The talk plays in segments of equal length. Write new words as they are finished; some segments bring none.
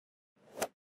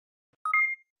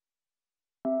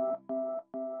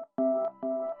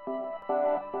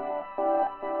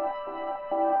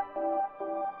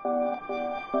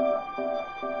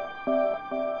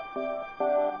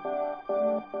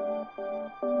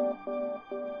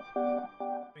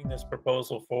this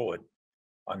proposal forward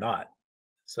or not?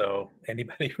 So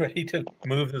anybody ready to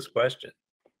move this question?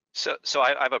 So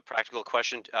I have a practical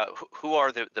question. Who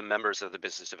are the members of the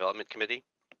Business Development Committee?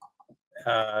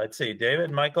 Let's see, David,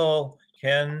 Michael,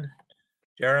 Ken,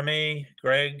 Jeremy,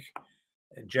 Greg,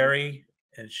 and Jerry,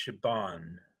 and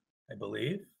Shaban, I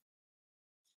believe.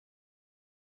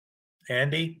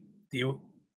 Andy, do you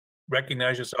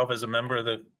recognize yourself as a member of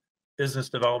the Business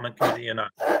Development Committee or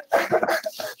not?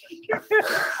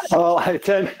 Well,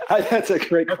 that's a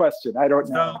great question. I don't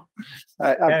know.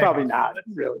 I'm probably not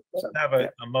really. Let's have a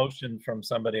motion from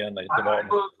somebody on the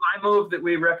development. I move that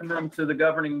we recommend to the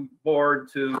governing board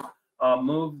to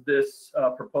move this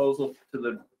proposal to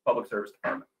the Public Service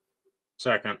Department.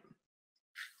 Second.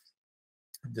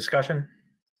 Discussion?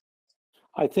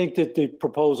 I think that the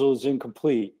proposal is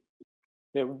incomplete.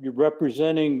 That you're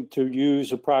representing to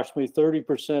use approximately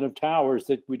 30% of towers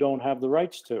that we don't have the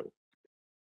rights to.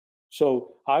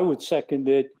 So I would second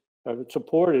it,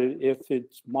 support it if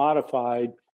it's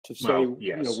modified to say, Well,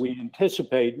 yes. we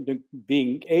anticipate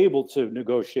being able to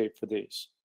negotiate for these.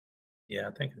 Yeah,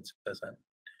 I think it says that.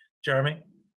 Jeremy?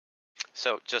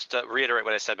 So just to reiterate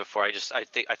what I said before,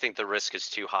 I think the risk is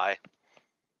too high.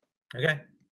 Okay.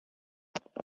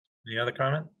 Any other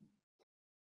comment?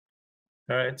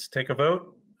 All right, let's take a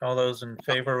vote. All those in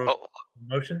favor of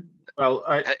the motion? Well,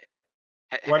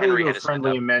 why don't we do a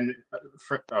friendly amendment?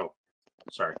 Oh,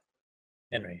 sorry.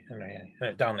 Henry,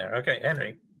 down there. Okay,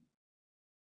 Henry.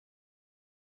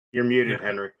 You're muted,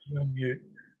 Henry. You're mute.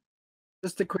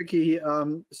 Just a quickie.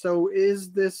 So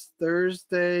is this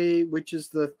Thursday, which is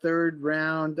the third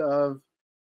round of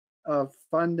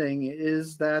funding,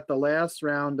 is that the last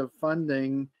round of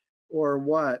funding or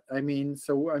what?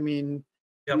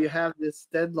 Yep. You have this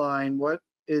deadline. What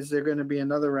is there going to be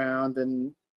another round,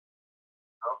 and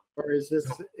or is this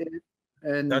it?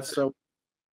 And That's so,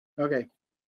 okay.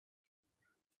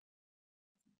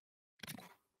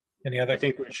 Any other? I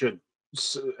think we should.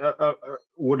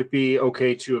 Would it be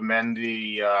okay to amend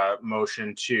the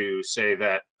motion to say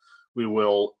that we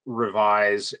will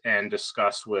revise and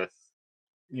discuss with,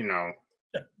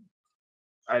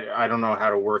 I don't know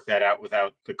how to work that out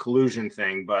without the collusion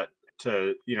thing, but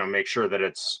to, make sure that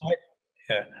it's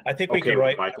Yeah, I think we okay can with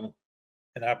write Michael.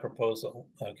 in our proposal.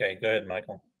 Okay, go ahead,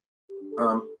 Michael.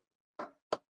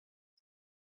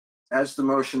 As the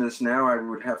motion is now, I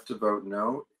would have to vote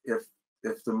no.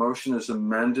 If the motion is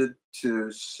amended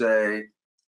to say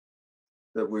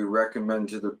that we recommend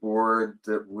to the board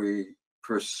that we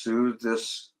pursue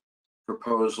this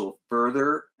proposal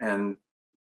further and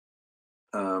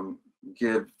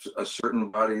give a certain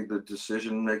body the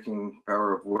decision-making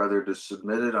power of whether to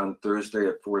submit it on Thursday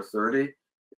at 4:30,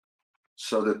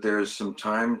 so that there's some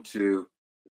time to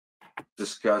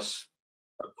discuss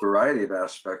a variety of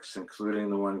aspects, including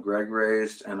the one Greg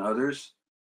raised and others,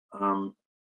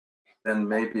 then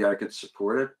maybe I could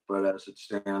support it. But as it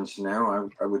stands now,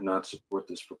 I would not support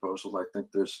this proposal. I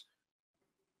think there's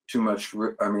too much,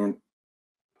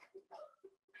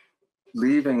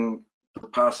 leaving the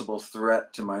possible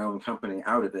threat to my own company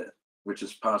out of it, which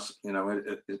is possible,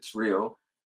 it's real.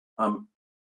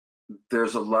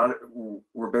 There's a lot,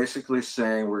 we're basically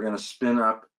saying we're going to spin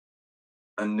up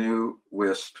a new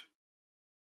WISP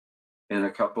in a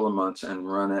couple of months and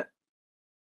run it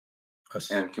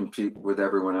and compete with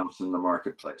everyone else in the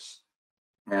marketplace.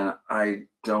 And I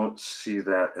don't see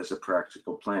that as a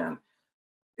practical plan.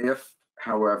 If,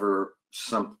 however,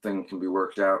 something can be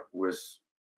worked out with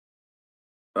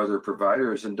other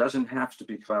providers, and doesn't have to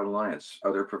be Cloud Alliance,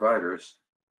 other providers,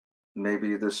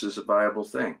 maybe this is a viable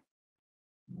thing.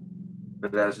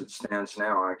 But as it stands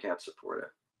now, I can't support it.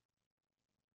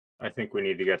 I think we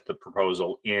need to get the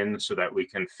proposal in so that we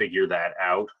can figure that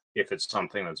out if it's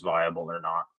something that's viable or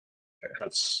not.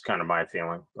 That's kind of my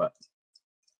feeling, but.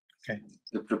 Okay.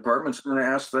 The department's going to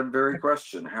ask that very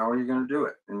question. How are you going to do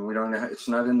it? And we don't, it's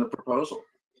not in the proposal.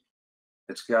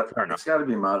 It's got to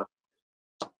be modified.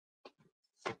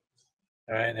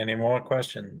 All right, any more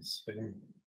questions?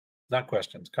 Not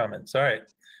questions, comments. All right,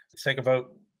 let's take a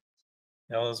vote.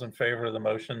 All those in favor of the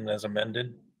motion as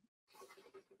amended?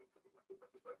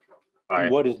 Aye.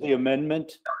 What is the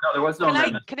amendment? No, there was no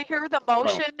amendment. Can I hear the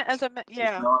motion as a,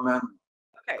 yeah. No amendment.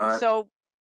 Okay, so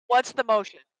what's the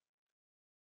motion?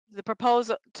 The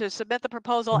proposal, to submit the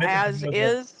proposal as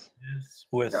is?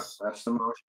 With. Yeah, that's the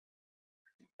motion.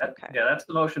 Okay. Yeah, that's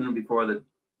the motion before the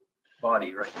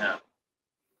body right now.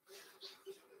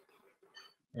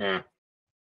 Yeah.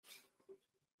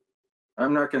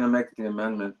 I'm not going to make the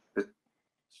amendment. It's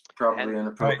probably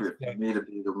inappropriate for me to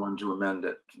be the one to amend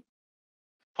it.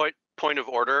 Point of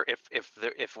order.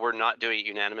 If we're not doing it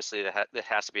unanimously, that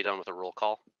has to be done with a roll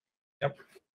call. Yep.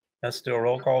 Let's do a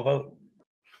roll call vote.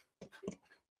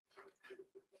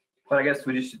 But I guess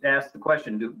we just should ask the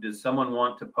question, does someone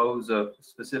want to pose a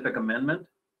specific amendment?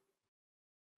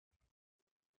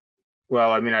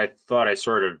 Well, I mean, I thought I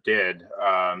sort of did,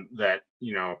 that,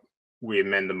 we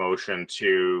amend the motion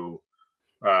to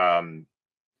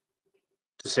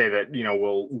say that,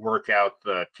 we'll work out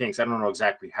the kinks. I don't know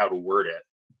exactly how to word it,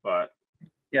 but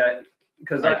Yeah,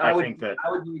 because I think that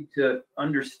I would need to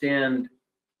understand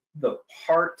the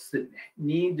parts that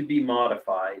need to be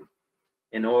modified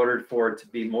in order for it to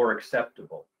be more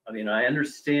acceptable. I mean, I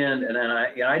understand, and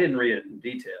I didn't read it in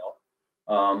detail,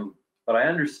 but I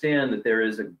understand that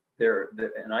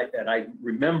and I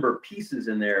remember pieces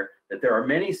in there that there are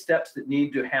many steps that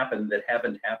need to happen that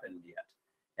haven't happened yet.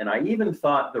 And I even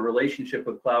thought the relationship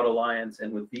with Cloud Alliance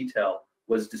and with VTEL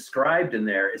was described in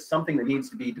there as something that needs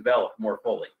to be developed more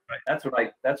fully. Right. That's what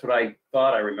I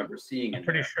thought I remember seeing. I'm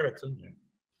pretty sure it's in there.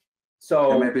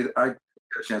 So maybe I get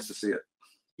a chance to see it.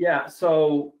 yeah,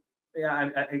 so yeah,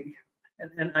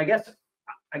 and I guess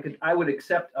I would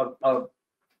accept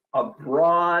a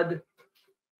broad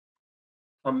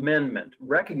amendment,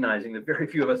 recognizing that very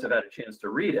few of us have had a chance to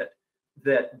read it,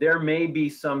 that there may be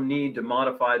some need to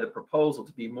modify the proposal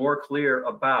to be more clear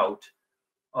about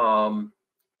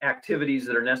activities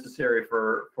that are necessary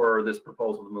for this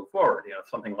proposal to move forward,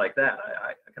 something like that.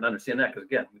 I can understand that, because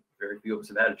again, very few of us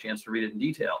have had a chance to read it in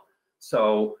detail.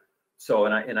 So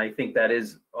and I think that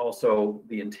is also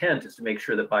the intent, is to make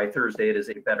sure that by Thursday it is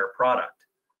a better product.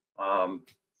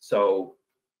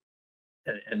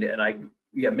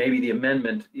 Maybe the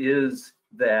amendment is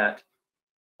that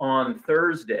on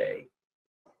Thursday,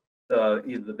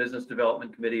 either the Business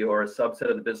Development Committee or a subset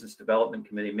of the Business Development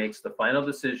Committee makes the final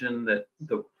decision that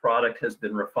the product has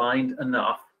been refined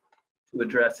enough to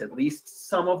address at least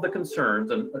some of the concerns,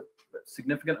 and a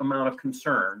significant amount of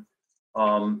concern,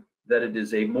 that it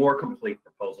is a more complete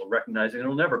proposal, recognizing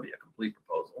it'll never be a complete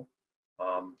proposal.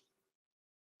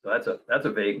 So that's a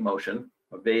vague motion,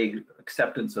 a vague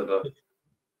acceptance of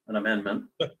an amendment.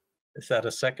 Is that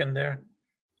a second there?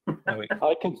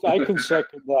 I can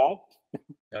second that.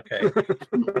 Okay.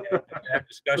 Have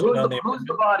discussion on the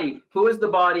Who is the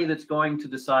body that's going to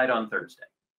decide on Thursday?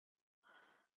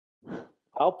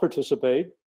 I'll participate.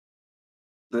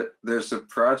 There's a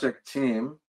project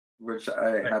team, which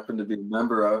I happen to be a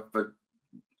member of, but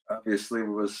obviously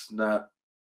was not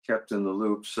kept in the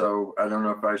loop. So I don't know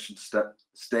if I should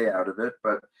stay out of it,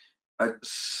 but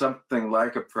something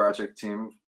like a project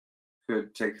team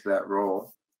could take that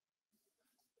role.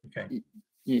 Okay.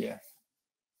 Yeah.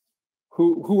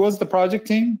 Who was the project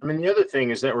team? I mean, the other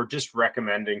thing is that we're just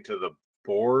recommending to the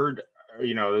board,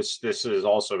 this is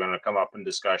also going to come up in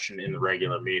discussion in the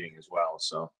regular meeting as well,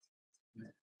 so.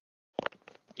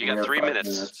 You got 3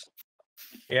 minutes.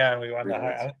 Yeah, we want to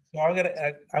hire. So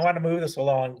I want to move this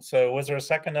along. So was there a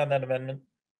second on that amendment?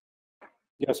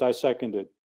 Yes, I seconded.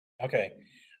 Okay.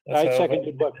 I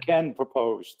seconded what Ken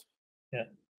proposed. Yeah.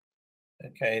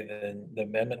 Okay, then the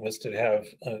amendment was to have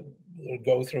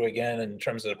go through again in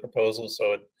terms of the proposal,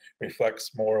 so it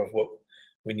reflects more of what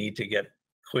we need to get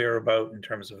clear about in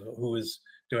terms of who is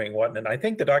doing what. And I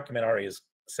think the document already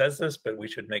says this, but we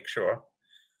should make sure.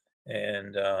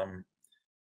 And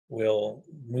we'll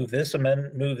move this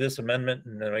amendment,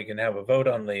 and then we can have a vote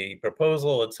on the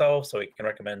proposal itself, so we can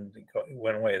recommend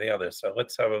one way or the other. So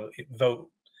let's have a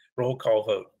vote, roll call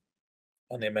vote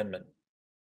on the amendment.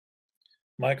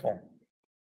 Michael,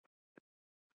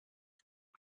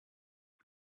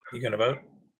 you gonna vote?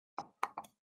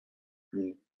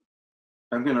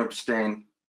 I'm going to abstain.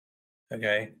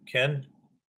 Okay, Ken,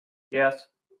 Yes.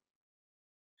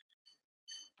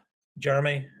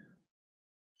 Jeremy,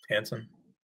 Hanson,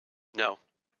 No.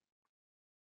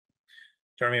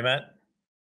 Jeremy, Matt,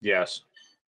 Yes.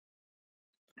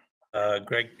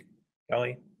 Greg,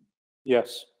 Kelly,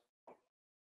 Yes.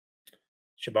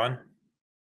 Shaban,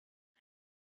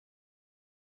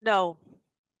 No.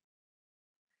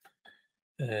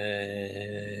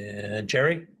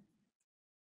 Jerry,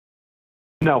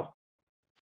 No.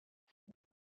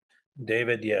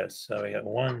 David, yes. So we got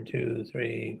 1, 2,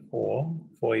 3,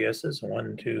 4 yeses.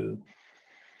 1, 2,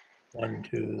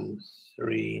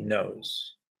 3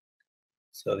 no's.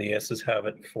 So the yeses have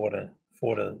it 4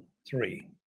 to 3.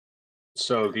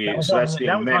 So That that's the was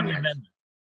on the amendment. amendment.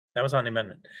 That was on the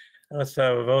amendment. Let's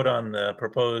have a vote on the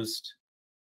proposed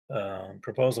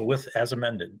proposal with as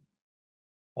amended.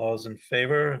 All those in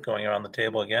favor, going around the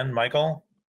table again. Michael,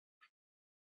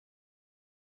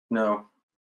 No.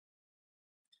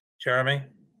 Jeremy,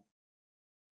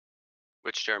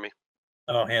 Which Jeremy?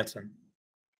 oh, Hanson.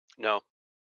 No.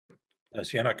 So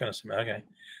you're not going to submit, okay.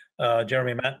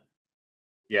 Jeremy, Matt,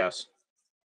 Yes.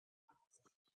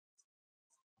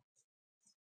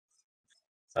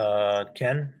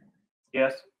 Ken,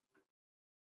 Yes.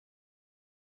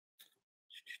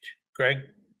 Greg,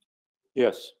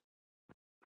 Yes.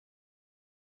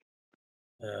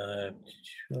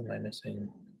 who am I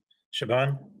missing?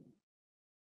 Shaban?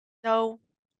 No,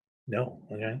 No,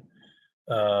 okay.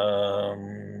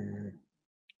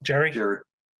 Jerry? Jared,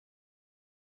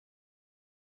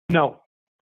 No.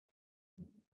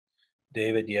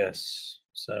 David, yes.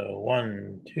 So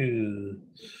 1, 2,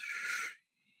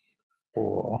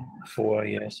 4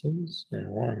 yeses, and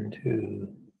 1,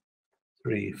 2,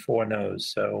 3, 4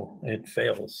 no's. So it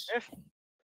fails. if-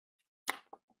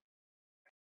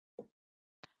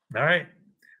 All right.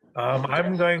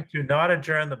 I'm going to not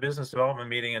adjourn the business development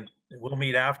meeting, and we'll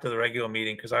meet after the regular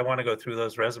meeting because I want to go through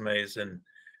those resumes and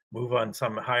move on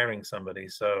hiring somebody.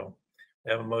 So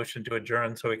we have a motion to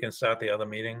adjourn so we can start the other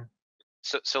meeting.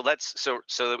 So so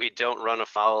that we don't run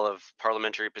afoul of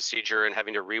parliamentary procedure and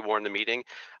having to rewarn the meeting,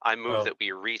 I move Oh.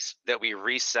 that we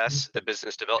recess the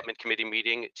business development committee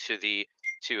meeting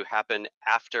to happen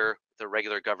after the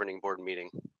regular governing board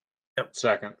meeting.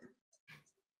 Second.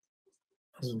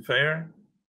 Those in favor?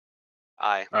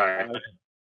 Aye. All right.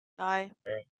 aye.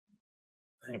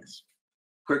 Thanks.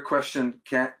 quick question,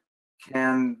 can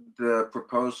the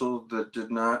proposal that did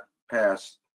not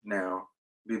pass now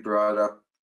be brought up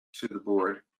to the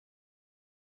board?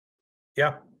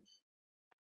 Yeah.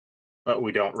 But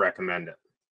we don't recommend it.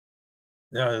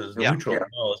 No, it's Yeah. neutral. Yeah.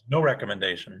 No, there's no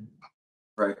recommendation.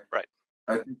 Right. Right.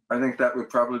 I think that would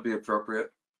probably be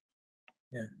appropriate.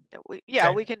 Yeah,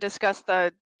 Okay. we can discuss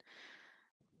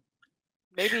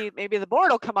maybe the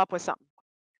board will come up with something.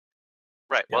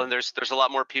 Right. Yeah. Well, and there's a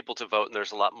lot more people to vote, and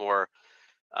there's a lot more.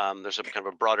 There's a kind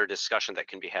of a broader discussion that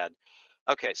can be had.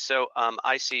 Okay, so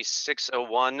I see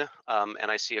 6:01,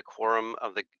 and I see a quorum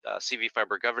of the CV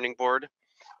Fiber Governing Board.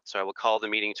 So I will call the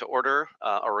meeting to order.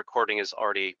 Our recording is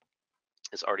already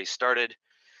started.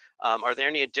 Are there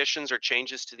any additions or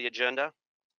changes to the agenda?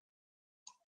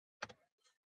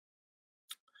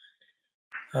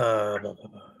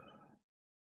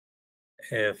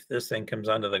 If this thing comes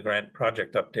under the grant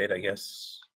project update, I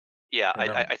guess. Yeah, I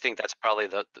know. I think that's probably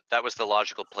that was the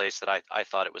logical place that I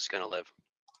thought it was going to live.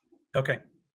 Okay.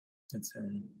 It's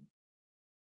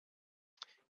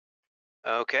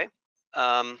Okay.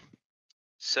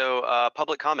 So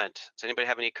public comment. Does anybody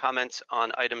have any comments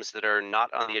on items that are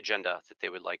not on the agenda that they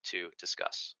would like to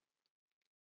discuss?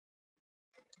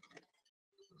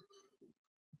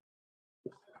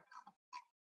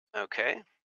 Okay.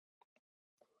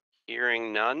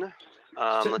 Hearing none.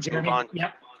 Let's Jeremy, move on.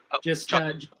 Yep. Oh, Just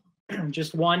Chuck.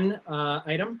 just one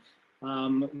item,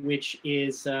 which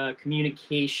is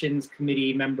communications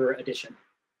committee member addition.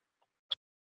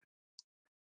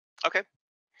 Okay.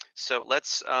 So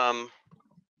let's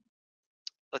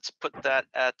put that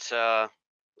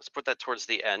towards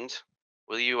the end.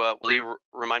 Will you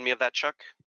remind me of that, Chuck?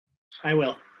 I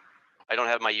will. I don't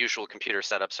have my usual computer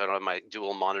set up, so I don't have my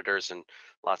dual monitors and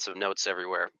lots of notes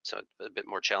everywhere. So it's a bit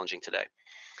more challenging today.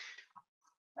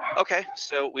 Okay,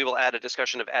 so we will add a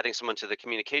discussion of adding someone to the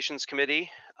communications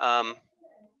committee. The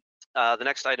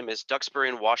next item is Duxbury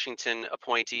and Washington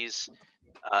appointees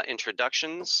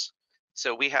introductions.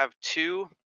 So we have two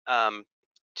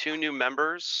new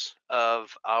members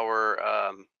of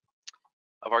our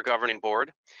governing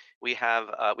board. We had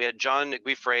John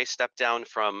Guiffre step down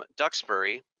from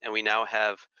Duxbury, and we now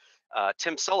have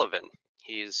Tim Sullivan.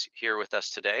 He's here with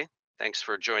us today. Thanks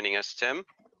for joining us, Tim.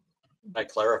 Can I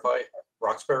clarify?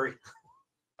 Roxbury?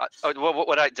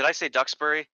 Did I say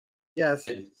Duxbury? Yes.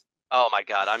 Oh my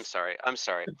God, I'm sorry. That's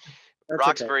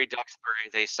Roxbury, Duxbury,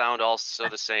 they sound all so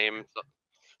the same,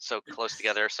 so close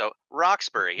together. So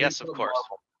Roxbury, yes, of course.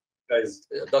 Guys,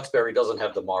 Duxbury doesn't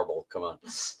have the marble. Come on.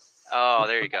 Oh,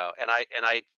 there you go. And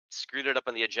I screwed it up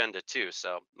on the agenda too.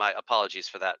 So my apologies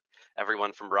for that,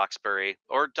 everyone from Roxbury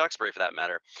or Duxbury for that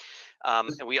matter.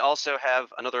 And we also have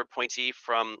another appointee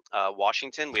from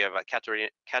Washington. We have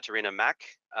Katerina Mack.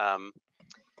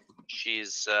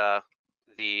 She's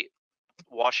the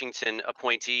Washington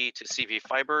appointee to CV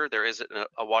Fiber. There is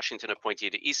a Washington appointee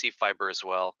to EC Fiber as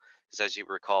well, because as you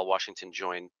recall, Washington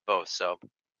joined both. So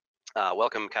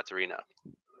welcome, Katerina.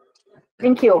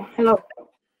 Thank you. Hello.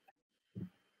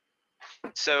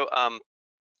 So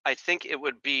I think it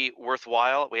would be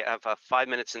worthwhile. We have 5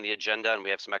 minutes in the agenda and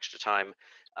we have some extra time.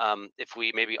 If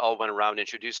we maybe all went around and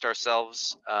introduced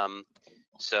ourselves.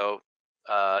 So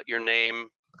your name,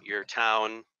 your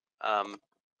town,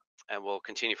 and we'll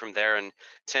continue from there. And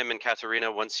Tim and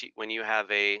Katerina, when you have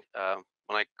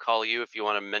when I call you, if you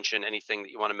want to mention anything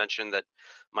that you want to mention that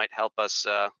might help us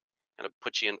kind of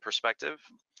put you in perspective.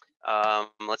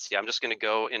 Let's see, I'm just going to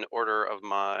go in order of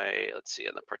my, let's see,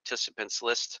 on the participants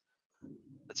list.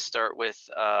 Let's start with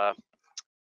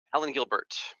Alan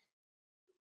Gilbert.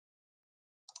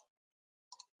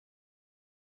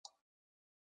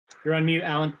 You're on mute,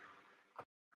 Alan.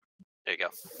 There you go.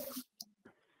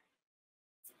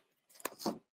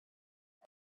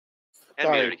 And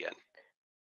Sorry. muted again.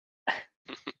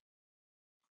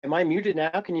 Am I muted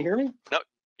now? Can you hear me? No,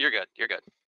 you're good. You're good.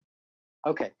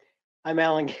 Okay. I'm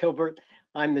Alan Gilbert.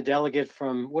 I'm the delegate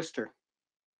from Worcester.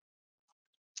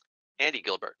 Andy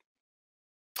Gilbert.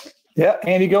 Yeah,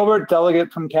 Andy Gilbert,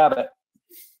 delegate from Cabot.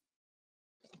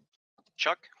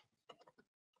 Chuck.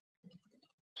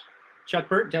 Chuck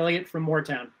Burt, delegate from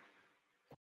Moortown.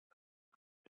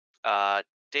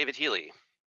 David Healy.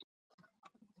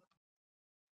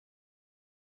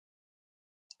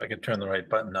 I could turn the right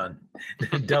button on.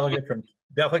 Delegate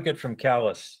from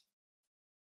Calais.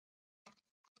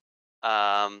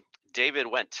 David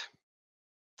Wendt.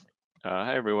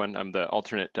 Hi, everyone. I'm the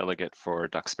alternate delegate for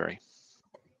Duxbury.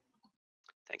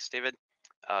 Thanks, David.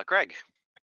 Greg.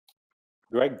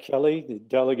 Greg Kelly, the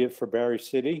delegate for Barry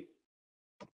City.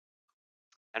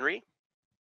 Henry.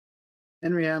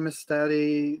 Henry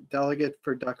Amistadi, delegate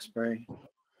for Duxbury.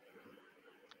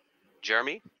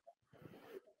 Jeremy.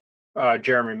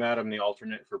 Jeremy Matt, I'm the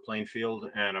alternate for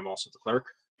Plainfield, and I'm also the clerk.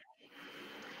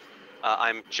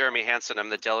 I'm Jeremy Hansen. I'm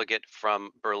the delegate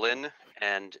from Berlin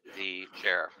and the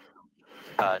chair.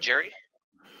 Jerry.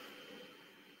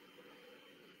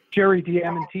 Jerry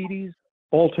Diamantidis,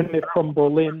 alternate from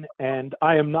Berlin, and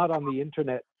I am not on the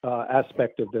internet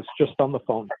aspect of this, just on the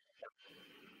phone.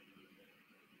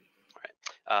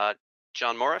 All right.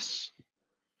 John Morris.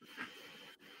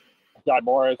 John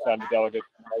Morris, I'm the delegate.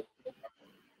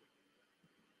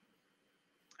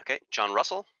 Okay. John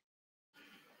Russell.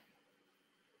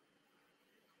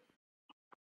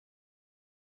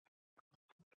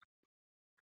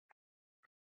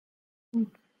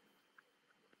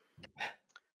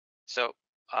 So,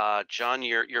 John,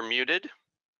 you're muted.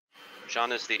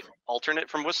 John is the alternate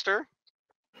from Worcester.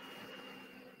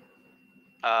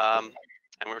 And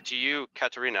we're to you,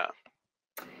 Katerina.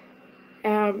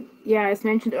 Yeah, as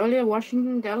mentioned earlier,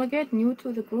 Washington delegate, new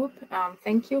to the group.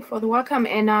 Thank you for the welcome.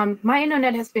 And my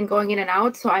internet has been going in and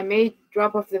out, so I may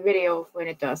drop off the video when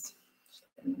it does.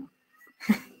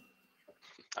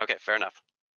 Okay, fair enough.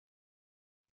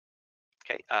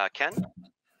 Okay, Ken.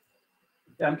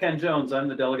 Yeah, I'm Ken Jones. I'm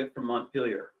the delegate from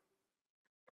Montpelier.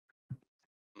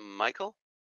 Michael.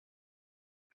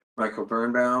 Michael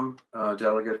Birnbaum,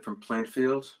 delegate from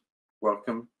Plainfield.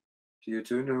 Welcome to you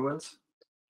two new ones.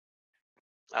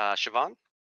 Siobhan.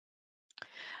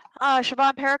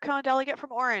 Siobhan Perricone, delegate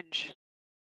from Orange.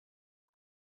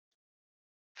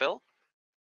 Phil.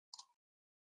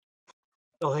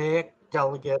 Phil Hayek,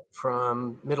 delegate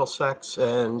from Middlesex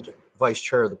and vice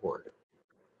chair of the board.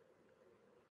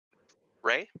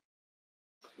 Ray.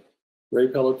 Ray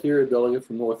Pelletier, delegate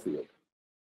from Northfield.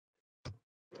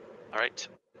 All right.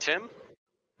 Tim.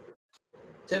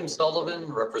 Tim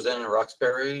Sullivan, representing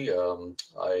Roxbury.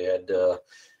 I had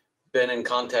been in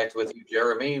contact with you,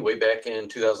 Jeremy, way back in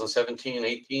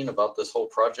 2017-18 about this whole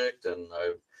project, and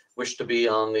I wished to be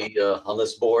on the on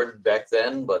this board back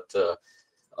then, but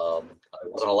I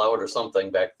wasn't allowed or something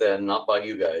back then, not by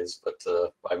you guys, but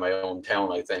by my own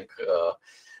town, I think.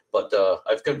 But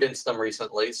I've convinced them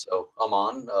recently, so I'm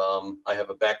on. I have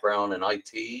a background in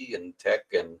IT and tech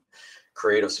and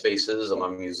creative spaces. I'm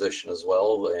a musician as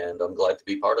well, and I'm glad to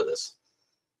be part of this.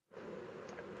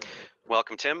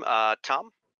 Welcome, Tim.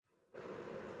 Tom.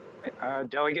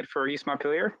 Delegate for East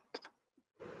Montpelier.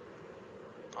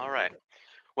 All right.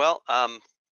 Well,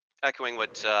 echoing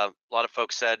what a lot of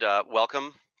folks said,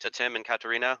 welcome to Tim and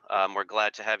Katerina. We're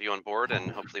glad to have you on board, and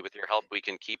hopefully with your help, we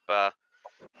can keep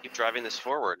driving this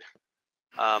forward.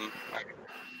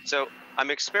 So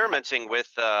I'm experimenting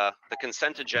with the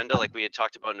consent agenda like we had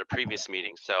talked about in a previous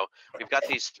meeting. So we've got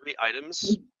these 3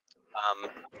 items.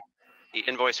 The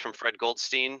invoice from Fred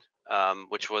Goldstein,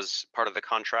 which was part of the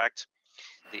contract.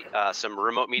 Some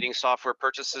remote meeting software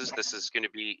purchases. This is going to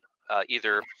be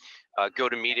either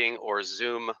GoToMeeting or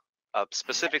Zoom,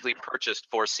 specifically purchased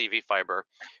for CV Fiber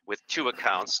with 2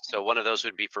 accounts. So one of those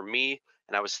would be for me,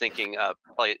 and I was thinking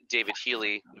probably David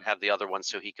Healy would have the other one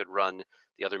so he could run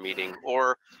the other meeting.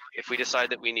 Or if we decide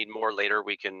that we need more later,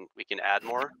 we can add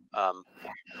more.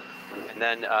 And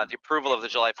then the approval of the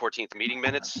July 14th meeting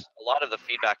minutes. A lot of the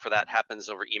feedback for that happens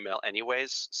over email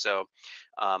anyways. So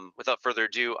without further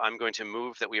ado, I'm going to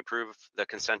move that we approve the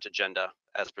consent agenda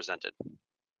as presented.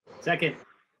 Second.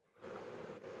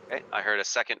 Okay, I heard a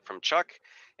second from Chuck.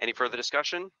 Any further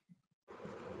discussion?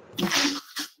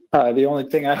 The only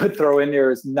thing I would throw in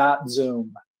there is not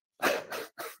Zoom.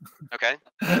 Okay.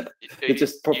 It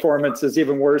just performance is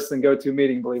even worse than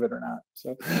GoToMeeting, believe it or not.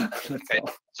 So, Okay.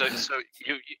 So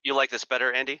you like this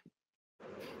better, Andy?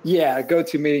 yeah,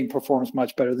 GoToMeeting performs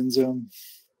much better than Zoom.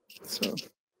 So,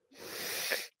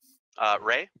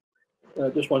 Ray?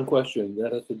 Just one question.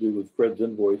 That has to do with Fred's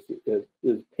invoice.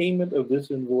 Is payment of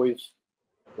this invoice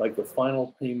like the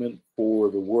final payment for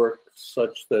the work,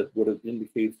 such that what it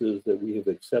indicates is that we have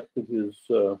accepted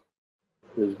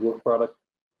his work product?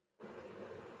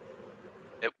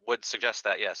 It would suggest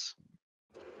that, yes.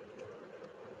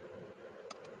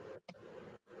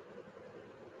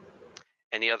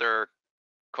 Any other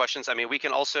questions? I mean, we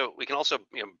can also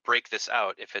break this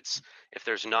out if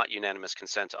there's not unanimous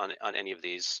consent on any of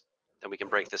these, then we can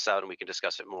break this out and we can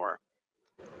discuss it more.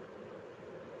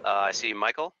 I see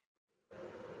Michael.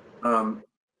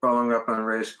 Following up on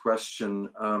Ray's question,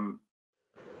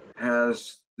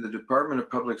 has the Department of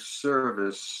Public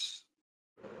Service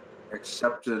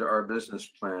accepted our business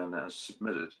plan as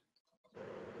submitted?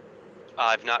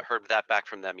 I've not heard that back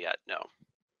from them yet, no.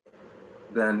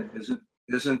 Then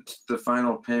isn't the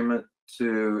final payment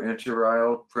to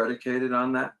Inter-Rail predicated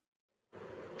on that?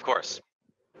 Of course.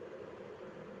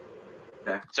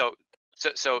 Okay. So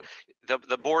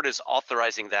the board is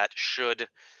authorizing that should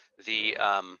the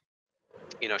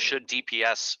should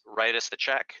DPS write us the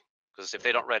check, because if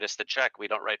they don't write us the check, we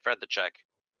don't write Fred the check.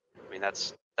 I mean,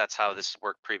 that's how this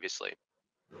worked previously.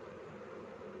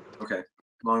 Okay,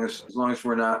 as long as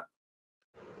we're not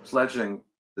pledging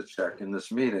the check in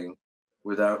this meeting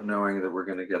without knowing that we're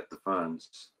going to get the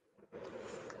funds.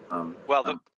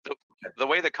 Well, the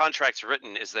way the contract's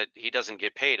written is that he doesn't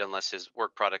get paid unless his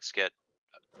work products get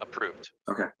approved.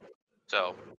 Okay.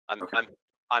 So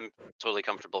I'm totally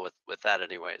comfortable with that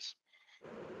anyways.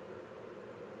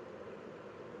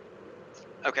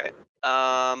 Okay.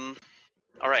 All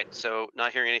right. So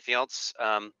not hearing anything else.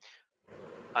 I'm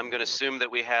going to assume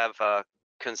that we have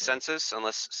consensus,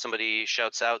 unless somebody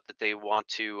shouts out that they want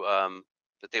to a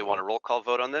roll call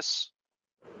vote on this.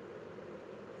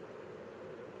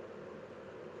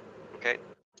 Okay.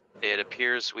 It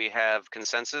appears we have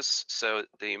consensus, so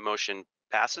the motion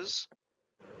passes.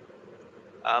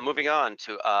 Moving on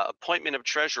to appointment of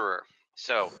treasurer.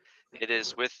 So it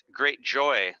is with great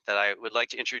joy that I would like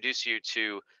to introduce you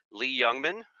to Lee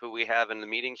Youngman, who we have in the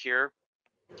meeting here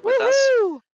with us.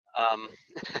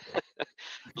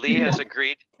 Lee has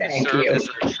agreed to serve as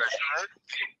the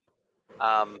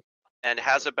treasurer and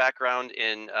has a background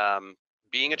in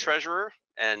being a treasurer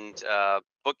and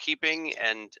bookkeeping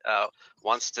and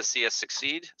wants to see us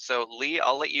succeed. So Lee,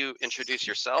 I'll let you introduce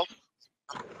yourself.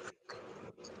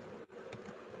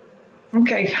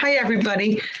 Okay, hi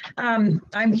everybody. I'm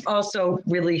also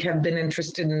really have been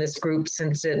interested in this group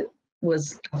since it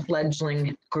was a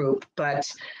fledgling group, but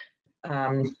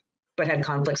had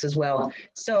conflicts as well.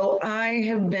 So I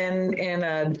have been in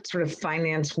a sort of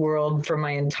finance world for my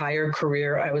entire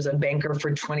career. I was a banker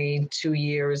for 22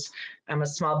 years. I'm a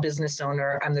small business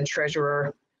owner. I'm the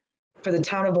treasurer for the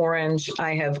town of Orange.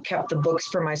 I have kept the books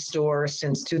for my store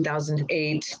since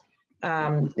 2008.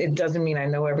 It doesn't mean I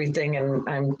know everything, and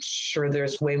I'm sure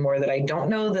there's way more that I don't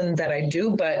know than that I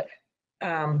do, but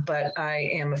I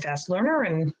am a fast learner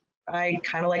and I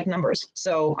kind of like numbers.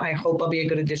 So I hope I'll be a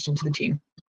good addition to the team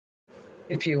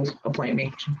if you appoint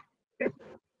me.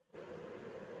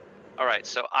 All right,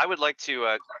 so I would like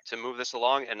to move this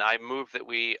along, and I move that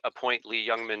we appoint Lee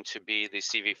Youngman to be the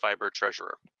CV Fiber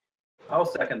treasurer. I'll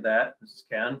second that. This is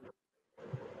Ken.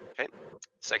 Okay,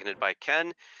 seconded by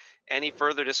Ken. Any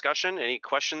further discussion? Any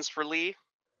questions for Lee?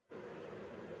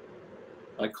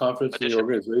 My confidence in the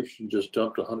organization just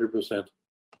jumped 100%.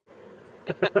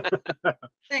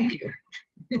 Thank you.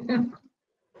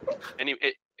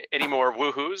 Any more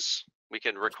woohoos? We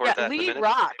can record that in a Lee minute.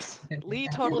 rocks. Lee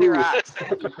totally rocks.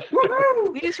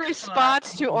 Lee's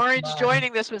response to Orange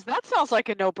joining this was, that sounds like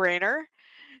a no-brainer.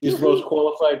 He's the most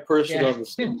qualified person on the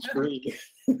screen.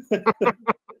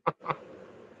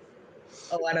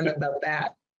 Oh, I don't know about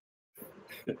that.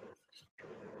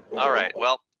 All right.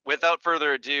 Well, without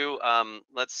further ado,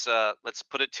 let's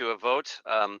put it to a vote.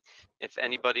 If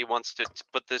anybody wants to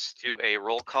put this to a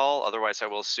roll call, otherwise I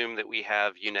will assume that we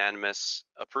have unanimous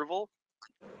approval.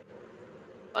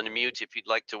 Unmute if you'd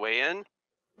like to weigh in.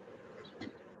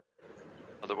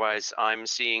 Otherwise, I'm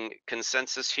seeing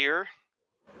consensus here.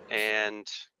 And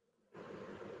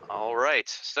all right.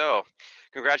 So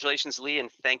congratulations, Lee, and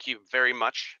thank you very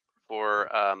much for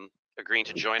agreeing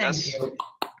to join us. You.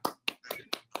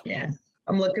 Yeah,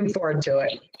 I'm looking forward to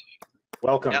it.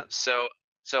 Welcome. Yeah, so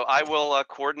I will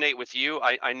coordinate with you.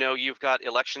 I know you've got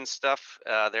election stuff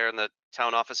there in the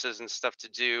town offices and stuff to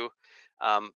do.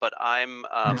 But I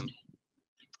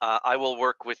will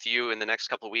work with you in the next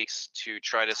couple of weeks to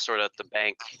try to sort out the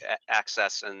bank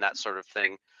access and that sort of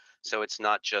thing. So it's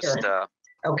not just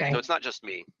Okay. So it's not just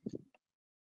me.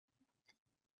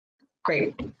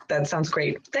 Great. That sounds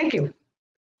great. Thank you.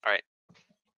 All right.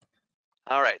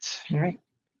 All right. All right.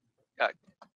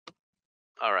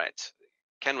 All right.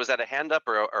 Ken, was that a hand up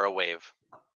or a wave?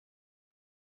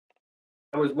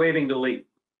 I was waving delete.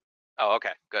 Oh,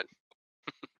 okay, good.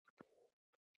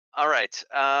 All right.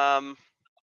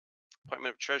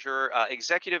 Appointment of treasurer,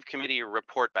 executive committee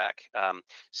report back.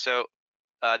 So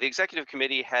the executive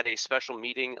committee had a special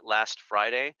meeting last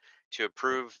Friday to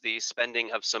approve the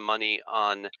spending of some money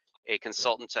on a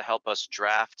consultant to help us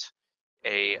draft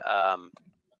an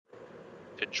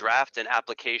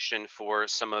application for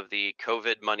some of the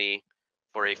COVID money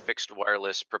for a fixed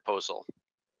wireless proposal.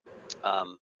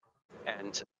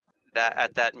 And that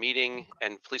at that meeting,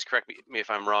 and please correct me if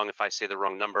I'm wrong, if I say the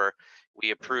wrong number,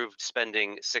 we approved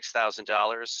spending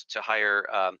 $6,000 to hire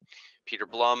Peter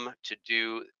Blum to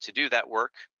do that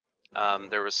work.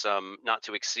 There was some not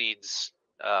to exceeds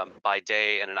by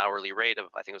day and an hourly rate of,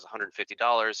 I think it was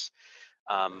 $150.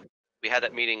 We had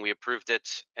that meeting, we approved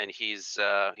it, and he's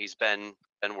been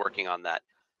working on that.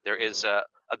 There is a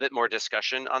bit more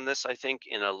discussion on this, I think,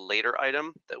 in a later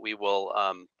item that we will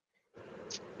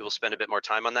spend a bit more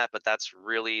time on that, but that's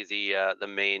really the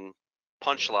main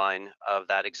punchline of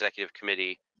that executive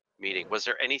committee meeting. Was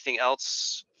there anything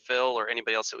else, Phil, or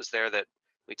anybody else that was there that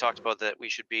we talked about that we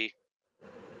should be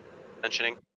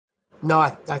mentioning? No,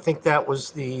 I think that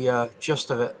was the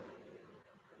gist of it.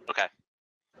 Okay.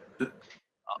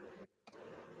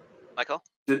 Michael?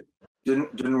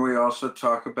 Didn't we also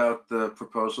talk about the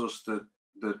proposals that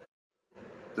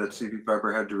CV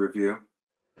Fiber had to review?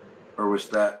 Or was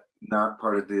that not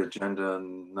part of the agenda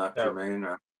and not germane?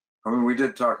 I mean, we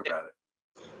did talk about it.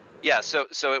 Yeah, so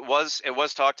it was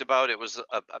talked about. It was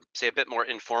say a bit more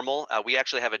informal. We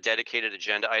actually have a dedicated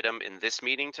agenda item in this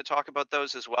meeting to talk about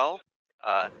those as well.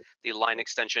 The line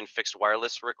extension fixed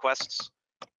wireless requests.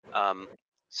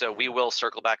 So we will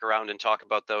circle back around and talk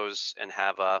about those and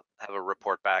have a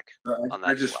report back on that.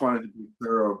 I just wanted to be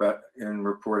thorough about in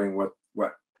reporting what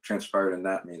transpired in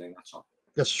that meeting. That's all.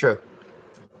 That's true.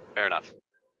 Fair enough.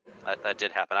 That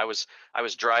did happen. I was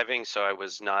driving, so I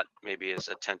was not maybe as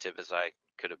attentive as I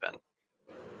could have been.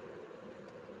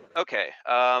 Okay,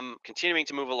 continuing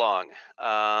to move along.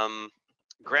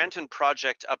 Grant and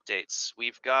project updates.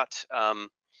 We've got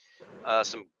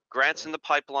some grants in the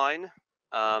pipeline.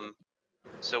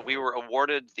 So we were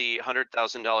awarded the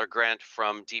 $100,000 grant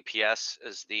from DPS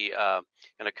as the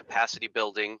kind of capacity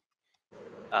building.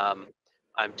 I'm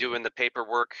doing the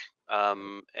paperwork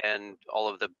and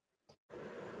all the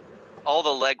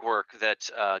legwork that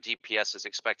DPS is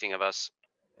expecting of us.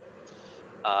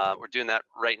 We're doing that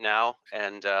right now,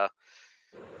 and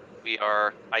we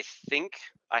are, I think,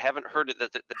 I haven't heard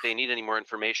that they need any more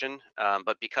information,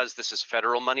 but because this is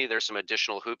federal money, there's some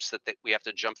additional hoops that we have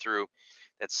to jump through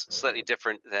that's slightly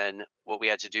different than what we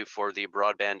had to do for the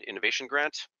broadband innovation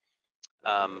grant.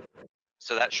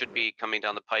 So that should be coming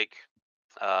down the pike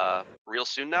real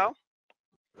soon now.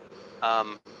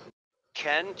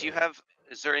 Ken,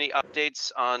 is there any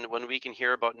updates on when we can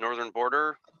hear about Northern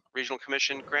Border Regional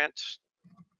Commission grant?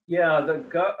 Yeah,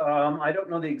 I don't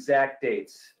know the exact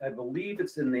dates. I believe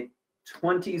it's in the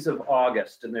 20s of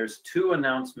August, and there's two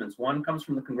announcements. One comes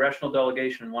from the congressional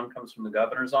delegation, and one comes from the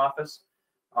governor's office,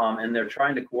 and they're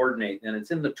trying to coordinate. And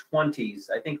it's in the 20s,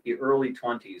 I think the early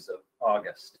 20s of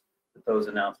August, that those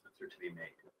announcements are to be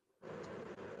made.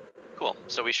 Cool.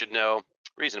 So we should know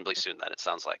reasonably soon then, it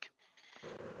sounds like.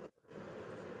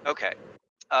 Okay.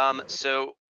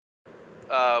 So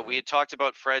we had talked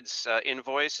about Fred's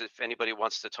invoice. If anybody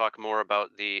wants to talk more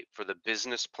about for the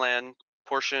business plan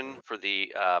portion for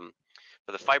the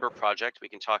fiber project, we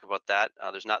can talk about that.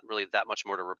 There's not really that much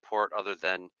more to report other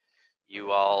than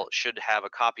you all should have a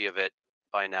copy of it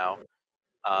by now.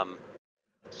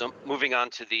 So moving on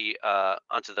to the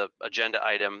agenda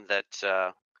item that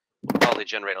will probably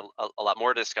generate a lot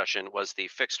more discussion was the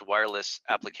fixed wireless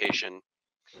application.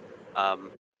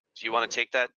 Do you want to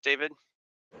take that, David?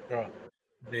 Sure.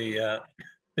 The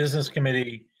business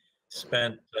committee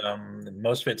spent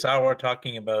most of its hour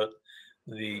talking about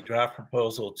the draft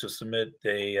proposal to submit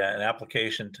an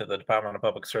application to the Department of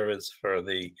Public Service for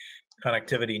the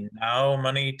Connectivity Now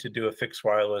money to do a fixed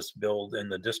wireless build in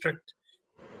the district.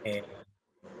 And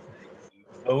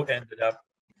the vote ended up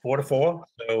 4-4,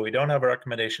 so we don't have a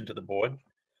recommendation to the board.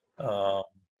 The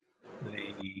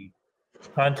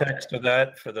context of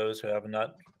that, for those who have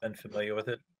not been familiar with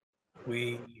it,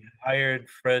 we hired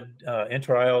Fred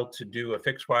Inter-Isle to do a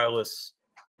fixed wireless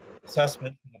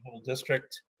assessment in the whole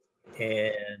district,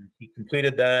 and he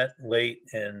completed that late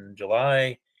in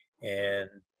July. And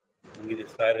we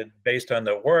decided, based on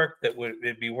the work, that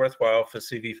it'd be worthwhile for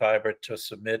CV Fiber to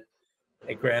submit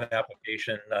a grant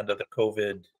application under the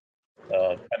COVID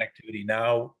Connectivity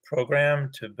Now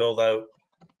program to build out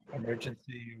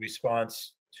emergency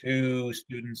response to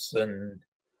students and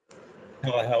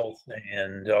telehealth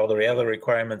and all the other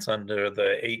requirements under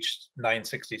the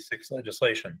H966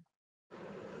 legislation.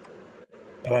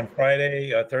 So on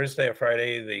Thursday or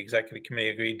Friday, the executive committee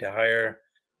agreed to hire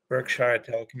Berkshire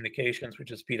Telecommunications,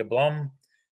 which is Peter Blum,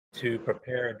 to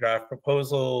prepare a draft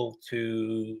proposal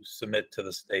to submit to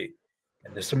the state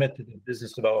and to submit to the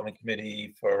Business Development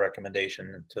Committee for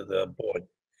recommendation to the board.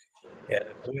 And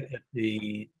at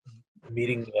the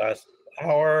meeting last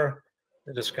hour,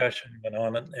 the discussion went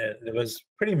on, and there was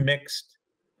pretty mixed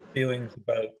feelings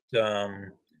about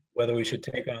whether we should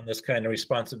take on this kind of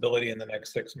responsibility in the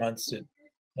next 6 months. And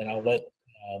I'll let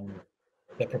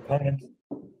the proponent,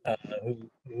 who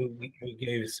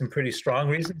gave some pretty strong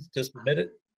reasons to submit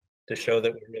it, to show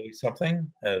that we're really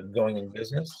something going in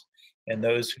business, and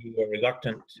those who are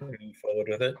reluctant to move forward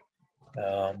with it,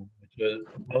 which was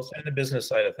mostly on the business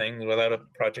side of things without a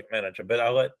project manager. But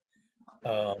I'll let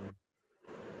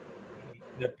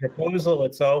the proposal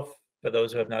itself, for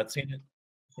those who have not seen it,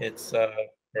 it's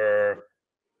for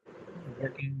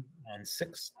working on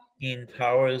 16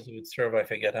 towers. It would serve, I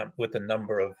forget what the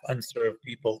number of unserved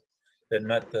people that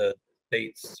met the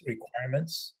state's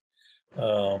requirements.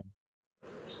 It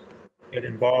would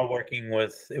involve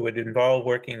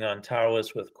working on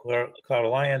towers with Cloud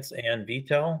Alliance and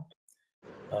VTEL.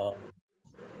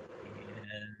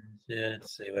 And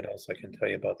let's see what else I can tell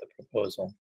you about the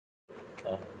proposal.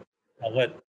 I'll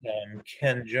let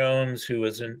Ken Jones, who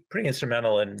was pretty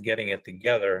instrumental in getting it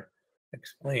together,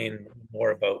 explain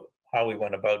more about how we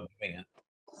went about doing it.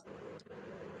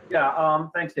 Yeah,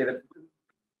 thanks, David.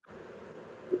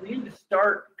 We need to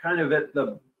start kind of at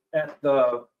the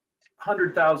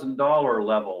 $100,000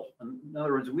 level. In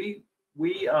other words, we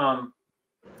received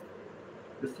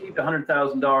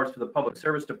 $100,000 for the Public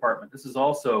Service Department. This is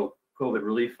also COVID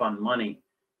relief fund money,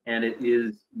 and it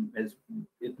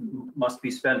must be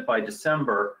spent by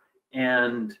December.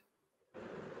 And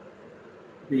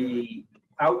the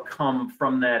outcome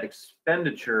from that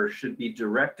expenditure should be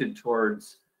directed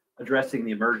towards addressing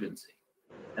the emergency.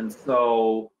 And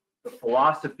so the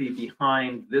philosophy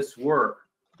behind this work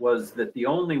was that the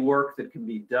only work that can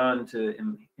be done to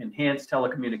enhance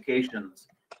telecommunications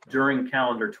during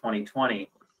calendar 2020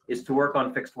 is to work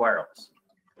on fixed wireless.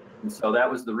 And so that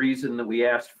was the reason that we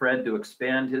asked Fred to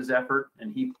expand his effort,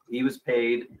 and he was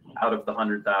paid out of the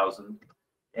 $100,000.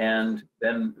 And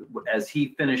then as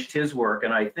he finished his work,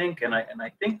 and I think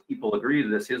people agree to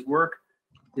this, his work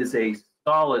is a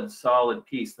solid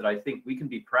piece that I think we can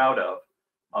be proud of.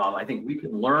 I think we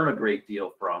can learn a great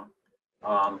deal from.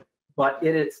 But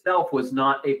it itself was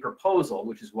not a proposal,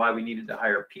 which is why we needed to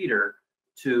hire Peter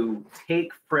to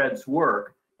take Fred's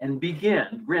work and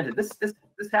begin. Granted, this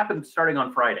happened starting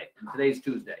on Friday, and today's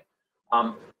Tuesday.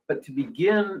 But to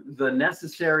begin the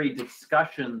necessary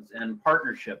discussions and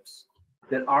partnerships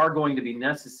that are going to be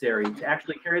necessary to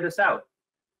actually carry this out.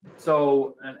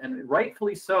 So, and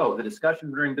rightfully so, the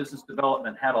discussion during business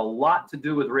development had a lot to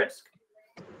do with risk.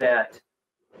 That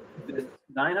this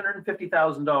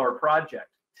 $950,000 project,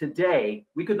 today,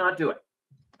 we could not do it.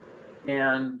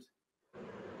 And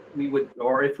we would,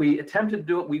 or if we attempted to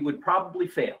do it, we would probably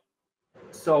fail.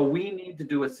 So we need to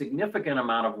do a significant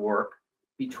amount of work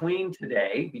between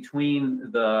today,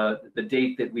 between the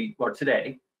date that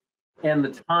today, and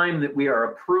the time that we are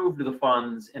approved of the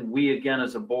funds, and we again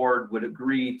as a board would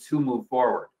agree to move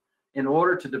forward in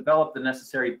order to develop the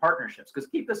necessary partnerships. Because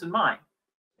keep this in mind,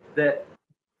 that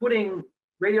putting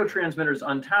radio transmitters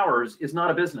on towers is not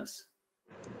a business.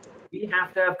 We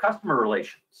have to have customer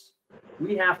relations.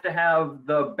 We have to have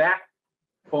the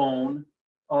backbone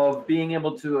of being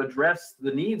able to address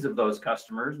the needs of those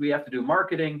customers. We have to do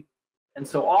marketing. And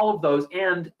so all of those,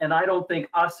 and I don't think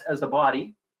us as a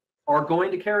body are going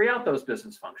to carry out those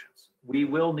business functions. We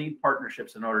will need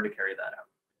partnerships in order to carry that out.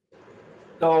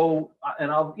 So,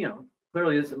 and I'll,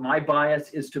 clearly my bias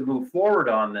is to move forward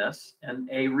on this. And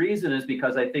a reason is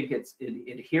because I think it's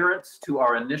in adherence to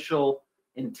our initial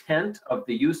intent of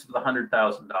the use of the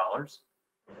 $100,000.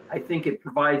 I think it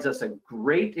provides us a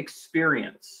great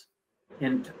experience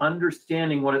in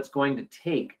understanding what it's going to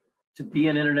take to be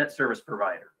an internet service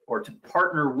provider, or to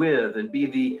partner with and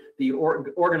be the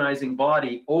organizing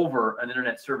body over an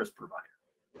internet service provider.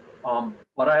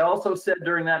 What I also said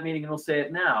during that meeting, and I'll say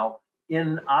it now,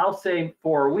 in, I'll say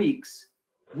 4 weeks,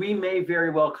 we may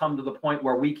very well come to the point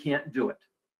where we can't do it.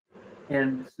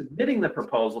 And submitting the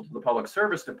proposal to the Public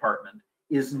Service Department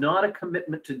is not a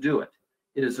commitment to do it.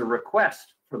 It is a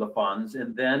request for the funds.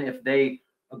 And then if they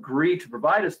agree to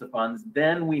provide us the funds,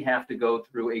 then we have to go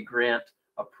through a grant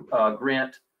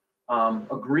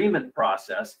agreement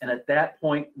process. And at that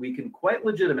point, we can quite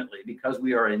legitimately, because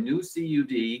we are a new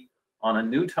CUD on a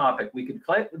new topic, we can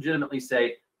quite legitimately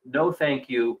say, no, thank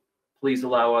you. Please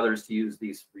allow others to use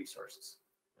these resources.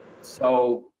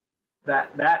 So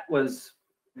that was,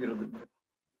 you know,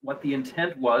 what the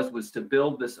intent was to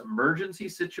build this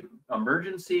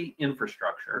emergency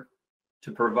infrastructure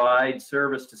to provide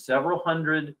service to several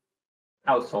hundred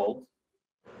households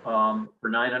for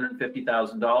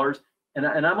 $950,000. And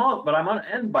I'm going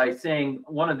to end by saying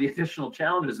one of the additional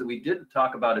challenges that we didn't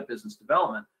talk about at business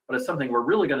development, but it's something we're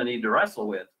really going to need to wrestle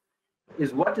with,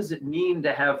 is what does it mean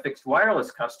to have fixed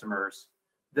wireless customers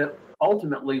that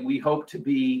ultimately we hope to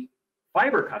be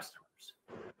fiber customers?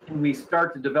 Can we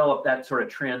start to develop that sort of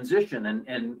transition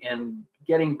and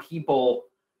getting people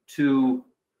to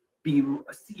be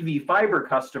CV fiber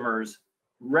customers,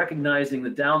 recognizing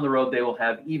that down the road they will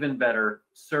have even better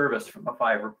service from a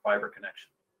fiber connection?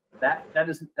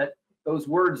 Those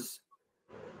words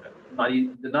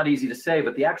not easy to say,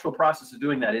 but the actual process of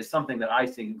doing that is something that I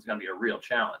think is going to be a real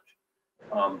challenge.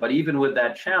 But even with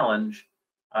that challenge,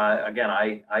 again,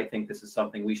 I think this is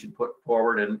something we should put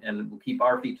forward, and we'll keep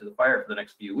our feet to the fire for the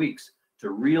next few weeks to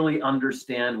really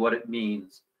understand what it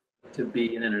means to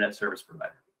be an internet service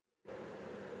provider.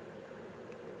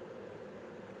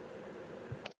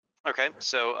 Okay,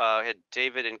 so I had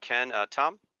David and Ken.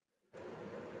 Tom?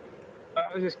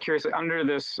 I was just curious, under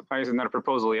this, I guess it's not a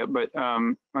proposal yet, but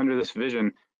under this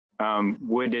vision,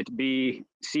 would it be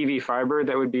CV Fiber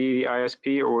that would be the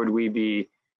ISP, or would we be,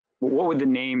 what would the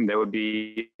name that would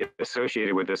be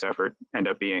associated with this effort end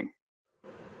up being?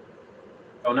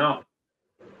 Oh, no.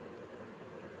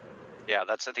 Yeah,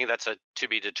 I think that's a to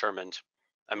be determined.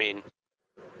 I mean,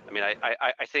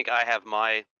 I think I have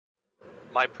my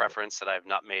preference that I've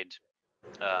not made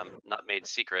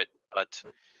secret, but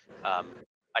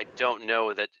I don't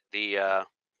know that the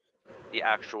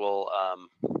actual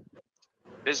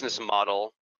business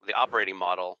model, the operating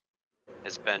model,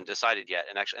 has been decided yet.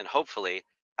 And hopefully,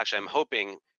 I'm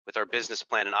hoping with our business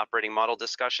plan and operating model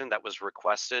discussion that was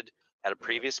requested at a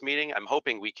previous meeting, I'm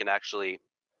hoping we can actually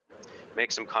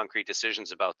make some concrete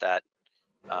decisions about that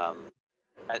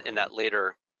in that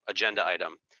later agenda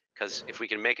item. Because if we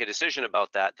can make a decision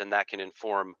about that, then that can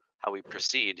inform how we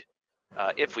proceed,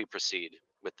 if we proceed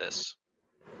with this.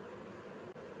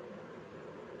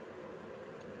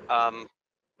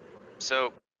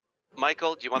 So,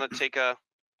 Michael, do you want to take a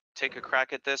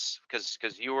crack at this? Because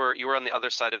you were on the other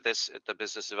side of this at the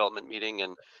business development meeting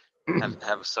and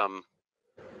have some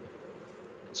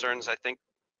concerns, I think.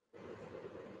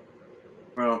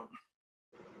 Well,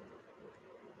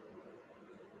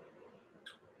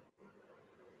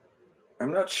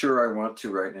 I'm not sure I want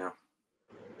to right now.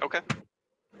 Okay.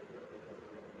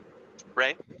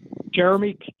 Ray?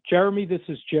 Jeremy, this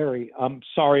is Jerry. I'm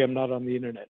sorry I'm not on the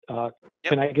internet.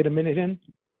 Can I get a minute in?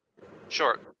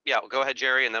 Sure. Yeah, go ahead,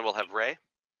 Jerry, and then we'll have Ray.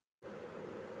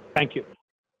 Thank you.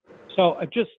 So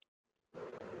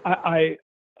I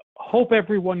hope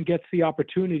everyone gets the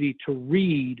opportunity to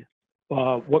read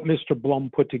what Mr. Blum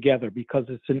put together, because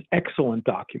it's an excellent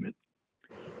document.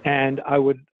 And I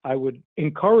would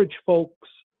encourage folks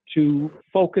to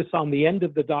focus on the end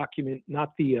of the document,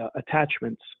 not the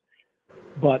attachments,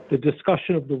 but the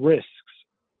discussion of the risks,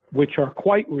 which are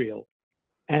quite real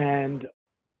and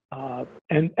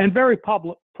very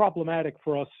problematic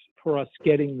for us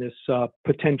getting this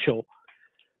potential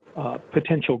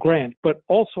grant. But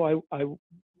also, I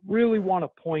really want to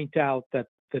point out that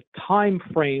the time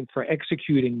frame for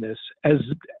executing this, as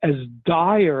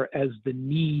dire as the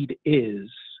need is,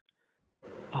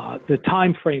 the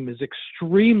time frame is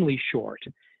extremely short,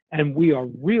 and we are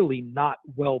really not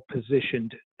well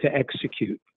positioned to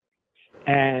execute.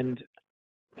 And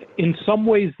in some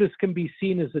ways, this can be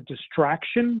seen as a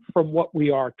distraction from what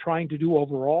we are trying to do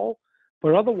overall,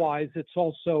 but otherwise, it's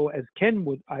also, as Ken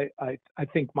would, I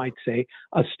think might say,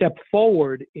 a step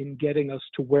forward in getting us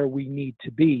to where we need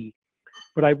to be.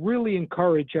 But I really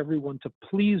encourage everyone to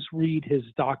please read his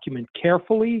document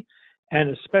carefully, and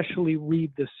especially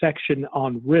read the section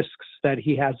on risks that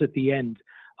he has at the end,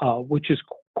 which is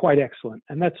quite excellent.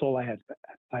 And that's all I have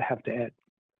to add.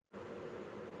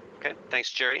 Okay,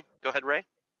 thanks, Jerry. Go ahead, Ray.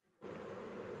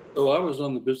 So I was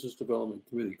on the Business Development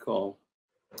Committee call,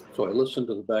 so I listened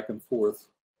to the back and forth.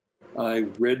 I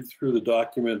read through the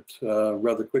document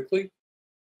rather quickly,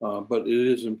 but it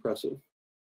is impressive.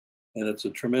 And it's a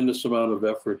tremendous amount of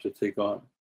effort to take on,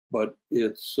 but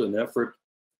it's an effort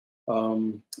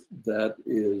that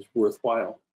is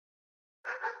worthwhile.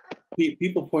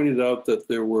 People pointed out that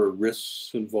there were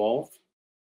risks involved,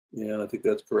 and I think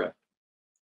that's correct.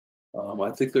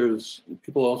 I think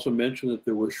people also mentioned that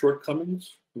there were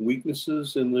shortcomings and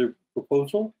weaknesses in the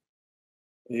proposal,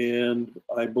 and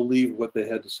I believe what they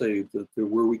had to say, that there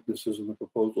were weaknesses in the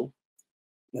proposal,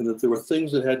 and that there were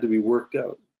things that had to be worked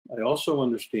out. I also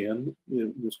understand,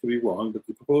 this could be wrong, but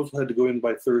the proposal had to go in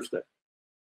by Thursday.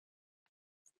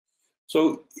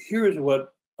 So here is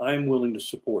what I'm willing to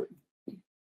support.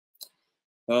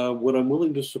 What I'm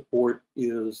willing to support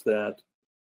is that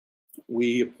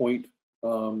we appoint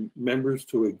members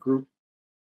to a group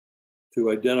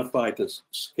to identify, to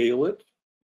scale it,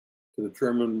 to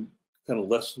determine, kind of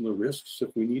lessen the risks if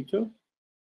we need to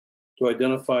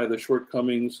identify the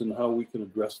shortcomings and how we can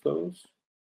address those,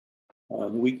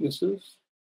 weaknesses.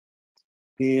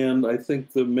 And I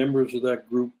think the members of that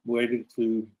group might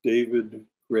include David,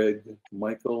 Greg,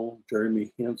 Michael,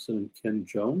 Jeremy Hansen, and Ken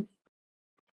Jones,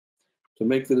 to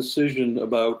make the decision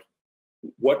about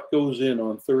what goes in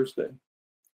on Thursday.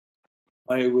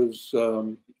 I think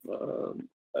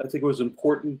it was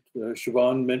important,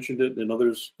 Siobhan mentioned it, and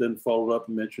others then followed up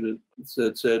and mentioned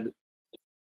it, said,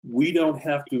 we don't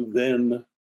have to then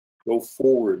go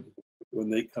forward when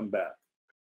they come back.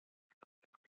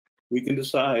 We can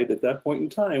decide at that point in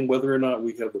time whether or not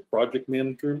we have the project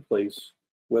manager in place,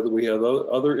 whether we have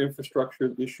other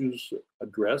infrastructure issues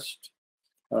addressed,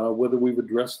 whether we've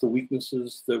addressed the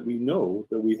weaknesses that we know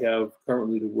that we have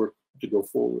currently to work to go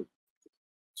forward.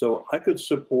 So I could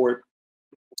support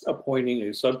appointing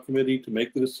a subcommittee to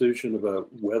make the decision about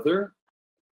whether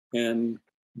and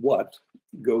what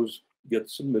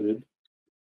gets submitted,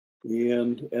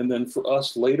 and then for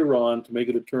us later on to make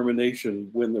a determination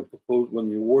when the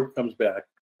award comes back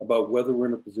about whether we're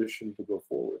in a position to go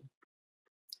forward.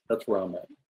 That's where I'm at.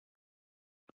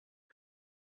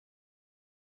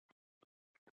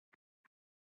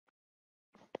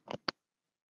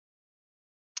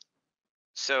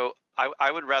 So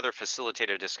I would rather facilitate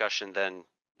a discussion than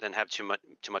have too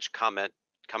much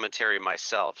commentary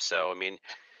myself. So I mean,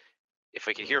 if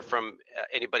we could hear from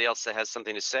anybody else that has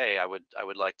something to say, I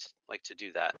would like to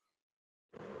do that.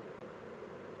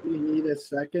 Do you need a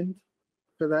second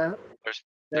for that?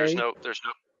 There's no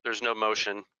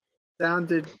motion.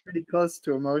 Sounded pretty close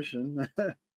to a motion.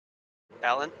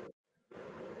 Alan?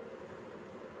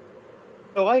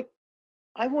 So I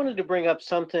wanted to bring up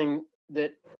something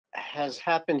that has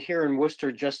happened here in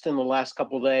Worcester just in the last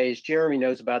couple of days. Jeremy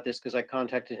knows about this because I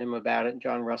contacted him about it, and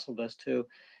John Russell does too.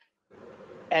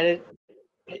 And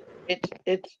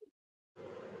it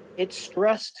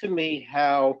stressed to me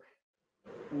how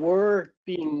we're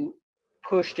being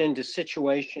pushed into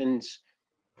situations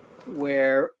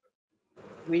where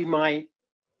we might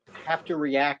have to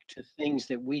react to things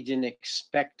that we didn't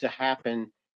expect to happen.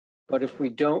 But if we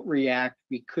don't react,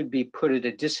 we could be put at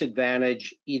a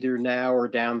disadvantage either now or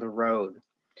down the road.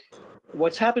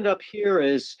 What's happened up here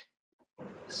is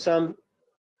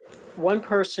one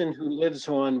person who lives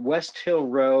on West Hill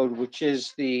Road, which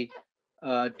is the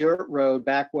dirt road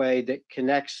back way that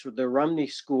connects the Rumney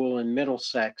School in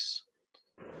Middlesex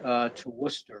to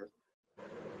Worcester.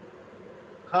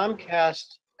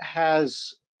 Comcast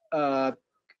has a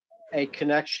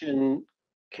connection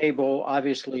cable,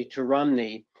 obviously, to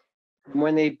Rumney.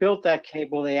 When they built that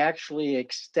cable, they actually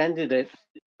extended it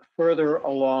further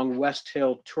along West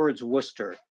Hill towards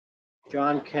Worcester.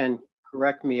 John can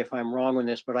correct me if I'm wrong on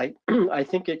this, but I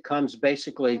think it comes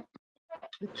basically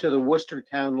to the Worcester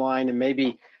town line and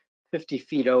maybe 50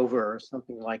 feet over or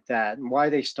something like that. And why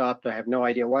they stopped, I have no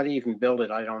idea. Why they even built it,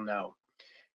 I don't know.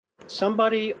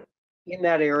 Somebody in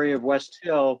that area of West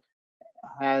Hill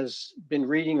has been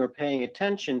reading or paying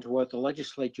attention to what the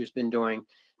legislature's been doing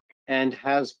and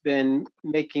has been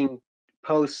making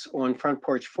posts on Front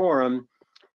Porch Forum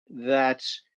that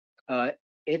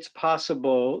it's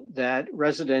possible that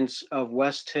residents of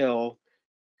West Hill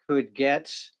could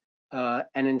get an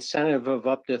incentive of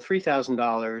up to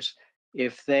 $3,000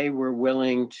 if they were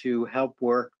willing to help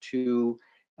work to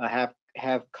have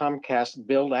Comcast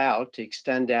build out, to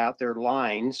extend out their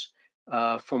lines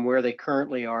from where they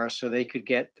currently are so they could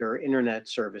get their internet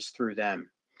service through them.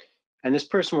 And this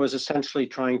person was essentially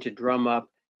trying to drum up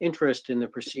interest in the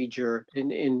procedure,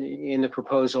 in the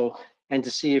proposal, and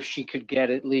to see if she could get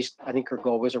at least, I think her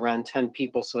goal was around 10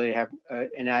 people, so they have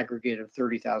an aggregate of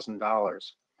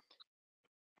 $30,000.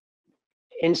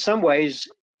 In some ways,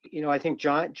 you know, I think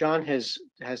John has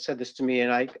said this to me,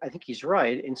 and I think he's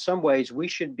right. In some ways, we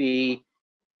should be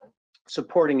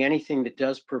supporting anything that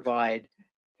does provide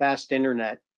fast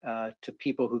internet to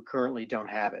people who currently don't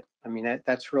have it. I mean,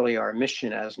 that's really our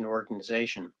mission as an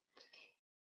organization.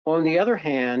 On the other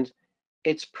hand,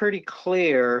 it's pretty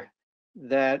clear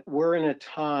that we're in a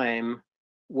time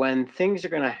when things are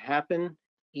going to happen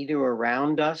either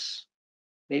around us,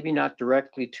 maybe not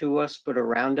directly to us, but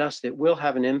around us, that will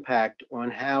have an impact on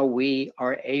how we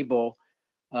are able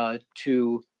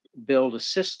to build a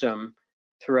system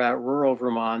throughout rural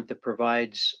Vermont that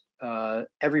provides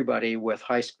everybody with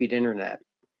high-speed internet.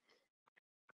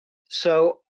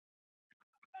 So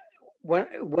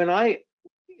when I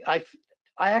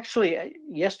actually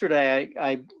yesterday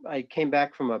I came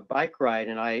back from a bike ride,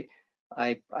 and I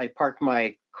parked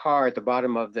my car at the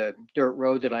bottom of the dirt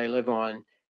road that I live on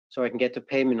so I can get the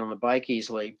pavement on the bike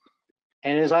easily.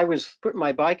 And as I was putting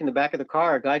my bike in the back of the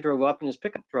car, a guy drove up in his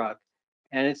pickup truck.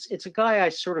 And it's a guy I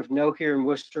sort of know here in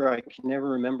Worcester. I can never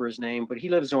remember his name, but he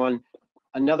lives on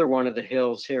another one of the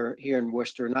hills here in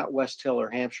Worcester, not West Hill or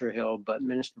Hampshire Hill, but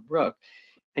Minister Brook.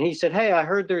 And he said, "Hey, I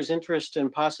heard there's interest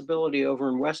and possibility over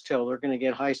in West Hill. They're going to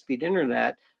get high-speed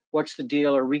internet. What's the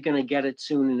deal? Are we going to get it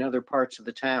soon in other parts of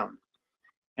the town?"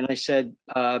 And I said,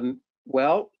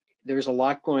 well, there's a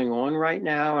lot going on right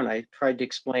now. And I tried to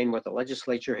explain what the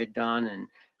legislature had done and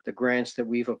the grants that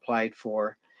we've applied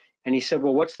for. And he said,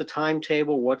 "Well, what's the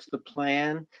timetable? What's the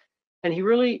plan?" And he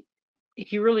really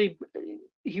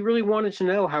wanted to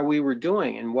know how we were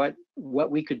doing and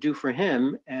what we could do for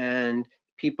him and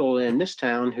people in this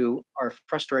town who are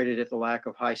frustrated at the lack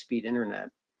of high-speed internet.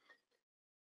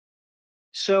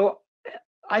 So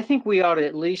I think we ought to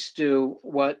at least do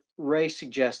what Ray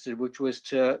suggested, which was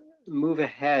to move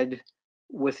ahead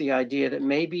with the idea that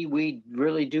maybe we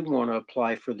really do want to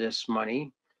apply for this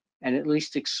money and at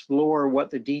least explore what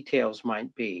the details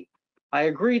might be. I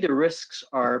agree the risks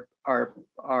are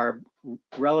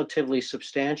relatively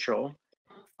substantial.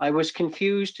 I was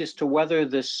confused as to whether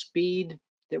the speed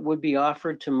that would be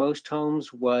offered to most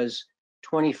homes was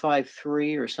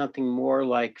 25.3 or something more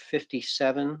like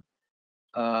 57.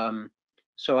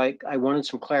 So I wanted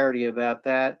some clarity about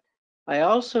that. I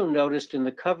also noticed in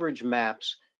the coverage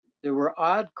maps, there were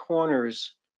odd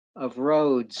corners of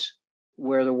roads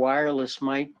where the wireless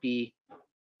might be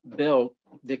built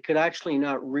that could actually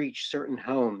not reach certain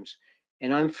homes.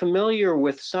 And I'm familiar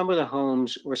with some of the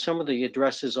homes or some of the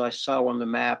addresses I saw on the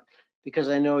map because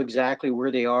I know exactly where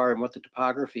they are and what the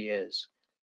topography is.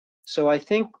 So I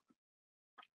think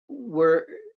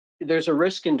there's a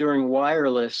risk in doing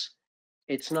wireless.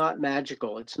 It's not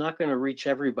magical. It's not going to reach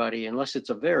everybody unless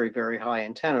it's a very, very high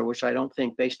antenna, which I don't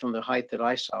think based on the height that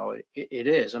I saw, it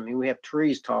is. I mean, we have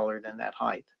trees taller than that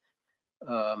height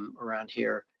around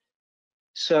here.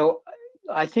 So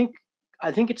I think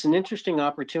it's an interesting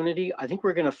opportunity. I think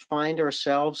we're going to find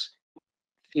ourselves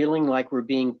feeling like we're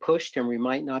being pushed and we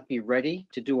might not be ready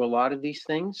to do a lot of these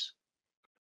things.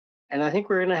 And I think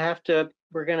we're going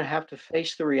to have to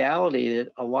face the reality that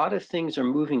a lot of things are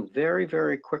moving very,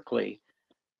 very quickly.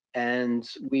 And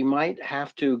we might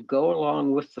have to go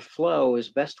along with the flow as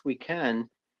best we can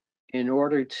in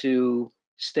order to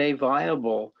stay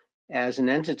viable as an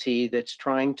entity that's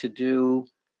trying to do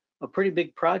a pretty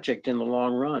big project in the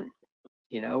long run.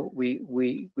 You know,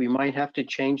 we might have to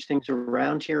change things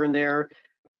around here and there.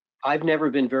 I've never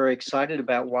been very excited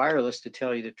about wireless, to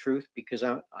tell you the truth, because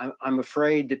I'm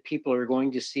afraid that people are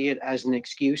going to see it as an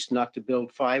excuse not to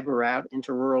build fiber out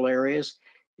into rural areas.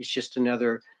 It's just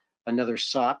another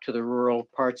sop to the rural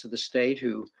parts of the state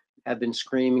who have been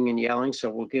screaming and yelling. So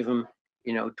we'll give them,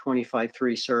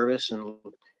 25.3 service, and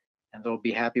they'll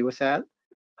be happy with that.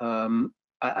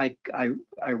 I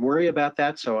worry about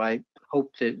that, so I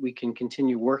hope that we can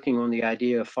continue working on the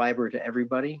idea of fiber to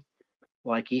everybody,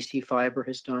 like EC Fiber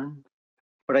has done.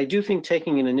 But I do think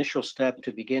taking an initial step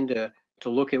to begin to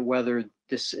look at whether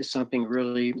this is something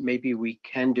really maybe we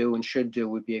can do and should do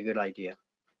would be a good idea.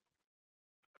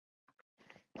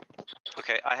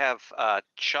 Okay, I have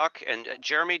Chuck and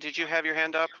Jeremy. Did you have your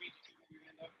hand up?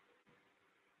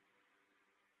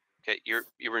 Okay,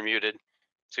 you were muted.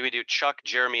 So we do Chuck,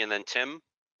 Jeremy, and then Tim.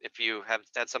 If you have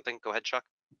had something, go ahead, Chuck.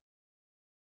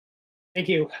 Thank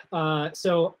you.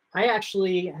 So I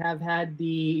actually have had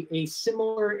a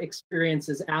similar experience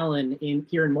as Alan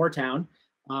here in Moortown,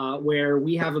 where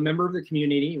we have a member of the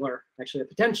community, or actually a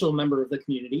potential member of the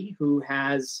community, who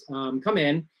has come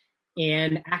in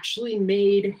and actually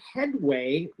made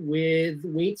headway with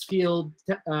Waitsfield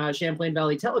Champlain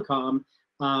Valley Telecom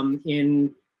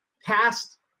in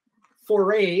past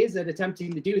forays at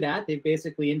attempting to do that. They've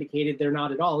basically indicated they're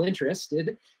not at all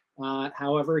interested.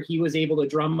 However, he was able to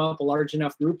drum up a large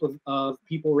enough group of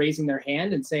people raising their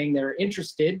hand and saying they're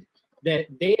interested that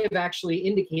they have actually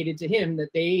indicated to him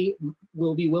that they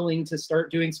will be willing to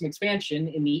start doing some expansion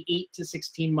in the 8 to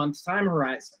 16 months time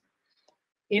horizon.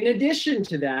 In addition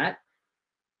to that,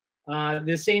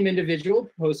 the same individual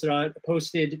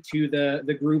posted to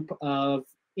the group of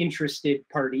interested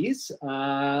parties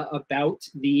about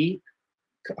the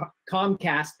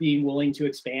Comcast being willing to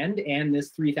expand and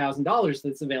this $3,000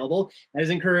 that's available. That has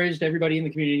encouraged everybody in the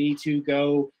community to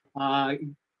go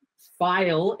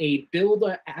file a build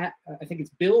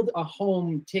a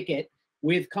home ticket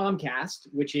with Comcast,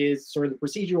 which is sort of the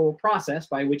procedural process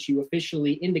by which you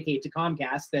officially indicate to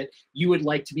Comcast that you would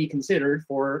like to be considered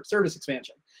for service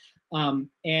expansion.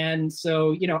 And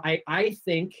so, you know, I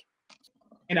think,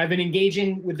 and I've been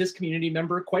engaging with this community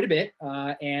member quite a bit,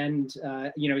 and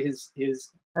you know, his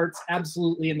heart's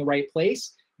absolutely in the right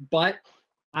place, but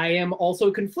I am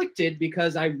also conflicted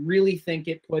because I really think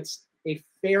it puts a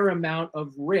fair amount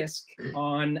of risk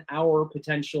on our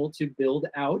potential to build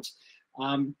out.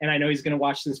 And I know he's going to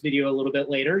watch this video a little bit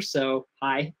later, so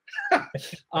hi.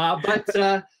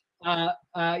 But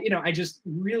you know, I just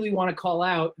really want to call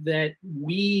out that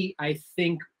we, I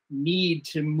think, need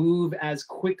to move as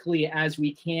quickly as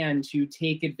we can to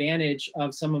take advantage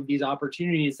of some of these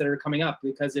opportunities that are coming up,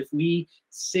 because if we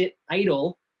sit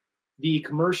idle, the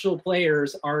commercial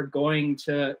players are going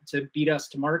to beat us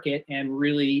to market and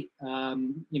really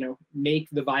you know, make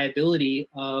the viability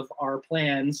of our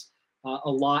plans a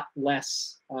lot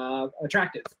less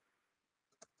attractive.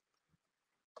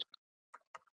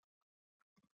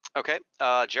 Okay,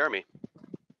 Jeremy.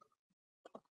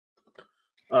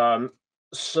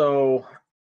 So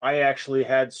I actually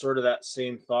had sort of that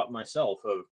same thought myself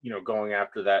of, you know, going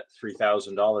after that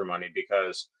 $3,000 money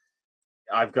because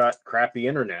I've got crappy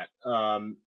internet.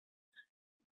 I've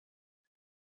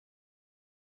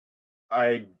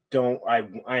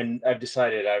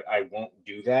decided I won't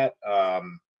do that.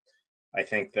 I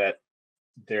think that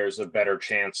there's a better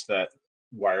chance that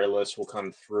wireless will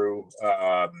come through.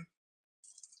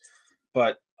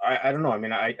 But I don't know. I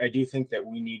mean, I do think that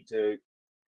we need to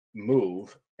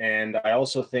move. And I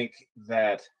also think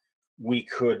that we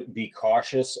could be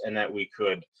cautious and that we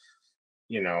could,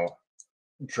 you know,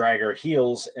 drag our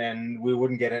heels and we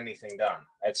wouldn't get anything done.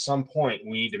 At some point,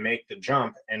 we need to make the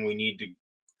jump and we need to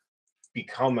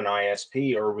become an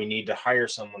ISP, or we need to hire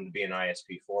someone to be an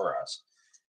ISP for us.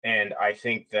 And I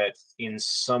think that in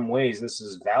some ways this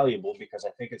is valuable because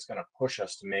I think it's going to push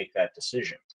us to make that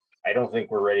decision. I don't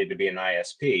think we're ready to be an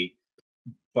ISP,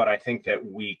 but I think that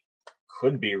we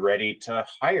could be ready to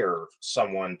hire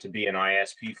someone to be an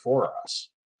ISP for us.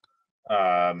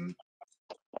 I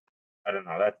don't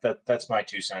know. That's my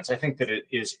 2 cents. I think that it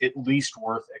is at least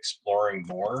worth exploring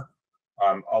more.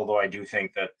 Although I do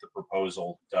think that the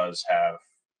proposal does have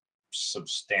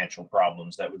substantial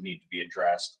problems that would need to be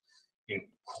addressed,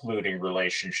 including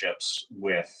relationships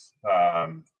with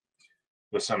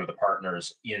some of the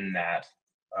partners in that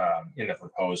in the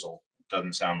proposal.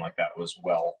 Doesn't sound like that was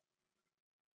well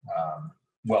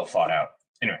thought out.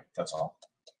 Anyway, that's all.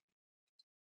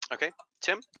 Okay,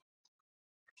 Tim.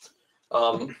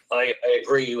 I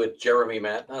agree with Jeremy,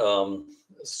 Matt.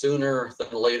 Sooner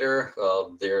than later,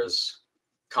 there's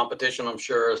competition, I'm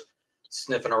sure,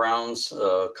 sniffing around,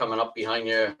 coming up behind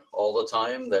you all the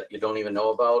time that you don't even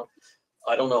know about.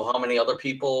 I don't know how many other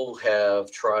people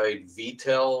have tried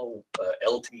VTEL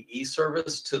LTE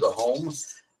service to the home.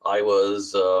 I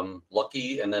was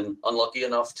lucky and then unlucky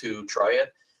enough to try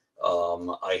it.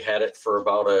 I had it for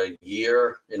about a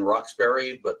year in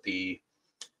Roxbury, but the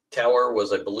tower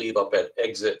was, I believe, up at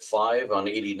exit 5 on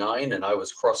 89, and I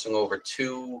was crossing over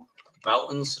 2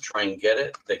 mountains to try and get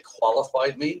it. They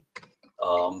qualified me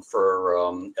for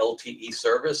LTE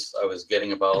service. I was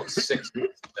getting about 6 to 7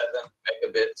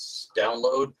 megabits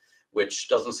download, which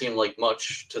doesn't seem like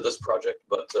much to this project,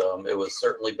 but it was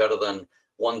certainly better than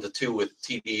 1 to 2 with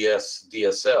TDS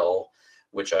DSL,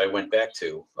 which I went back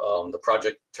to. The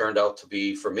project turned out to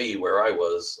be, for me, where I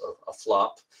was, a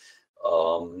flop.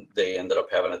 They ended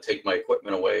up having to take my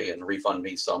equipment away and refund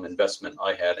me some investment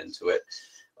I had into it.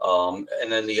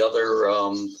 And then the other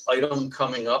item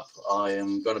coming up, I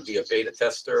am going to be a beta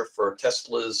tester for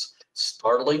Tesla's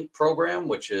Starlink program,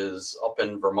 which is up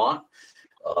in Vermont,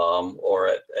 or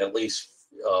at least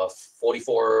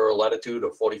 44 latitude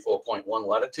or 44.1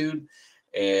 latitude,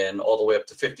 and all the way up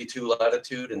to 52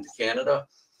 latitude into Canada.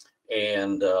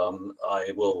 And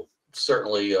I will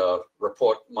certainly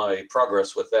report my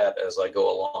progress with that as I go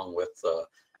along with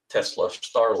Tesla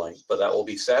Starlink, but that will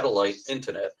be satellite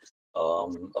internet,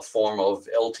 a form of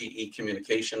LTE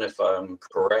communication, if I'm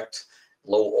correct,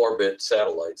 low orbit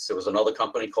satellites. There was another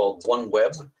company called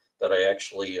OneWeb that I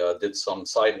actually did some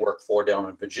side work for down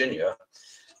in Virginia.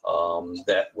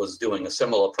 that was doing a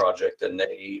similar project, and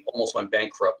they almost went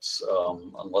bankrupt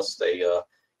unless they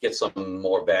get some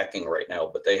more backing right now.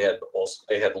 But they had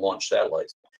launched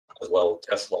satellites as well.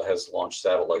 Tesla has launched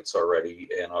satellites already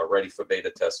and are ready for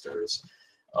beta testers.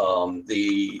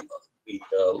 The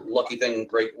lucky thing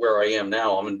right where I am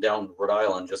now, I'm in down Rhode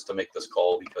Island just to make this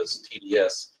call because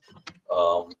TDS,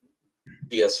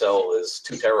 DSL is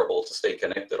too terrible to stay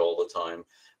connected all the time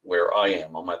where I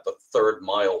am. I'm at the 3rd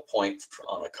mile point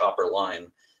on a copper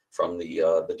line from the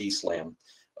DSLAM.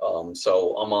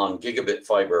 So I'm on gigabit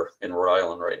fiber in Rhode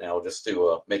Island right now just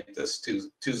to make this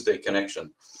Tuesday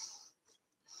connection.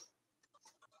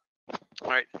 All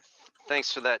right,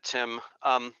 thanks for that, Tim.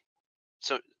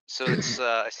 So it's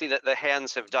I see that the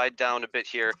hands have died down a bit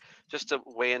here. Just to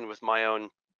weigh in with my own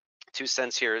 2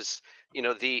 cents here is,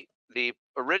 the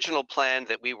original plan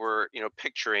that we were,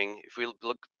 picturing, if we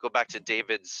go back to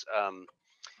David's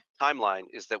timeline,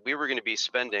 is that we were going to be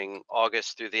spending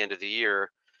August through the end of the year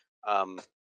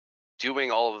doing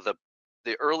all of the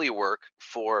early work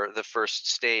for the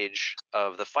first stage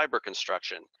of the fiber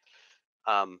construction.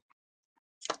 And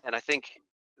I think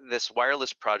this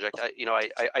wireless project,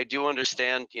 I do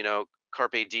understand,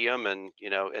 carpe diem and,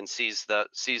 and seize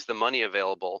the money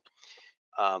available.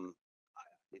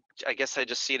 I guess I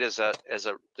just see it as a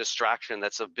distraction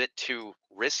that's a bit too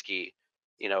risky.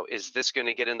 Is this going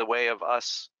to get in the way of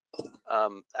us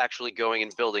actually going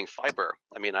and building fiber?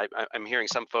 I mean, I'm hearing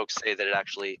some folks say that it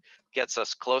actually gets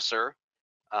us closer.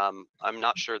 I'm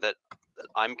not sure that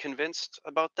I'm convinced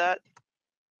about that.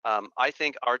 I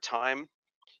think our time,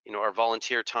 our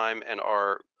volunteer time and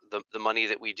the money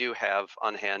that we do have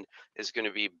on hand is going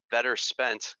to be better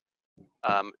spent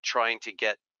trying to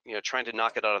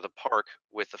knock it out of the park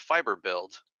with the fiber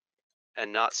build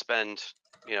and not spend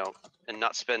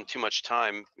too much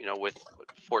time, with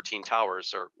 14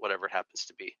 towers or whatever it happens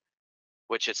to be,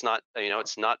 which it's not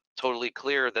totally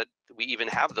clear that we even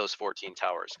have those 14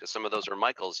 towers, because some of those are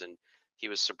Michael's, and he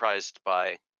was surprised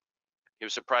to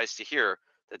hear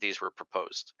that these were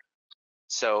proposed.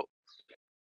 So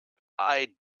I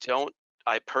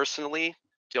personally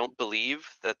don't believe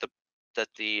that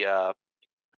the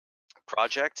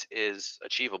project is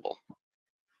achievable.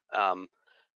 I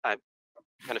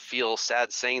kind of feel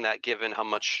sad saying that, given how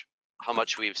much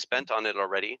we've spent on it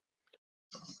already.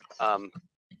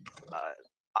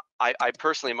 I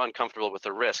personally am uncomfortable with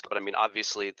the risk, but I mean,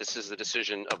 obviously, this is the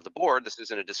decision of the board. This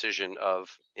isn't a decision of,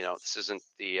 this isn't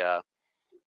this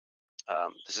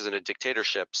isn't a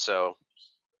dictatorship. So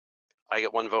I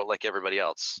get one vote like everybody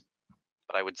else.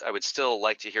 But I would still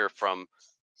like to hear from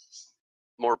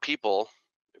more people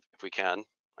if we can.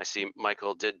 I see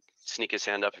Michael did sneak his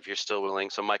hand up if you're still willing.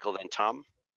 So Michael, then Tom.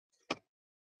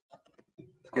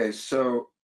 Okay, so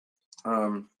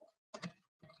I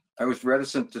was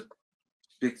reticent to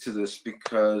speak to this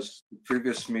because the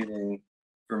previous meeting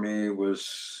for me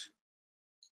was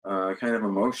kind of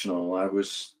emotional. I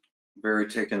was very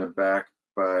taken aback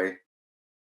by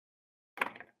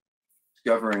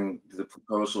discovering the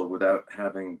proposal without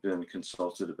having been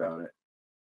consulted about it.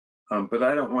 But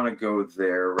I don't want to go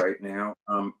there right now.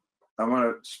 I want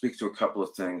to speak to a couple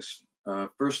of things.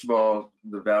 First of all,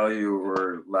 the value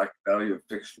or lack of value of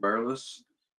fixed wireless.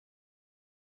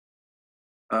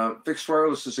 Fixed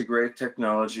wireless is a great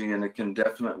technology, and it can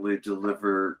definitely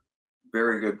deliver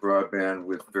very good broadband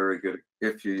with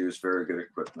if you use very good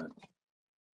equipment.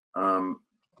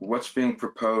 What's being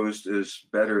proposed is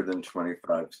better than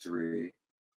 25.3,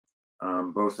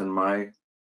 both in my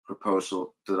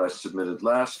proposal that I submitted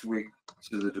last week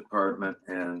to the department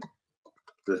and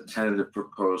the tentative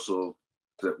proposal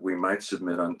that we might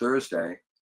submit on Thursday.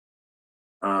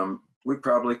 We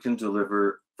probably can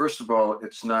deliver, first of all,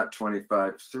 it's not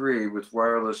 25.3. With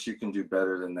wireless, you can do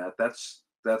better than that. That's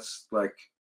like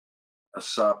a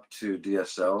SOP to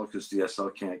DSL, because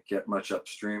DSL can't get much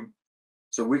upstream.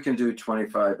 So we can do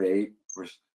 25.8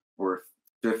 or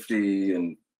 50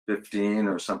 and 15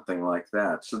 or something like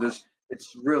that. So it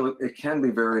can be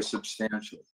very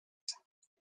substantial.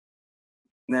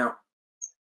 Now,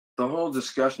 the whole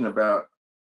discussion about,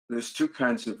 there's two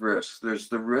kinds of risks. There's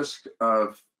the risk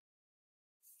of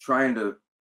trying to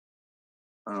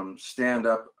stand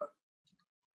up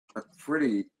a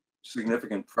pretty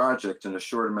significant project in a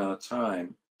short amount of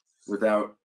time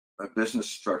without a business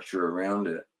structure around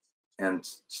it and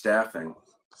staffing.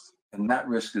 And that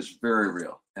risk is very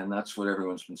real. And that's what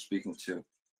everyone's been speaking to.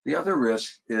 The other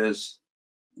risk is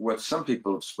what some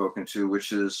people have spoken to,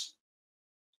 which is,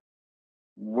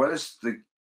 what is the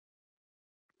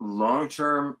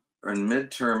long-term and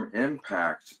mid-term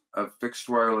impact of fixed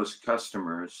wireless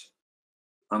customers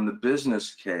on the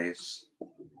business case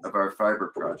of our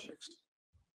fiber projects?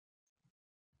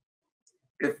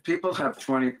 if people have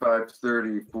 25,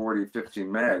 30, 40, 50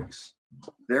 megs,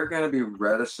 they're going to be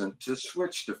reticent to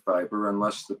switch to fiber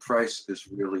unless the price is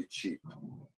really cheap.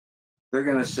 They're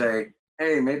going to say,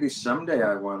 hey, maybe someday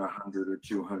I want 100 or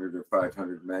 200 or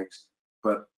 500 megs,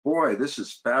 but boy, this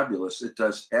is fabulous. It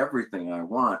does everything I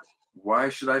want. Why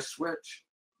should I switch?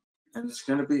 And it's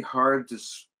going to be hard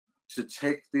to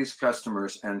take these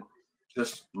customers and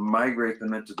just migrate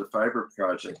them into the fiber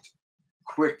project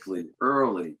quickly,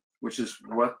 early, which is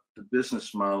what the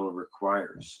business model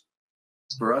requires.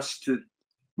 For us to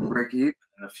break even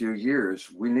in a few years,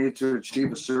 we need to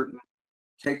achieve a certain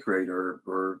take rate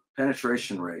or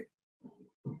penetration rate.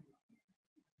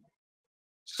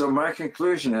 So my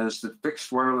conclusion is that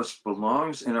fixed wireless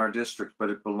belongs in our district, but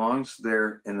it belongs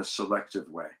there in a selective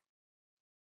way.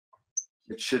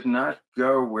 It should not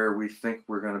go where we think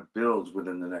we're going to build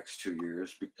within the next 2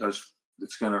 years because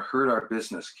it's going to hurt our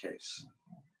business case.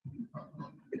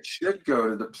 It should go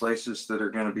to the places that are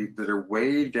going to be, that are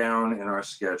way down in our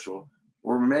schedule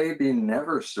or maybe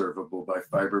never servable by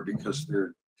fiber because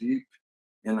they're deep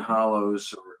in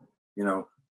hollows or,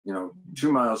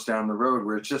 2 miles down the road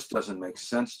where it just doesn't make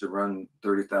sense to run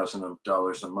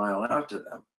 $30,000 a mile out to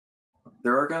them.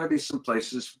 There are going to be some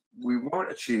places we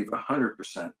won't achieve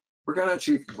 100%. We're going to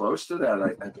achieve close to that, I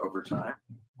think, over time,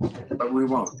 but we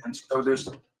won't. And so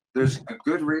there's a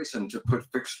good reason to put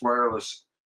fixed wireless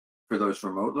for those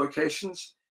remote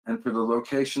locations and for the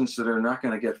locations that are not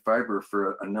going to get fiber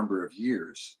for a number of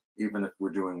years, even if we're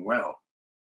doing well.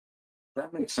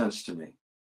 That makes sense to me.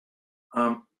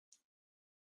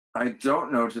 I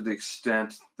don't know to the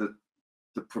extent that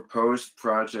the proposed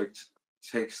project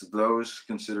takes those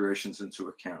considerations into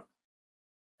account.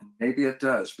 And maybe it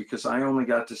does, because I only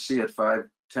got to see it 5-10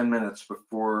 minutes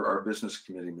before our business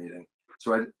committee meeting.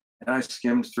 So I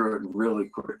skimmed through it really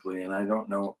quickly, and I don't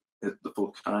know the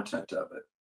full content of it.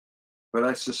 But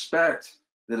I suspect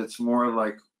that it's more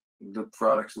like the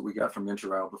products that we got from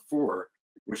Inter-Isle before,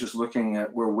 which is looking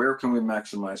at where can we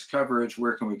maximize coverage,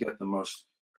 where can we get the most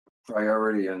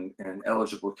priority and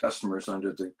eligible customers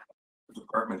under the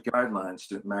department guidelines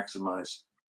to maximize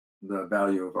the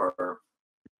value of our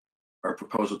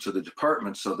proposal to the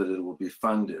department so that it will be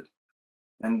funded.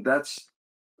 And that's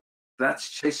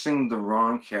chasing the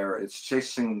wrong carrot. It's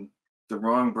chasing the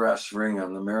wrong brass ring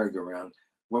on the merry-go-round.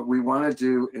 What we want to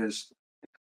do is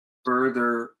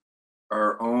further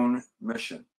our own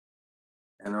mission.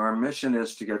 And our mission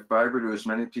is to get fiber to as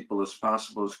many people as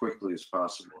possible, as quickly as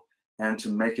possible, and to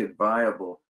make it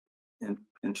viable in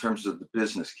terms of the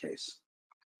business case.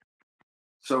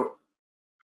 So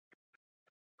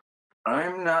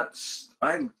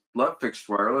I love fixed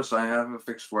wireless. I have a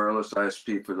fixed wireless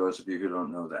ISP for those of you who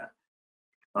don't know that.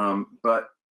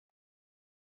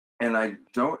 And I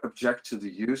don't object to the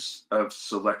use of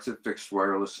selective fixed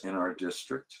wireless in our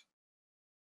district.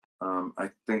 I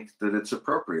think that it's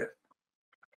appropriate.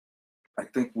 I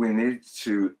think we need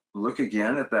to look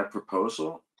again at that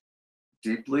proposal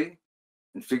deeply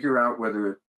and figure out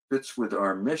whether it fits with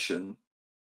our mission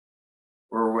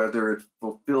or whether it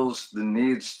fulfills the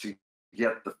needs to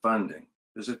get the funding.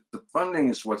 Because the funding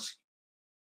is what's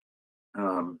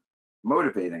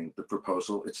motivating the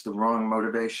proposal, it's the wrong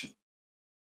motivation.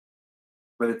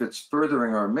 But if it's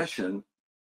furthering our mission,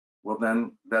 well,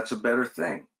 then that's a better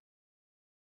thing.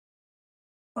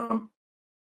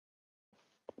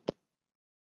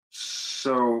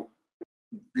 So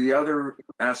the other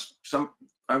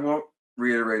I won't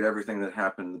reiterate everything that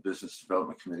happened in the Business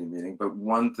Development Committee meeting, but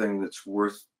one thing that's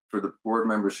worth for the board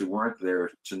members who weren't there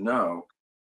to know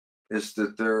is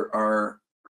that there are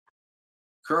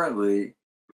currently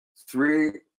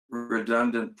 3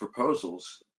 redundant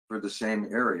proposals for the same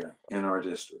area in our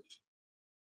district.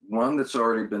 One that's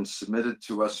already been submitted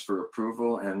to us for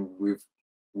approval, and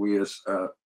we as a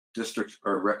district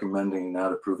are recommending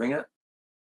not approving it.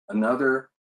 Another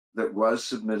that was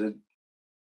submitted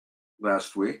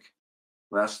last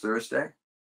Thursday,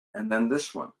 and then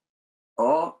this one.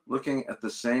 All looking at the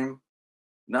same,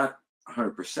 not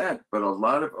 100%, but a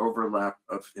lot of overlap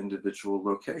of individual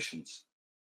locations.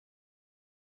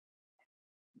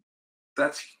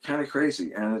 That's kind of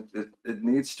crazy, and it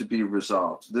needs to be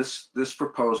resolved. This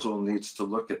proposal needs to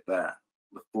look at that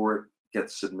before it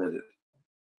gets submitted.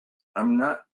 I'm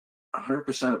not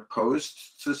 100%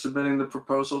 opposed to submitting the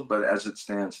proposal, but as it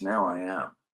stands now, I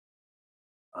am.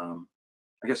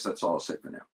 I guess that's all I'll say for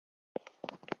now.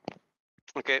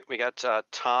 Okay, we got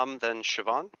Tom, then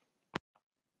Siobhan.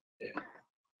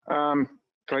 So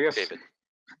I guess David.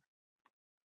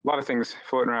 A lot of things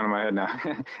floating around in my head now.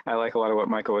 I like a lot of what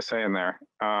Michael was saying there.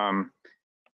 In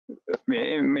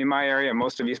my area,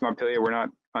 most of East Montpelier, we're not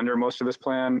under most of this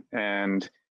plan, and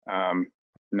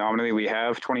nominally we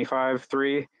have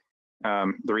 25.3.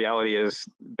 The reality is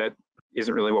that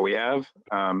isn't really what we have.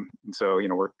 So, you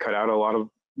know, we're cut out a lot of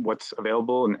what's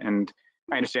available, and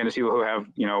I understand there's people who have,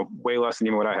 you know, way less than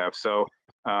even what I have. So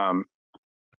I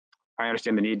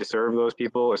understand the need to serve those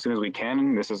people as soon as we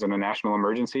can. This isn't a national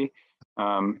emergency.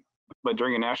 But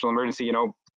during a national emergency, you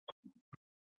know,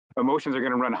 emotions are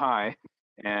going to run high.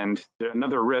 And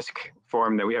another risk for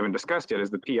them that we haven't discussed yet is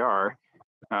the PR,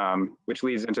 which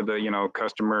leads into the, you know,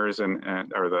 customers and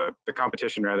or the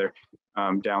competition rather,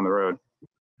 down the road.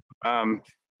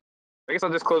 I guess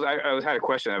I'll just close. I had a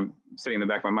question I'm sitting in the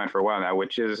back of my mind for a while now,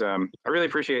 which is I really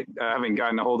appreciate having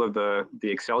gotten a hold of the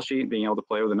Excel sheet, being able to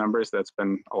play with the numbers. That's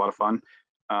been a lot of fun.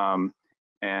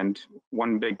 And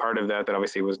one big part of that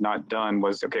obviously was not done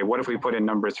was, okay, what if we put in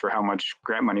numbers for how much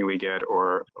grant money we get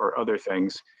or other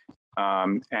things?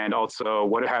 And also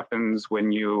what happens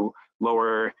when you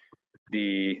lower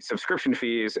the subscription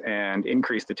fees and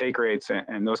increase the take rates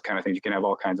and those kind of things. You can have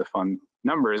all kinds of fun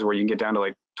numbers where you can get down to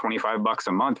like $25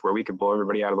 a month where we could blow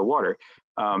everybody out of the water.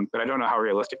 But I don't know how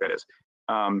realistic that is.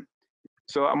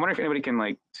 So I'm wondering if anybody can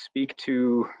like speak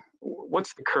to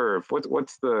what's the curve?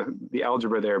 What's the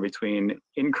algebra there between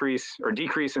increase or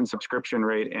decrease in subscription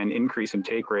rate and increase in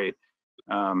take rate,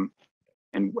 and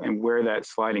where that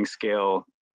sliding scale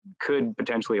could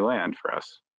potentially land for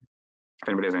us? If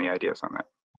anybody has any ideas on that.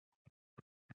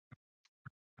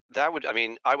 That would, I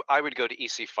mean, I would go to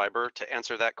EC Fiber to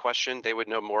answer that question. They would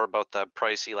know more about the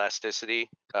price elasticity.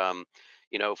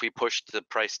 You know, if we pushed the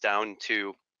price down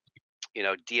to, you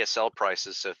know, DSL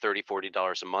prices, so $30,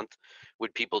 $40 a month,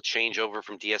 would people change over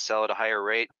from DSL at a higher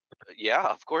rate? Yeah,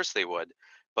 of course they would.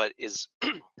 But is,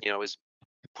 you know, is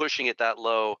pushing it that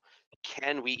low,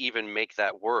 can we even make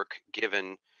that work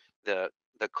given the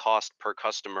cost per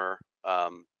customer,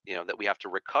 you know, that we have to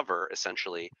recover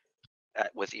essentially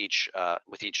with each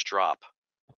drop?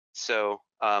 So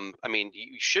I mean,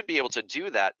 you should be able to do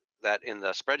that in the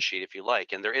spreadsheet if you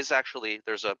like. And there is actually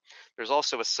there's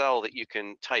also a cell that you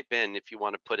can type in if you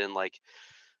want to put in like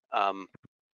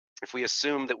if we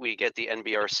assume that we get the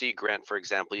NBRC grant, for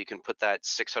example, you can put that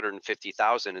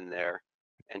 650,000 in there,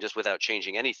 and just without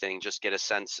changing anything, just get a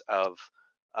sense of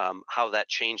how that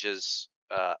changes,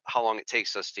 how long it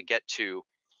takes us to get to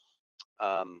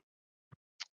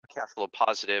cash flow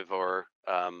positive or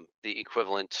the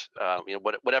equivalent, you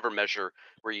know, whatever measure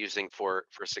we're using for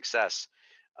success.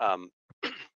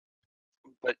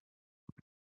 But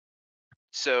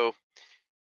so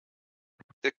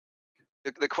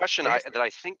the question that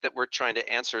I think that we're trying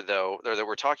to answer though, or that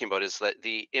we're talking about, is that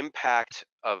the impact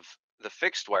of the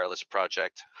fixed wireless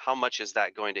project, how much is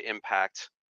that going to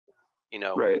impact, you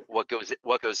know, right, what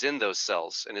goes in those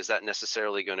cells, and is that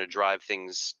necessarily going to drive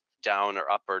things down or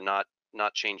up or not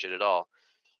change it at all?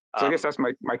 So I guess that's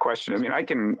my question. I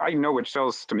mean, I know which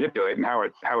cells to manipulate and how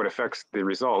it affects the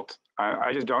result.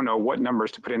 I just don't know what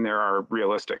numbers to put in there are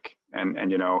realistic. And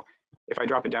you know, if I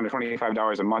drop it down to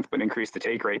 $25 a month but increase the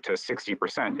take rate to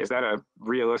 60%, is that a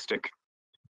realistic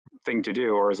thing to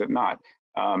do, or is it not?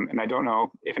 And I don't know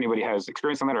if anybody has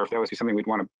experience on that, or if that would be something we'd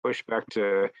want to push back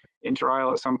to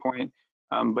Inter-Isle at some point.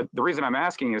 But the reason I'm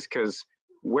asking is because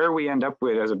where we end up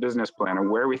with as a business plan and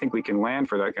where we think we can land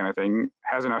for that kind of thing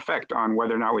has an effect on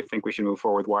whether or not we think we should move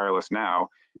forward with wireless now.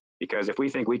 Because if we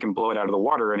think we can blow it out of the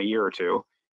water in a year or two,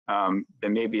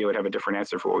 then maybe it would have a different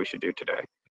answer for what we should do today.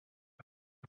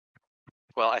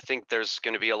 Well, I think there's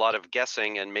going to be a lot of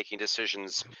guessing and making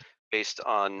decisions based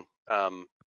on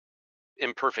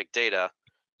imperfect data.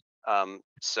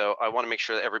 So I want to make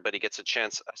sure that everybody gets a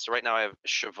chance. So right now I have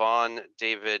Siobhan,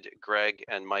 David, Greg,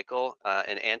 and Michael,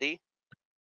 and Andy.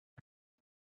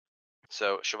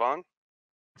 So Siobhan?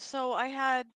 So I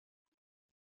had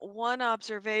one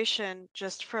observation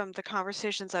just from the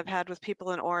conversations I've had with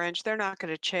people in Orange. They're not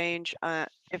going to change.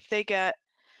 If they get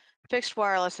fixed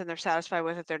wireless and they're satisfied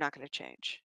with it, they're not going to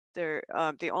change. They're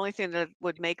the only thing that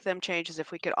would make them change is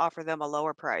if we could offer them a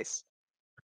lower price.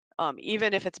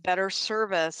 Even if it's better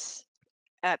service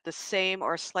at the same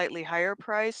or slightly higher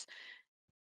price,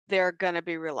 they're going to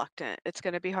be reluctant. It's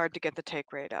going to be hard to get the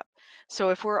take rate up. So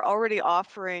if we're already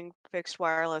offering fixed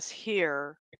wireless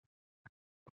here,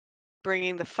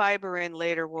 bringing the fiber in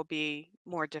later will be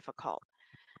more difficult.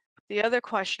 The other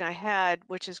question I had,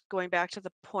 which is going back to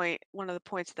the point, one of the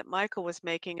points that Michael was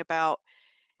making about,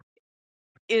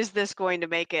 is this going to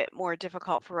make it more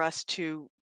difficult for us to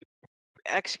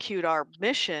execute our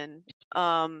mission?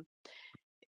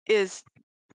 Is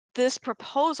this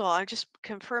proposal, I'm just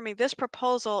confirming, this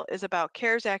proposal is about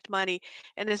CARES Act money,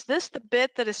 and is this the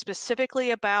bit that is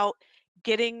specifically about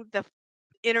getting the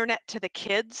internet to the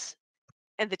kids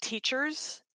and the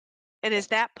teachers? And is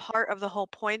that part of the whole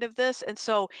point of this? And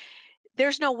so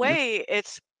there's no way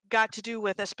it's got to do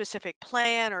with a specific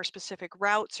plan or specific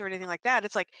routes or anything like that.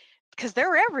 It's like, because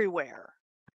they're everywhere.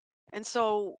 And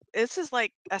so this is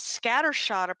like a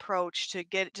scattershot approach to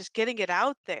getting it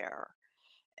out there.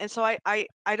 And so I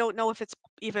don't know if it's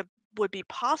even would be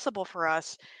possible for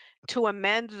us to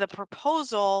amend the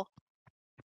proposal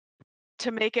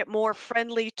to make it more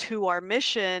friendly to our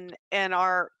mission and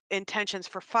our intentions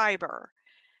for fiber.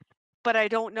 But I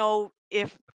don't know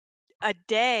if a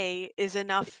day is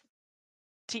enough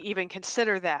to even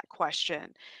consider that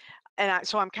question. And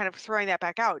so I'm kind of throwing that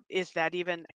back out. Is that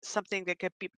even something that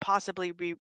could be possibly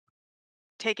be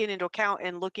taken into account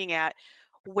in looking at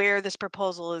where this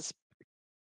proposal is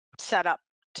set up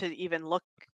to even look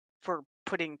for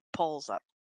putting poles up?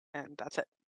 And that's it.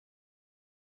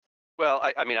 Well,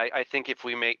 I mean, I think if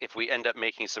we end up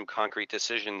making some concrete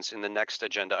decisions in the next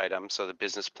agenda item, so the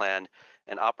business plan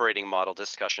and operating model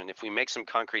discussion, if we make some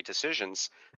concrete decisions,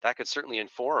 that could certainly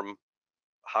inform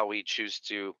how we choose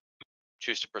to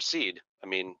proceed. I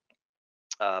mean,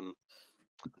 let's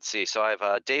see. So I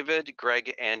have David,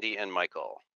 Greg, Andy, and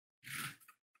Michael.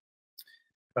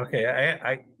 Okay,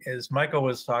 as Michael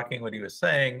was talking, what he was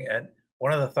saying, and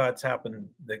one of the thoughts happened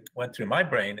that went through my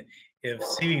brain, if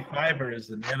CV Fiber is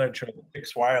the manager of the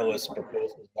fixed wireless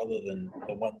proposals other than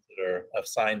the ones that are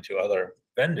assigned to other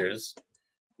vendors,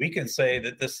 we can say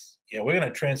that this, we're going to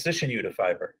transition you to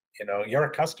fiber. You're a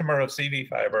customer of CV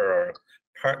Fiber or a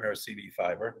partner of CV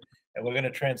Fiber, and we're going to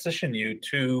transition you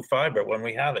to fiber when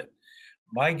we have it.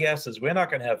 My guess is we're not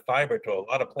going to have fiber to a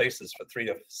lot of places for 3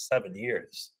 to 7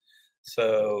 years.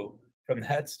 So from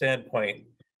that standpoint,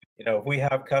 if we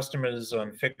have customers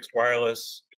on fixed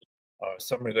wireless or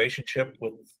some relationship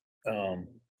with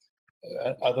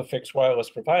other fixed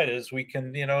wireless providers, we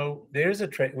can,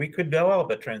 we could develop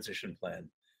a transition plan.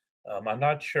 I'm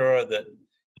not sure that,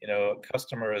 a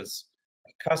customer is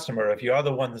a customer. If you are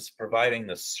the one that's providing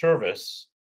the service,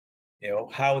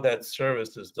 how that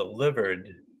service is delivered,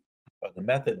 or the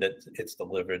method that it's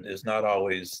delivered is not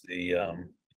always the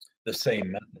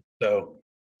same method. So,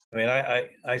 I mean,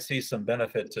 I see some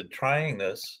benefit to trying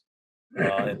this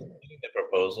and the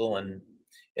proposal, and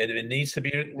it needs to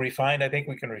be refined. I think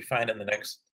we can refine it in the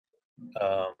next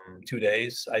 2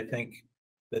 days. I think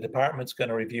the department's going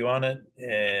to review on it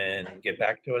and get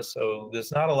back to us. So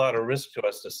there's not a lot of risk to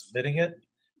us to submitting it,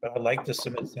 but I'd like to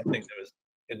submit something that was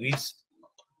at least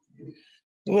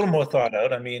a little more thought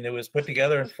out. I mean, it was put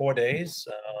together in 4 days.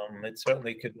 It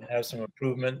certainly could have some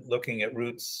improvement looking at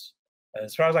routes.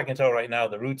 As far as I can tell right now,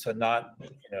 the routes are not,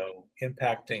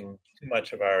 impacting too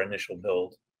much of our initial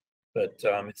build, but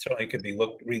it certainly could be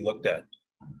re-looked at.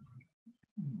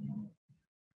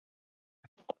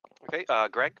 Okay,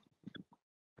 Greg?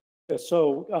 Yeah,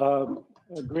 so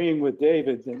agreeing with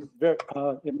David,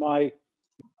 in my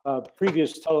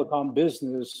previous telecom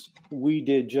business, we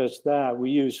did just that. We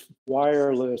used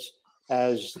wireless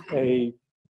as a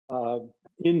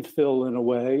infill in a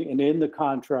way, and in the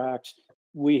contracts,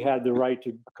 we had the right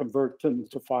to convert them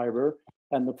to fiber,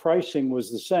 and the pricing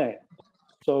was the same.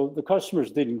 So the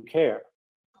customers didn't care.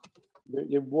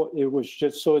 It was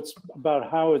just, so it's about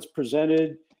how it's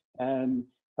presented and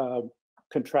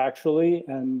contractually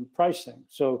and pricing.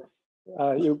 So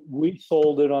we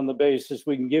sold it on the basis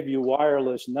we can give you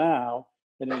wireless now,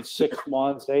 and in 6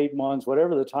 months, 8 months,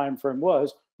 whatever the time frame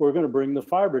was, we're going to bring the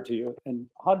fiber to you. And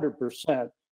 100%,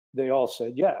 they all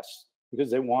said yes,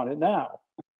 because they want it now.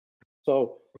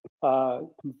 So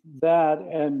that,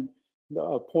 and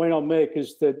a point I'll make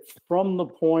is that from the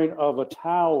point of a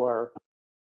tower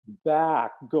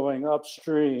back going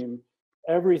upstream,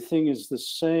 everything is the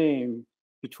same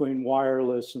between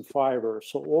wireless and fiber.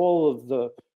 So all of the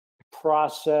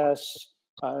process,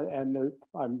 and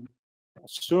I'm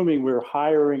assuming we're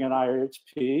hiring an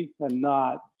ISP and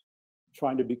not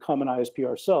trying to become an ISP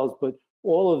ourselves, but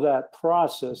all of that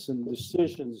process and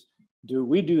decisions, do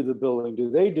we do the building? Do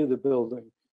they do the building?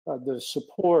 The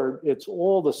support, it's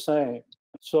all the same.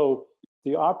 So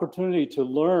the opportunity to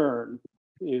learn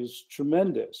is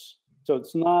tremendous. So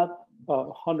it's not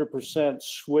 100%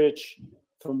 switch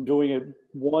from doing it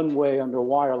one way under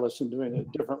wireless and doing it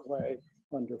a different way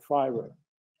under fiber.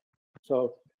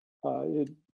 So,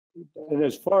 and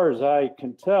as far as I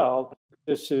can tell,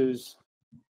 this is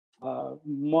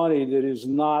money that is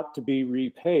not to be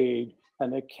repaid,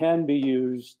 and it can be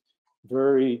used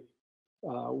very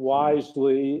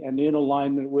wisely and in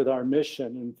alignment with our mission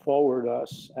and forward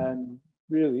us, and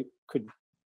really could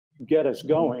get us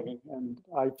going. And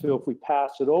I feel if we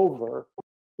pass it over,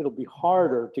 it'll be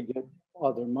harder to get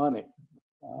other money.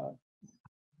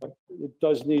 But it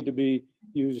does need to be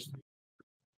used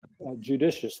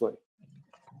judiciously.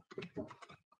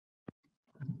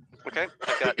 Okay,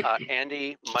 I've got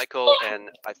Andy, Michael, and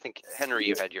I think Henry,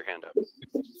 you had your hand up.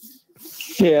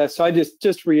 Yeah, so I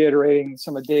just reiterating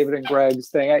some of David and Greg's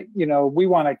thing. We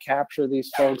want to capture these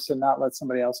folks and not let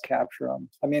somebody else capture them.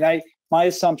 I mean, my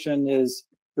assumption is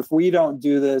if we don't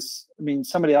do this, I mean,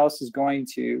 somebody else is going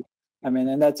to. I mean,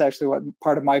 and that's actually what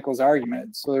part of Michael's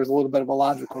argument. So there's a little bit of a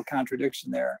logical contradiction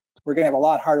there. We're going to have a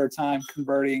lot harder time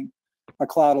converting a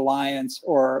cloud alliance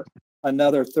or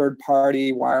another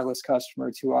third-party wireless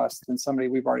customer to us than somebody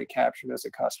we've already captured as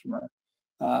a customer.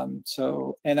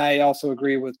 And I also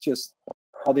agree with just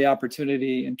all the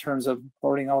opportunity in terms of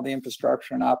loading all the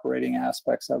infrastructure and operating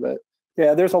aspects of it.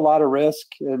 Yeah, there's a lot of risk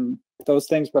in those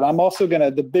things, but I'm also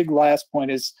the big last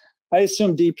point is I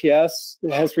assume DPS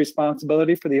has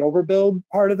responsibility for the overbuild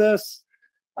part of this.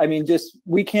 I mean,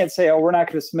 we can't say, oh, we're not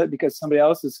going to submit because somebody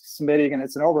else is submitting and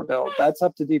it's an overbuild. That's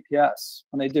up to DPS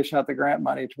when they dish out the grant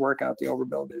money to work out the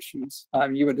overbuild issues.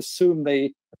 You would assume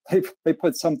they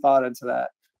put some thought into that.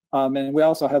 And we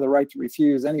also have the right to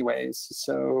refuse anyways.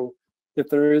 So if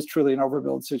there is truly an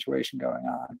overbuild situation going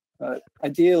on, but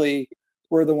ideally,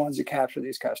 we're the ones who capture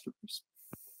these customers.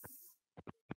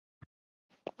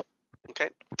 Okay,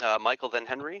 Michael, then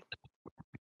Henry.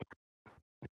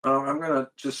 I'm going to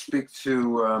just speak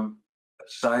to a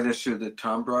side issue that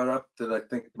Tom brought up that I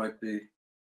think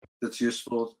that's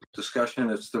useful discussion.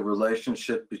 It's the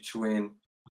relationship between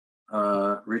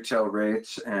retail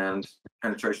rates and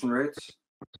penetration rates.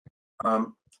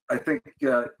 I think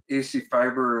EC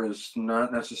Fiber is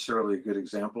not necessarily a good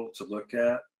example to look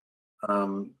at.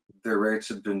 Their rates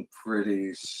have been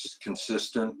pretty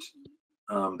consistent.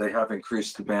 They have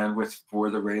increased the bandwidth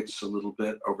for the rates a little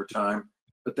bit over time,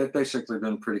 but they've basically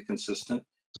been pretty consistent.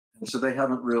 And so they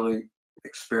haven't really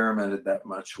experimented that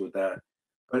much with that.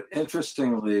 But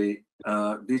interestingly,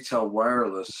 VTEL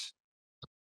Wireless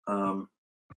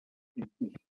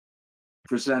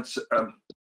presents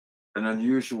an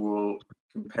unusual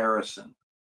comparison.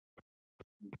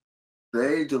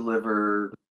 They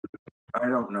deliver, I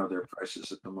don't know their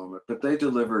prices at the moment, but they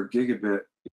deliver gigabit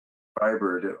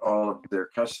fiber to all of their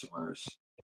customers.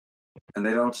 And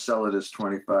they don't sell it as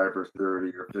 25 or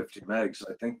 30 or 50 megs.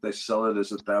 I think they sell it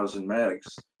as 1,000 megs.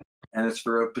 And it's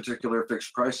for a particular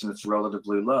fixed price and it's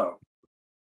relatively low.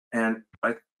 And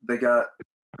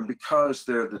because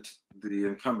they're the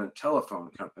incumbent telephone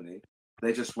company,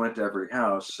 they just went to every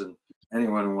house and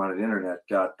anyone who wanted internet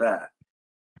got that.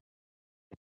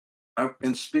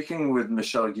 In speaking with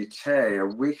Michel Guité a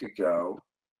week ago,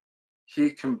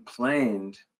 he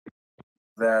complained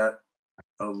that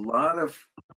a lot of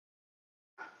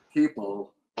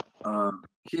people,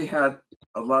 he had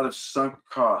a lot of sunk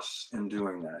costs in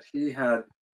doing that. He had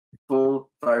full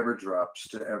fiber drops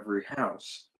to every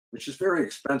house, which is very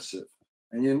expensive.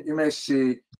 And you may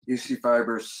see EC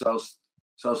Fiber sells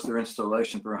their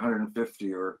installation for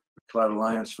 $150 or Cloud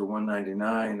Alliance for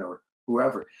 $199 or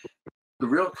whoever. The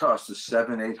real cost is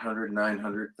 $700,000,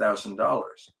 $800,000, $900,000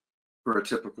 for a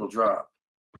typical drop.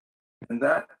 And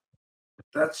that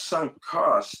sunk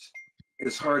cost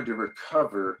is hard to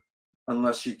recover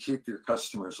unless you keep your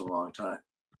customers a long time.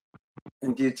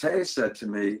 And Guité said to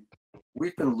me,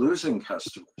 we've been losing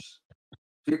customers.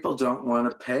 People don't want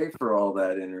to pay for all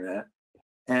that internet.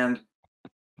 And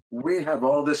we have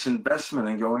all this investment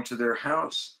in going to their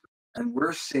house. And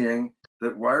we're seeing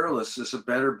that wireless is a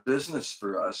better business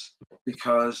for us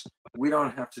because we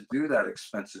don't have to do that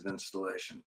expensive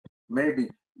installation. Maybe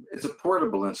it's a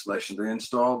portable installation. They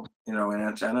install, an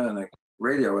antenna and a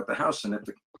radio at the house. And if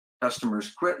the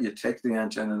customers quit, you take the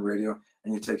antenna and radio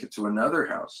and you take it to another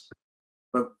house.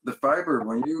 But the fiber,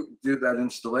 when you do that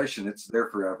installation, it's there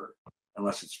forever,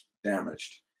 unless it's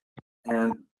damaged.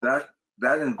 And that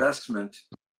investment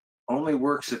only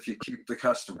works if you keep the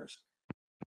customers.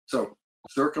 So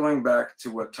circling back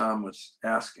to what Tom was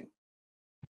asking,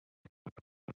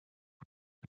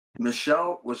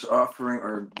 Michel was offering,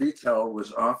 or VTEL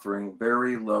was offering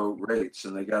very low rates,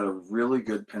 and they got a really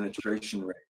good penetration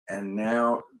rate. And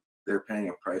now they're paying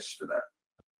a price for that.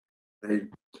 They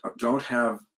don't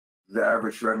have the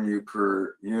average revenue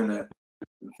per unit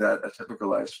that a typical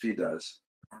ISP does.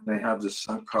 They have the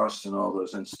sunk cost in all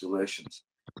those installations.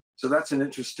 So that's an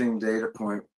interesting data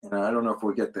point. And I don't know if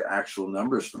we'll get the actual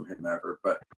numbers from him ever,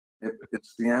 but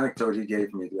it's the anecdote he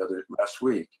gave me last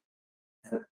week.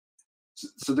 And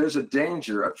so there's a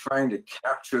danger of trying to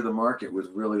capture the market with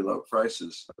really low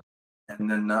prices and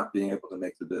then not being able to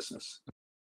make the business.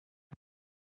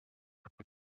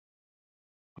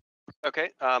 Okay,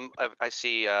 I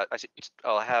see.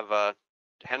 I'll have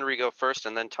Henry go first,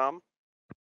 and then Tom.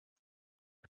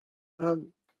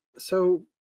 So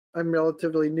I'm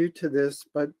relatively new to this,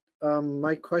 but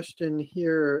my question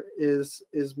here is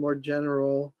more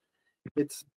general.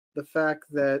 It's the fact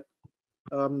that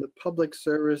the Public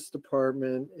Service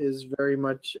Department is very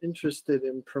much interested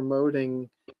in promoting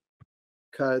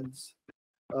CUDs.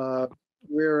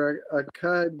 We're a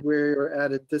CUD, we're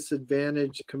at a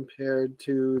disadvantage compared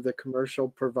to the commercial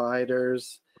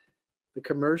providers. The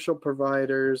commercial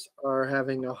providers are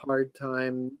having a hard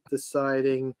time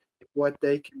deciding what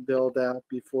they can build out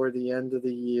before the end of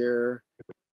the year.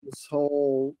 This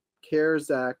whole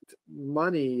CARES Act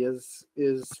money is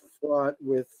fraught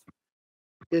with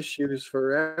issues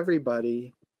for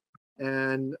everybody.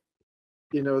 And,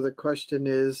 you know, the question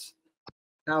is,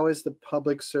 how is the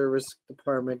Public Service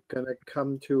Department going to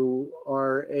come to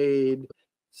our aid,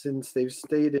 since they've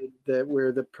stated that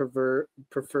we're the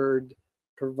preferred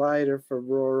provider for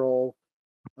rural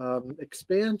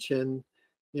expansion,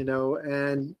 you know,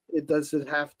 and does it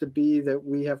have to be that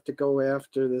we have to go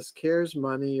after this CARES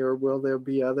money, or will there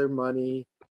be other money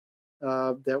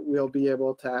that we'll be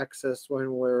able to access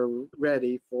when we're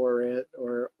ready for it,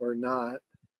 or not?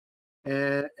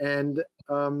 And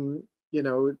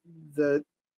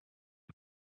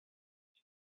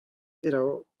you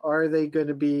know, are they going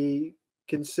to be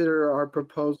consider our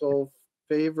proposal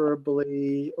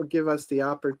favorably, or give us the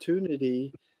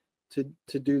opportunity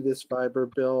to do this fiber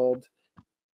build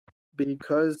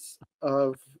because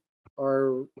of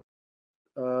our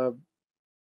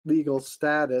legal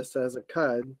status as a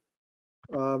CUD?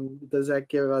 Does that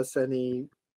give us any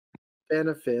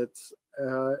benefits?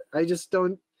 I just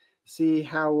don't see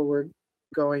how we're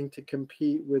going to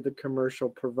compete with the commercial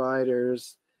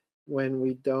providers when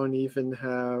we don't even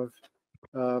have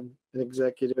an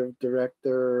executive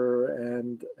director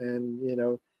and you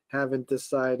know, haven't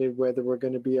decided whether we're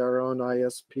going to be our own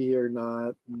ISP or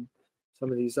not, and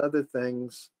some of these other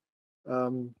things.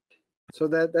 So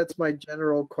that's my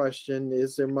general question.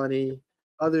 Is there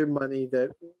other money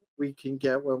that we can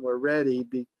get when we're ready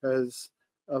because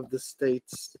of the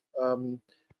state's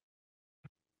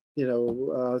you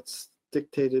know,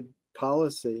 dictated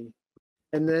policy?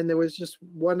 And then there was just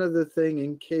one other thing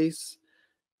in case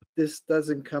this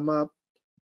doesn't come up,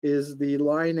 is the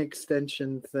line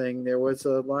extension thing. There was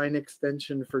a line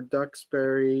extension for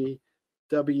Duxbury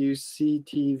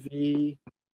WCTV,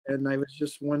 and I was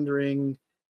just wondering,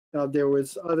 there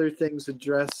was other things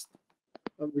addressed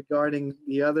regarding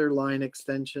the other line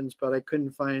extensions, but I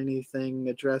couldn't find anything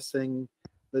addressing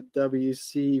the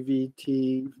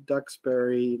WCVT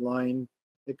Duxbury line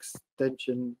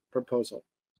extension proposal.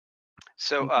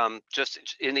 So just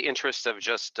in the interest of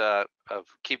just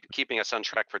keeping us on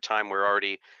track for time, we're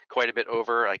already quite a bit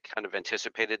over. I kind of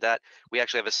anticipated that. We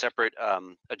actually have a separate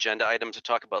agenda item to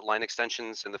talk about line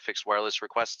extensions and the fixed wireless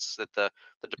requests that the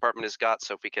department has got.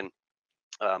 So if we can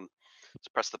let's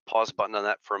press the pause button on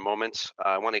that for a moment.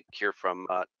 I want to hear from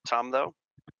Tom, though.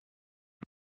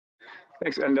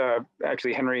 Thanks. And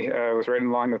actually, Henry was right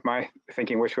in line with my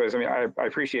thinking, which was, I mean, I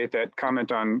appreciate that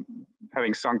comment on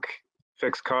having sunk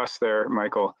fixed costs there,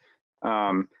 Michael.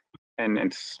 And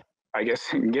it's, I guess,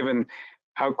 given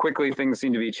how quickly things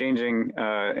seem to be changing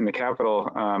in the Capitol,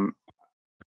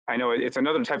 I know it's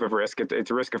another type of risk.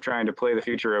 It's a risk of trying to play the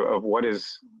future of what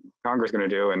is Congress going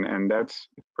to do, and that's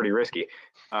pretty risky.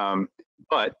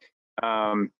 But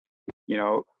you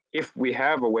know, if we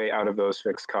have a way out of those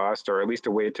fixed costs, or at least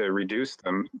a way to reduce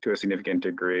them to a significant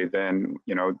degree, then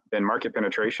then market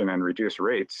penetration and reduced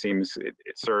rates seems it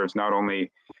serves not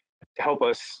only to help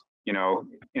us, in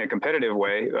a competitive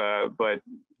way, but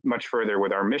much further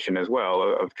with our mission as well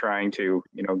of trying to,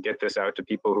 get this out to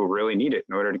people who really need it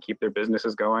in order to keep their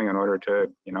businesses going, in order to,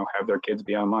 have their kids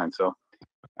be online. So,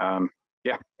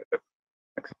 yeah.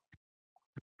 Thanks.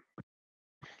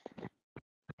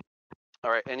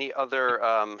 All right. Any other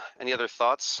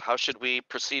thoughts? How should we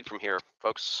proceed from here,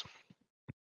 folks?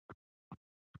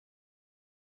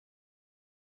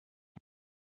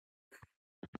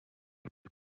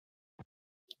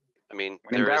 I mean,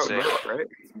 there is a right.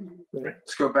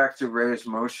 Let's go back to Ray's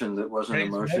motion that wasn't a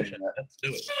motion yet. Let's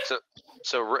do it.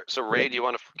 So Ray, do you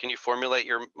want to? Can you formulate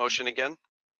your motion again?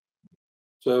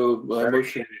 So my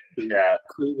motion is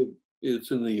created.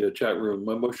 It's in the chat room.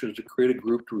 My motion is to create a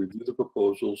group to review the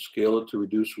proposal, scale it to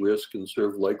reduce risk, and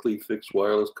serve likely fixed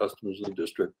wireless customers in the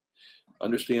district,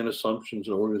 understand assumptions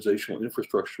and organizational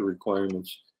infrastructure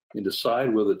requirements, and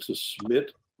decide whether to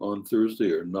submit on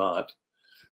Thursday or not.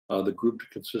 The group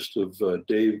consists of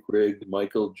Dave, Greg,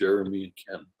 Michael, Jeremy,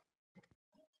 and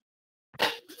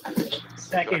Ken.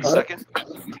 Second. Second.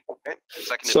 Okay.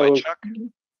 Seconded by Chuck.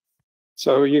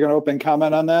 So you're going to open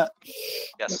comment on that?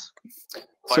 Yes.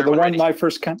 So the one, my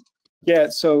first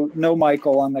so no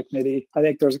Michael on the committee. I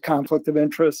think there's a conflict of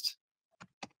interest.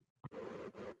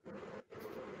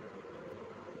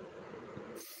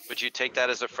 Would you take that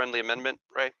as a friendly amendment,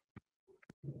 Ray?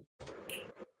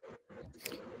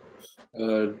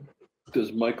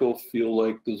 Does Michael feel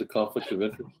like there's a conflict of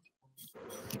interest?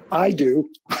 I do.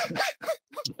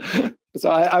 So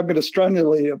I'm going to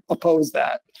strongly oppose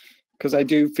that because I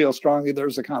do feel strongly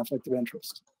there's a conflict of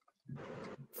interest.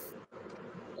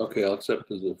 Okay, I'll accept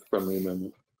as a friendly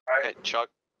amendment. Okay, Chuck,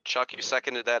 you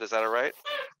seconded that. Is that all right?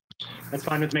 That's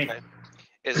fine with me. Okay.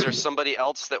 Is there somebody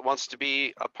else that wants to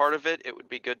be a part of it? It would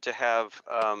be good to have.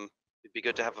 It'd be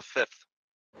good to have a fifth.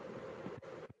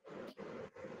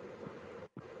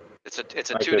 It's a I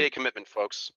could- 2-day commitment,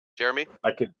 folks. Jeremy?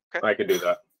 I could do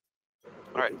that.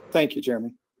 All right. Thank you,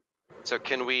 Jeremy. So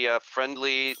can we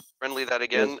friendly that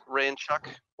again, Yes. Ray and Chuck?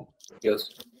 Yes.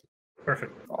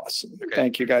 Perfect. Awesome. Okay.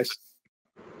 Thank you, guys.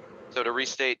 So to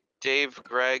restate, Dave,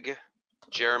 Greg,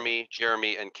 Jeremy,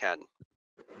 and Ken.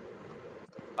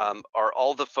 Are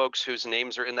all the folks whose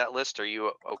names are in that list, are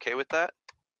you okay with that?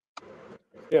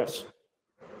 Yes.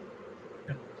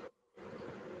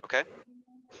 Okay.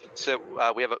 So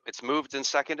we have it's moved and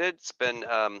seconded. It's been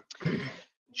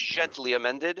gently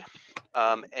amended.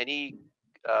 Any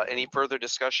further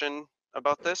discussion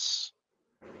about this?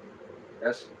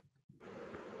 Yes.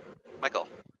 Michael?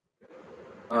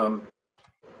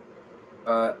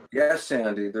 Yes,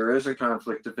 Sandy, there is a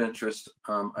conflict of interest.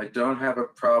 I don't have a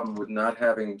problem with not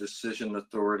having decision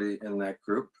authority in that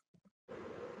group,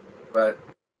 but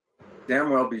damn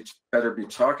well better be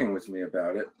talking with me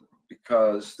about it,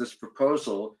 because this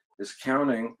proposal is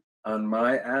counting on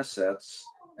my assets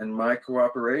and my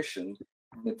cooperation.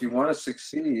 And if you want to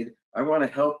succeed, I want to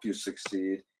help you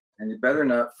succeed, and you better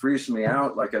not freeze me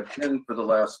out like I've been for the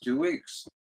last 2 weeks.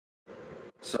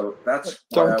 So that's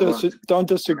why Don't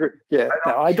disagree. Yeah,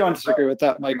 I don't disagree with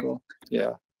that, Michael.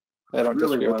 Yeah, I don't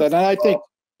disagree with that. And I think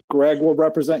Greg will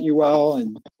represent you well,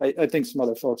 and I think some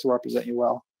other folks will represent you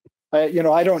well. I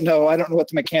don't know what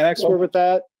the mechanics were with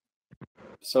that.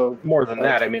 So More than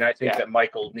that, I mean, I think that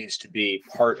Michael needs to be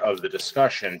part of the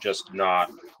discussion, just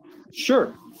not.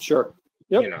 Sure.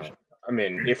 Yep. I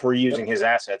mean, if we're using his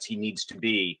assets, he needs to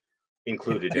be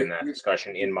included in that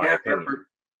discussion, in my opinion.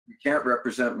 You can't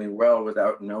represent me well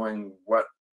without knowing what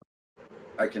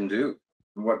I can do,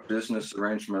 and what business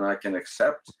arrangement I can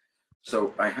accept.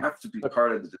 So I have to be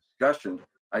part of the discussion.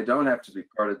 I don't have to be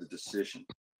part of the decision.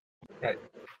 Right.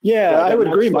 Yeah, I would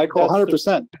agree, that's- Michael, that's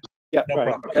the- 100%. Yeah, No Right.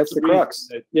 problem. that's the reason crux.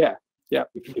 that Yeah.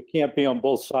 You can't be on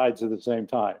both sides at the same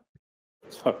time.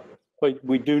 So, but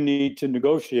we do need to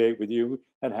negotiate with you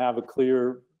and have a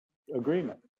clear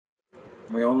agreement.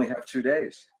 We only have 2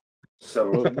 days.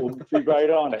 So We'll be right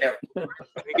on it.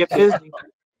 We get busy.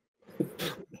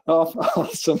 Oh,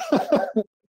 awesome.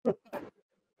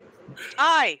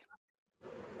 Aye.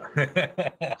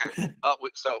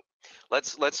 So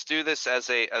let's do this as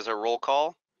a roll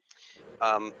call.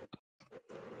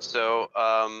 So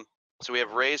we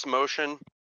have Ray's motion.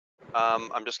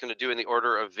 I'm just going to do in the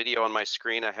order of video on my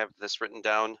screen. I have this written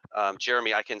down.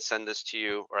 Jeremy, I can send this to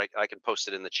you, or I can post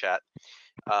it in the chat.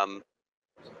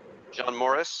 John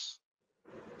Morris.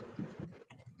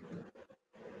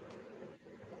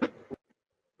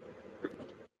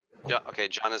 Yeah. Okay.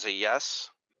 John is a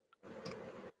yes.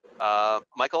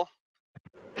 Michael.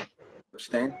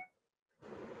 abstain.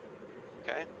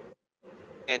 Okay.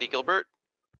 Andy Gilbert.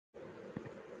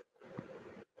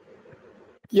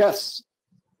 Yes.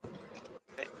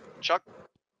 Okay. Chuck.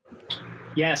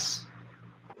 Yes.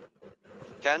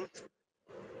 Ken.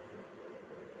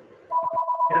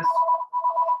 Yes.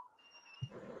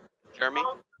 Jeremy.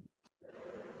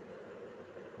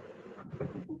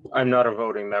 I'm not a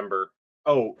voting member.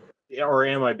 Oh, or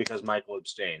am I, because Michael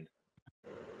abstained?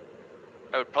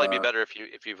 It would probably be better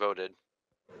if you voted.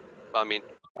 I mean,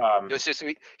 it was just,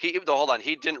 hold on.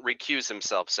 He didn't recuse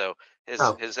himself, so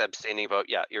his abstaining vote.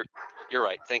 Yeah, you're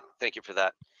right. Thank you for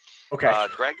that. Okay.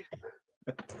 Greg.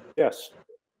 Yes.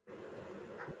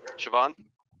 Siobhan.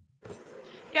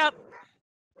 Yep.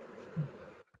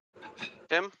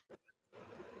 Tim.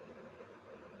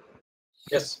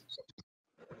 Yes.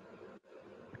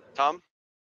 Tom.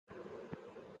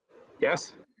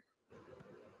 Yes.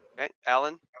 Okay.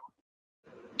 Alan.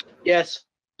 Yes.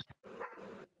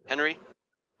 Henry.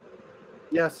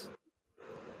 Yes.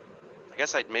 I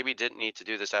guess I maybe didn't need to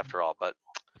do this after all, but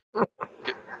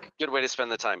good way to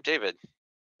spend the time. David.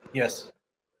 Yes.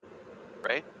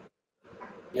 Ray.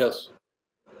 Yes.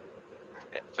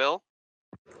 Phil.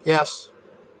 Yes.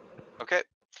 Okay.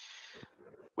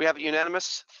 We have it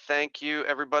unanimous. Thank you,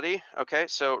 everybody. Okay,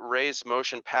 so Ray's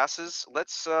motion passes.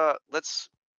 Let's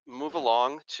move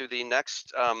along to the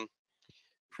next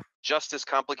just as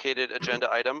complicated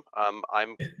agenda item. I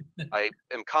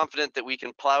am confident that we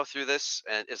can plow through this,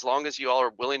 and as long as you all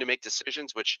are willing to make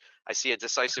decisions, which I see a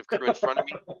decisive crew in front of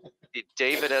me.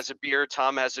 David has a beer,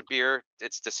 Tom has a beer.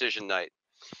 It's decision night.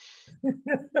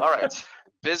 All right,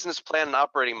 business plan and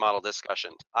operating model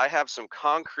discussion. I have some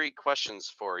concrete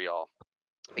questions for y'all.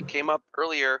 It came up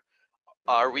earlier.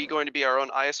 Are we going to be our own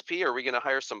ISP, or are we going to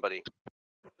hire somebody?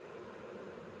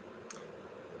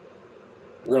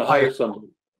 We're gonna hire somebody.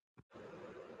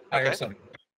 Hire somebody.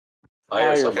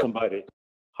 Hire somebody. somebody,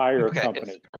 hire a Okay,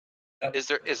 company. Is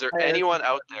there anyone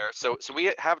out there? So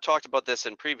we have talked about this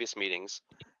in previous meetings.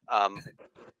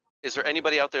 Is there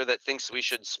anybody out there that thinks we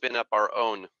should spin up our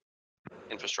own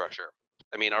infrastructure?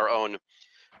 I mean, our own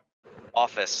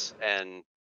office and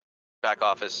back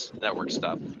office network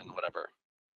stuff and whatever.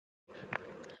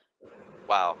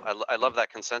 Wow, I love that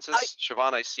consensus.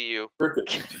 Siobhan, I see you.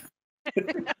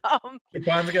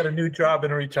 Siobhan's got a new job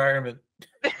in retirement.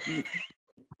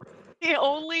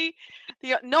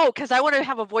 No, because I want to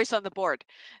have a voice on the board.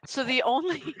 So the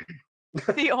only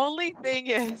thing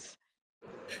is,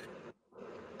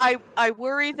 I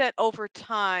worry that over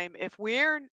time, if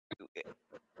we're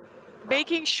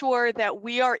making sure that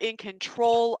we are in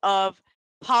control of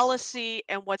policy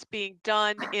and what's being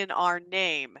done in our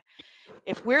name,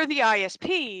 if we're the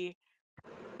ISP,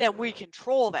 then we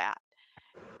control that.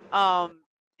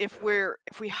 If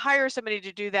we hire somebody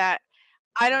to do that,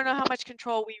 I don't know how much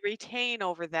control we retain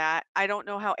over that. I don't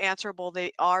know how answerable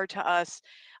they are to us.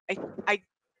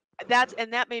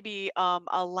 That may be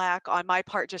a lack on my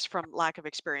part, just from lack of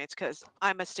experience, because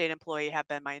I'm a state employee, have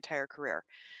been my entire career.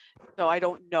 So I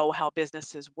don't know how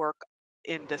businesses work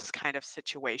in this kind of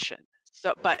situation.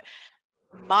 So, but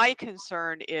my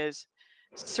concern is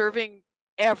serving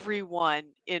everyone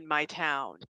in my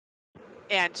town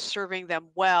and serving them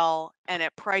well and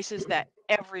at prices that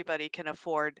everybody can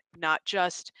afford, not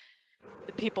just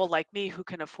the people like me who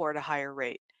can afford a higher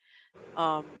rate.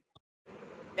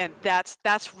 And that's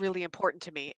really important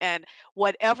to me. And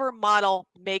whatever model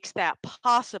makes that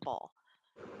possible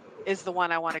is the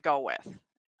one I want to go with.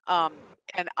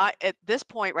 And at this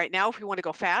point right now, if we want to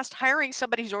go fast, hiring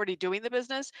somebody who's already doing the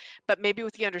business, but maybe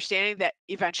with the understanding that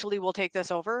eventually we'll take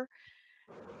this over,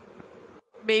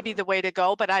 maybe the way to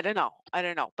go. But I don't know.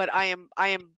 But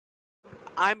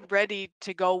I'm ready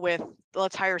to go with,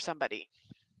 let's hire somebody.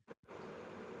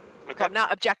 Okay. I'm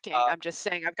not objecting. I'm just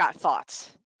saying I've got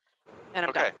thoughts. And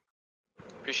I'm done.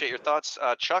 Appreciate your thoughts.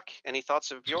 Chuck, any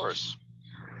thoughts of yours?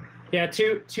 Yeah,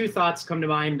 two thoughts come to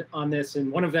mind on this,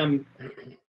 and one of them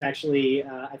actually,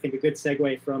 I think, a good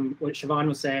segue from what Siobhan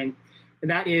was saying, and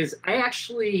that is, I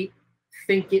actually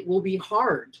think it will be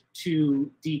hard to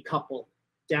decouple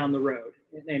down the road.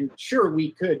 And sure,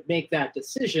 we could make that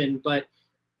decision, but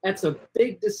that's a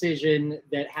big decision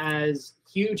that has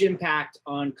huge impact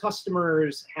on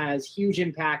customers, has huge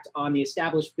impact on the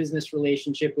established business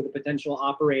relationship with a potential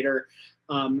operator,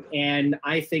 and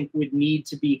I think would need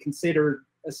to be considered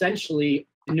essentially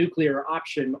a nuclear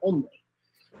option only.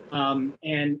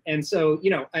 And so, you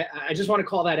know, I just want to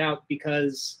call that out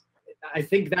because I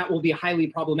think that will be highly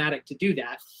problematic to do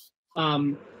that.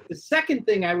 The second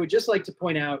thing I would just like to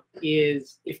point out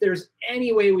is if there's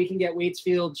any way we can get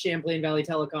Waitsfield, Champlain Valley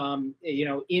Telecom, you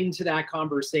know, into that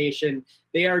conversation,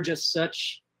 they are just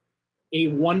such a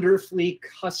wonderfully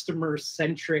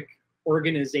customer-centric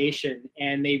organization,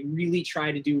 and they really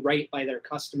try to do right by their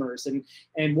customers.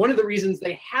 And one of the reasons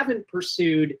they haven't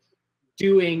pursued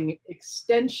doing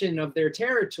extension of their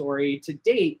territory to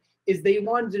date is they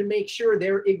wanted to make sure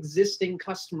their existing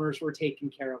customers were taken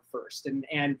care of first.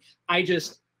 And I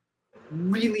just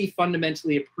really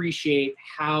fundamentally appreciate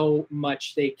how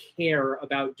much they care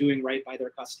about doing right by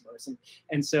their customers.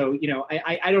 And so, you know,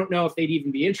 I don't know if they'd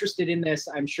even be interested in this.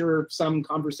 I'm sure some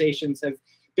conversations have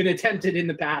been attempted in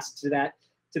the past to that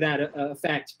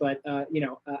effect, but you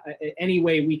know, any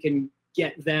way we can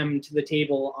get them to the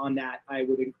table on that, I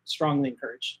would strongly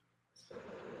encourage.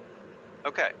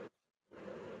 Okay.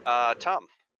 Tom.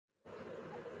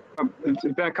 It's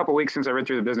been a couple weeks since I read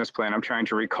through the business plan. I'm trying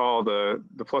to recall the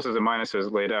pluses and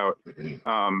minuses laid out. And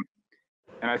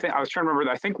I think I was trying to remember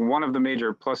that I think one of the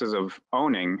major pluses of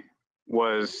owning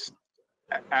was,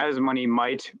 as money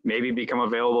might maybe become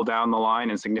available down the line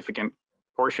in significant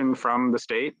portion from the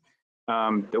state,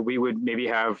 that we would maybe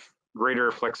have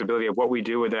greater flexibility of what we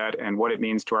do with that and what it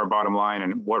means to our bottom line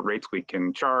and what rates we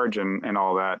can charge and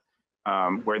all that,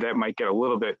 where that might get a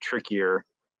little bit trickier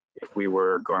if we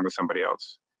were going with somebody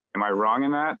else. Am I wrong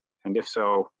in that? And if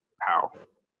so, how?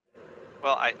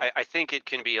 Well, I think it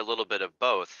can be a little bit of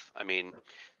both. I mean,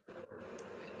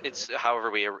 it's however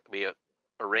we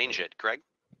arrange it. Greg?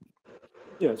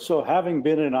 Yeah, so having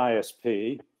been an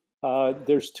ISP,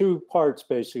 there's two parts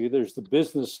basically. There's the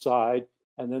business side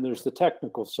and then there's the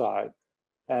technical side.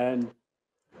 And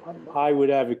I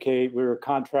would advocate we're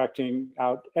contracting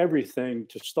out everything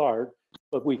to start,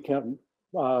 but we can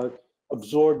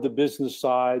absorb the business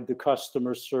side, the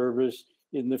customer service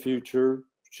in the future,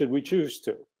 should we choose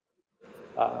to.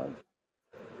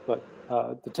 But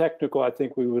the technical, I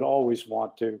think we would always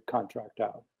want to contract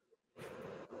out.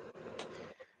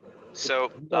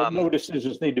 So no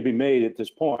decisions need to be made at this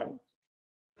point.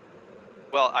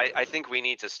 well, I think we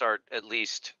need to start at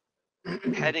least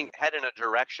head in a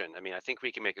direction. I mean, I think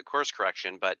we can make a course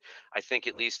correction, but I think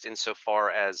at least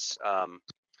insofar as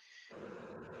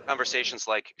conversations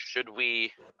like should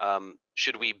we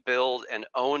build and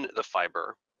own the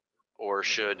fiber, or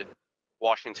should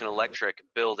Washington Electric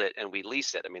build it and we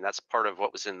lease it? I mean, that's part of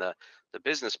what was in the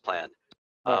business plan.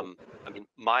 I mean,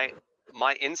 my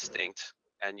instinct,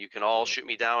 and you can all shoot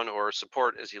me down or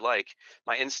support as you like,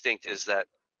 my instinct is that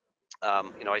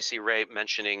you know, I see Ray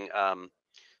mentioning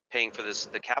paying for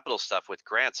the capital stuff with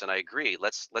grants, and I agree.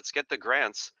 Let's get the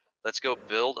grants. Let's go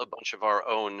build a bunch of our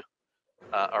own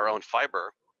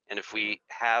fiber. And if we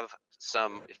have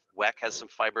if WEC has some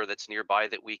fiber that's nearby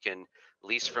that we can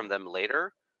lease from them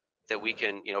later, that we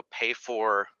can, you know, pay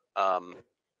for on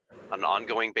an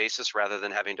ongoing basis rather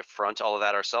than having to front all of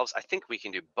that ourselves, I think we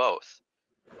can do both.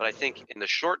 But I think in the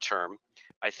short term,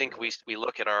 I think we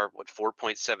look at our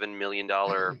 $4.7 million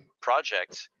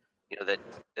project, you know,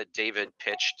 that David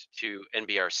pitched to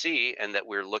NBRC and that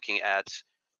we're looking at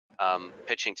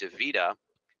pitching to VITA.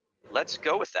 Let's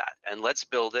go with that and let's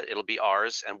build it. It'll be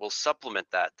ours, and we'll supplement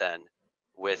that then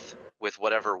with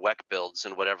whatever WEC builds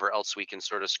and whatever else we can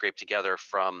sort of scrape together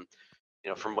from, you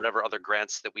know, from whatever other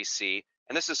grants that we see.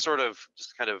 And this is sort of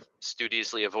just kind of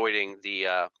studiously avoiding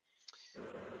the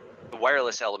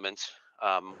wireless element,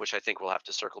 which I think we'll have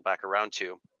to circle back around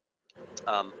to.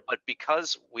 But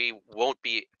because we won't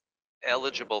be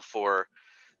eligible for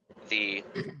the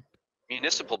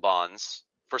municipal bonds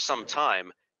for some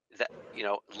time, that, you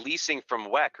know, leasing from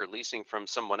WEC or leasing from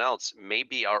someone else may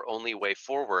be our only way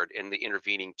forward in the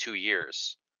intervening 2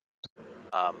 years.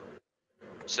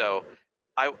 So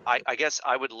I guess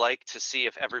I would like to see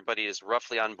if everybody is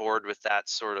roughly on board with that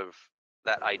sort of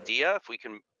that idea, if we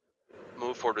can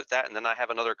move forward with that. And then I have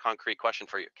another concrete question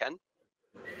for you, Ken.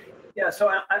 Yeah, so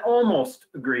I almost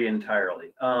agree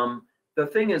entirely. The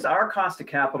thing is, our cost of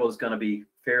capital is going to be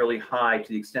fairly high to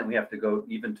the extent we have to go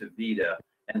even to VITA,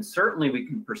 and certainly we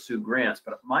can pursue grants.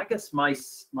 But I guess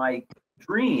my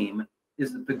dream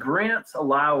is that the grants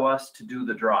allow us to do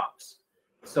the drops,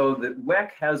 so that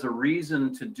WEC has a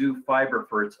reason to do fiber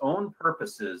for its own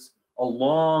purposes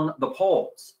along the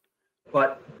poles,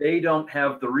 but they don't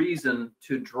have the reason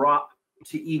to drop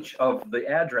to each of the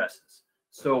addresses.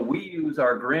 So we use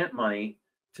our grant money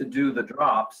to do the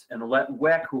drops and let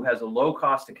WEC, who has a low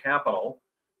cost of capital,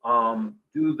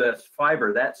 do this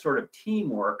fiber, that sort of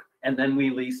teamwork, and then we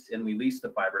lease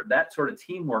the fiber. That sort of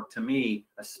teamwork, to me,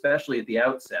 especially at the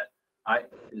outset,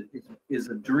 is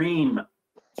a dream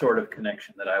sort of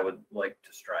connection that I would like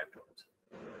to strive towards.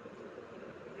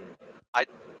 I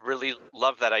really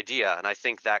love that idea, and I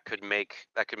think that could make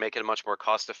it a much more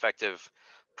cost-effective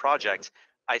project.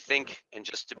 I think, and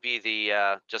just to be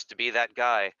that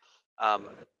guy,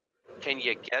 can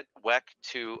you get WEC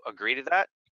to agree to that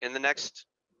in the next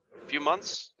few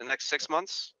months, the next 6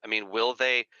 months? I mean, will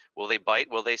they bite?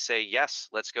 Will they say yes?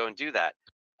 Let's go and do that.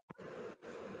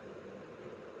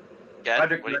 Ken, what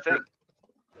do you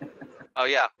think? Oh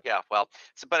yeah. Well,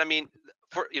 but I mean,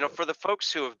 for the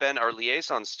folks who have been our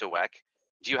liaisons to WEC,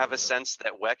 do you have a sense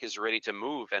that WEC is ready to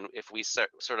move? And if we sort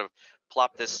of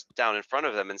plop this down in front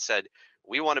of them and said,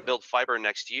 we want to build fiber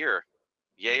next year,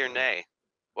 yay or nay,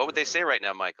 what would they say right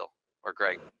now, Michael or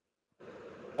Greg?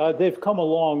 They've come a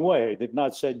long way. They've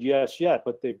not said yes yet,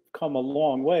 but they've come a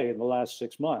long way in the last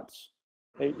 6 months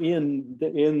in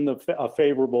a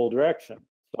favorable direction.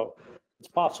 So it's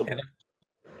possible.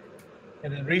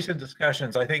 And in recent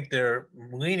discussions, I think they're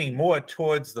leaning more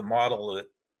towards the model that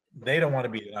they don't want to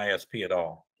be an ISP at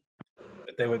all,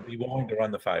 but they would be willing to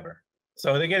run the fiber.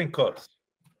 So they're getting close.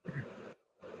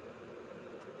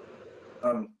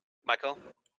 Michael?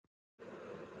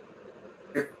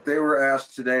 If they were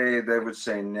asked today, they would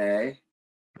say nay.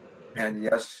 And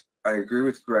yes, I agree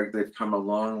with Greg, they've come a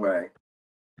long way.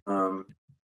 The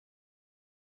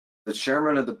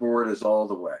chairman of the board is all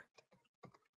the way.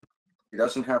 He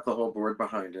doesn't have the whole board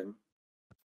behind him.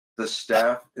 The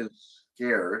staff is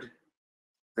scared.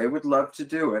 They would love to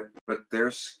do it, but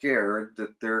they're scared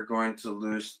that they're going to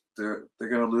lose. They're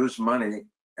going to lose money,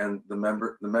 and the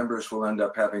members will end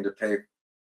up having to pay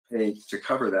pay to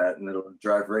cover that, and it'll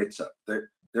drive rates up. They're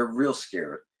real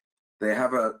scared. They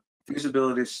have a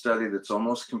feasibility study that's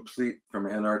almost complete from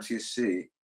NRTC,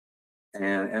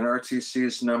 and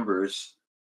NRTC's numbers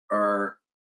are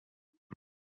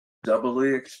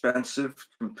doubly expensive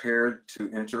compared to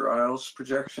Inter-Isles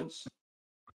projections.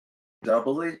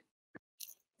 Doubly.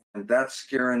 And that's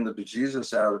scaring the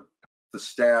bejesus out of the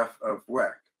staff of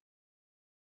WEC.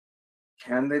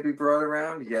 Can they be brought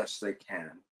around? Yes, they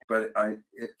can. But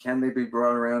can they be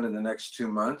brought around in the next 2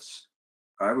 months?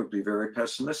 I would be very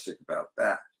pessimistic about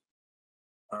that.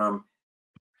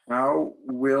 How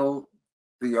will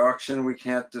the auction we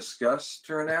can't discuss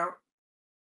turn out?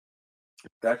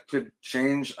 That could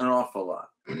change an awful lot.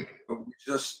 But we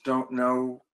just don't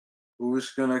know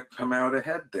who's going to come out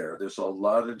ahead there. There's a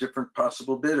lot of different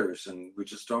possible bidders, and we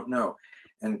just don't know.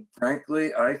 And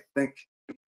frankly, I think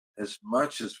as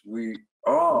much as we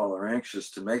all are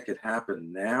anxious to make it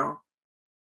happen now,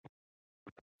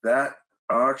 that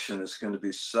auction is going to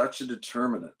be such a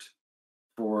determinant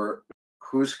for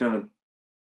who's going to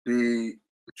be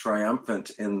triumphant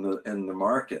in the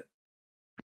market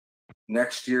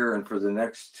next year and for the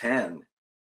next 10,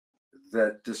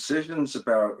 that decisions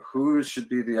about who should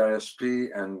be the ISP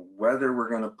and whether we're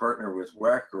going to partner with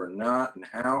WEC or not and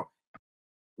how,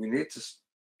 we need to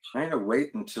kind of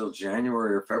wait until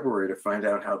January or February to find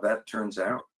out how that turns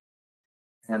out.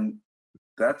 And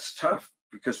that's tough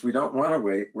because we don't want to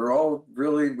wait. We're all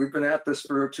really, we've been at this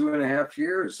for 2.5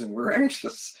 years and we're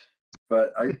anxious.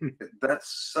 But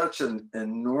that's such an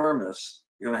enormous,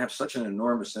 you're going to have such an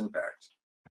enormous impact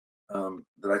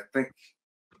that I think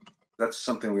that's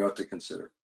something we ought to consider.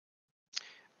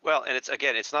 Well, and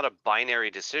it's not a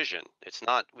binary decision. It's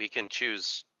not, we can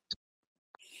choose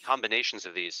combinations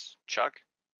of these. Chuck?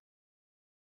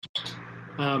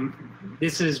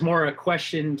 This is more a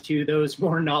question to those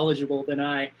more knowledgeable than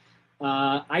I.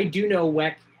 I do know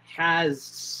WEC has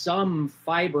some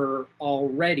fiber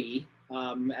already.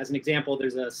 As an example,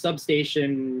 there's a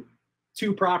substation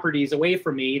 2 properties away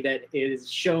from me that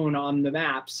is shown on the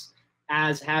maps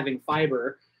as having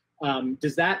fiber.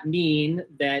 Does that mean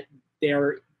that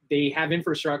they have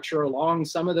infrastructure along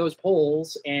some of those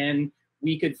poles, and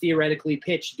we could theoretically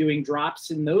pitch doing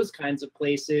drops in those kinds of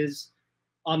places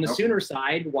on the sooner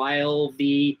side, while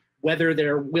the whether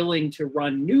they're willing to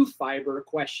run new fiber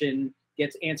question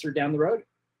gets answered down the road?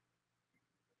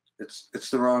 It's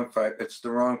the wrong fiber. It's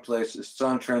the wrong place. It's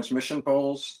on transmission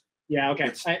poles. Yeah,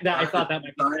 okay. I thought that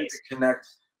might be the case. To connect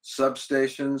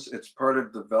substations. It's part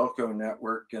of the Velco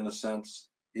network in a sense,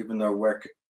 even though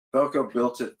Velco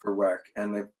built it for WEC,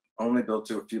 and they've only built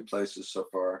to a few places so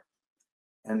far.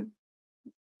 And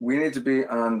we need to be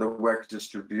on the WEC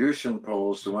distribution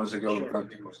poles, the ones that go in front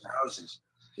of people's houses,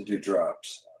 to do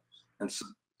drops. And so,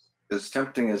 as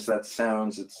tempting as that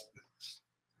sounds,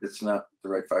 it's not the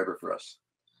right fiber for us.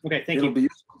 Okay, thank you.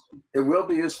 It will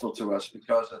be useful to us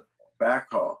because of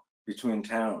backhaul between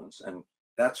towns and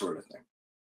that sort of thing.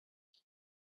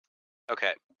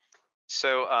 Okay,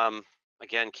 so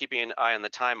again, keeping an eye on the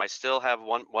time, I still have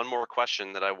one more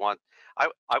question that I want.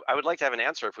 I would like to have an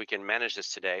answer if we can manage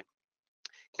this today.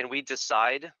 Can we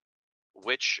decide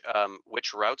which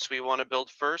routes we want to build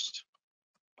first?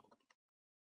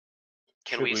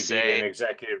 Can we say an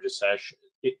executive session?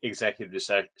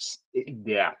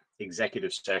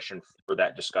 Executive session for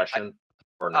that discussion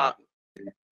or not?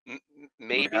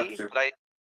 Maybe,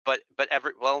 but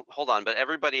hold on. But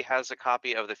everybody has a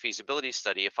copy of the feasibility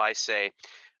study. If I say,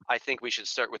 I think we should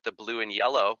start with the blue and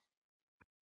yellow,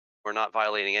 we're not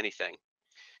violating anything.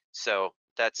 So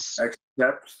that's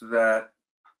except that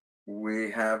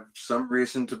we have some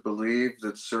reason to believe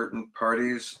that certain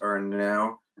parties are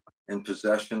now in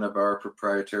possession of our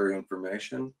proprietary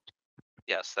information.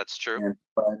 Yes, that's true.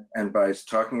 And by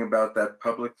talking about that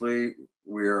publicly,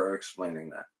 we are explaining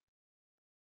that.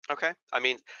 Okay. I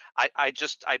mean, I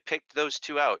picked those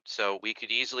 2 out, so we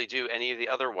could easily do any of the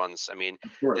other ones. I mean,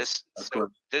 this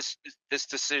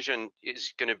decision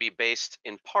is going to be based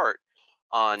in part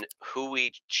on who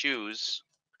we choose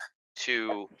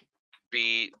to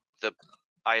be the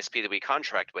ISP that we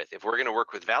contract with. If we're going to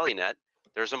work with ValleyNet,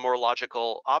 there's a more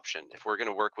logical option. If we're going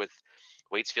to work with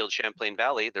Waitsfield, Champlain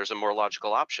Valley, there's a more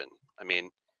logical option. I mean,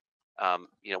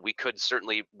 we could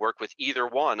certainly work with either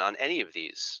one on any of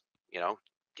these,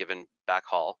 given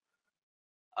backhaul.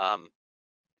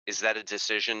 Is that a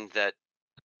decision that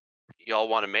y'all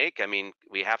want to make? I mean,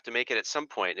 we have to make it at some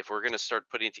point. If we're going to start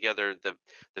putting together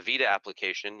the VITA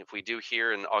application, if we do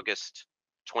here in August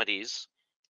 20s,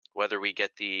 whether we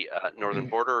get the Northern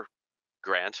Border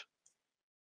grant,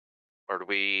 or do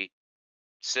we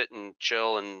sit and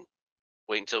chill and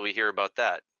wait until we hear about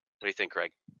that? What do you think,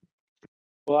 Greg?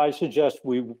 Well, I suggest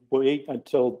we wait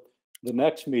until the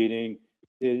next meeting.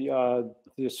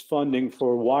 This funding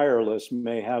for wireless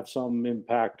may have some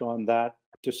impact on that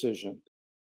decision.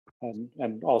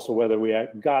 And also whether we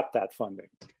got that funding.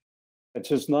 And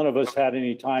since none of us had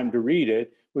any time to read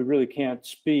it, we really can't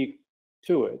speak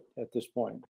to it at this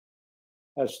point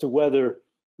as to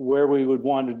where we would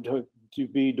want to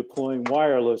be deploying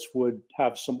wireless would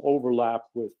have some overlap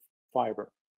with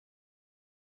fiber.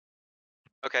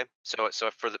 Okay, so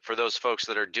for those folks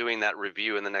that are doing that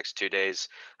review in the next 2 days,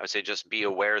 I would say just be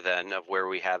aware then of where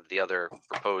we have the other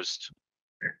proposed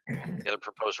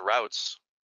routes,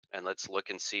 and let's look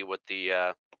and see what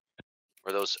the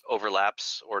where those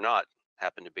overlaps or not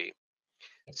happen to be.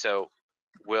 So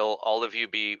will all of you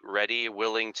be ready,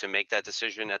 willing to make that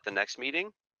decision at the next meeting?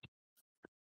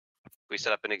 We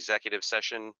set up an executive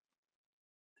session.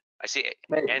 I see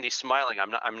Andy smiling.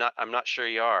 I'm not sure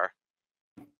you are.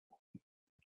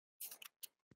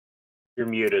 You're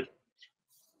muted.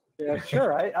 Yeah,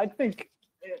 sure. I think,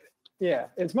 yeah,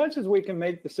 as much as we can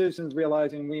make decisions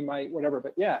realizing we might, whatever,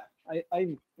 but yeah,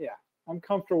 I'm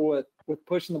comfortable with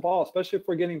pushing the ball, especially if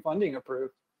we're getting funding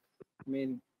approved. I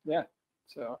mean, yeah,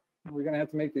 so we're gonna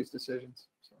have to make these decisions.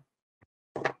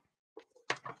 So.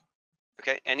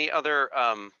 Okay, any other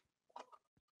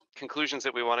conclusions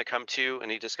that we want to come to?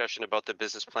 Any discussion about the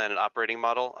business plan and operating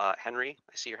model? Henry,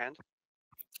 I see your hand.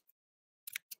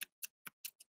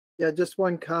 Yeah, just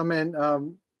one comment.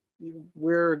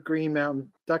 We're Green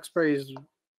Mountain. Duxbury is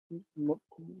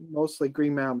mostly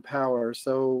Green Mountain Power,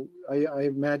 so I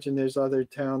imagine there's other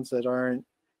towns that aren't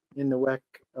in the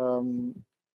WEC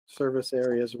service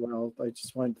area as well. I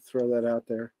just wanted to throw that out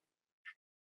there.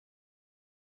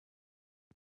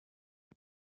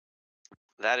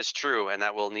 That is true, and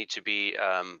that will need to be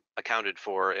accounted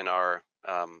for in our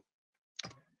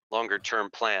longer term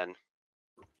plan.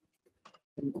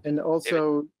 And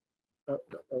also,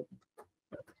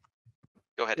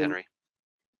 go ahead, Henry.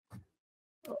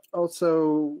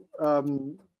 Also,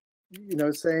 you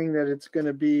know, saying that it's going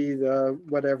to be the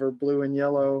whatever blue and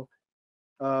yellow.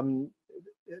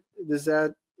 Is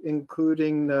that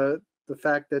including the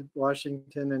fact that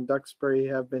Washington and Duxbury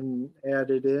have been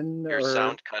added in? Your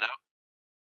sound cut out.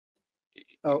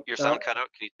 Oh, your sound cut out.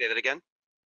 Can you say that again?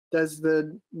 Does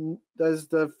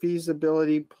the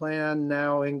feasibility plan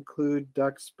now include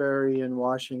Duxbury and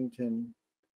Washington?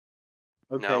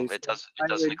 Okay, no, it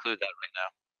doesn't include that right now.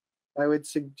 I would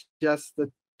suggest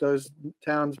that those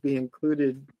towns be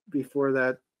included before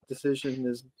that decision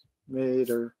is made.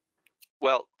 Or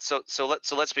well, so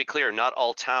let's be clear. Not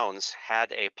all towns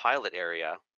had a pilot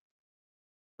area.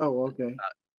 Oh, okay.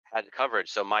 Had coverage.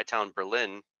 So my town,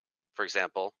 Berlin, for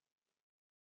example,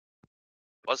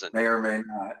 wasn't. May or may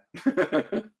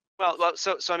not. well,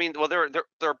 so I mean, well, there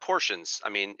are portions. I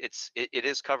mean, it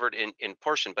is covered in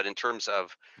portion, but in terms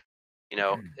of, you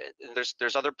know,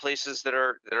 there's other places that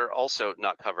are also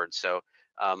not covered. So,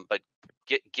 but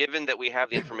given that we have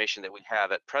the information that we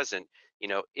have at present, you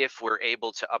know, if we're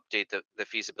able to update the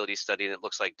feasibility study and it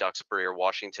looks like Duxbury or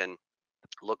Washington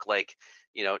look like,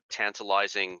 you know,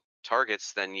 tantalizing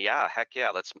targets, then yeah, heck yeah,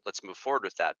 let's move forward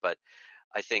with that. But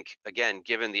I think, again,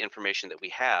 given the information that we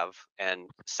have, and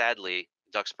sadly,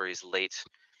 Duxbury's late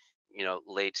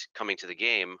coming to the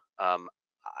game,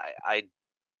 I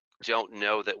don't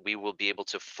know that we will be able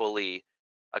to fully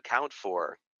account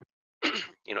for,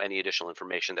 you know, any additional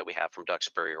information that we have from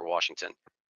Duxbury or Washington.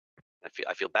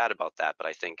 I feel bad about that, but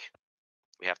I think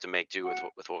we have to make do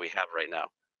with what we have right now.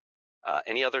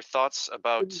 Any other thoughts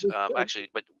about actually?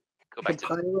 But go back to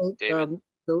pilot, David.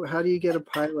 So how do you get a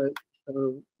pilot?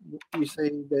 You say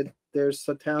that there's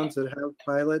some towns that have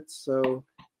pilots, so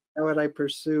how would I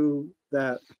pursue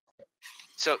that?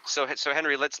 So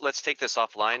Henry, let's take this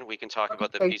offline. We can talk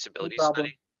about the feasibility no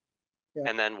study,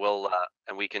 and then we'll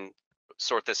and we can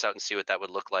sort this out and see what that would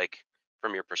look like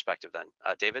from your perspective. Then,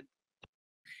 David.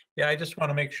 Yeah, I just want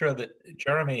to make sure that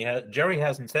Jerry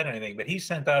hasn't said anything, but he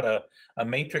sent out a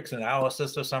matrix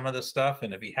analysis of some of this stuff,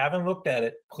 and if you haven't looked at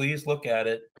it, please look at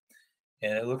it.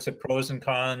 And it looks at pros and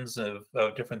cons of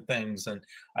different things. And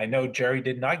I know Jerry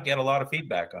did not get a lot of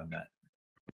feedback on that.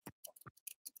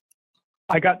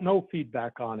 I got no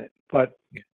feedback on it, but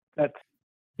that's,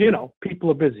 you know, people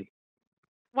are busy.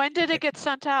 When did it get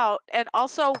sent out? And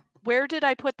also, where did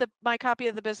I put my copy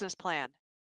of the business plan?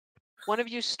 One of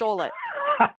you stole it.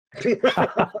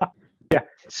 Yeah.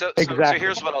 So exactly.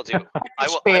 here's what I'll do.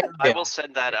 I will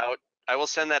send that out. I will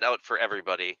send that out for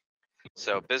everybody.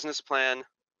 So business plan.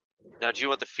 Now, do you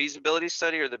want the feasibility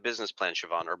study or the business plan,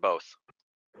 Siobhan, or both?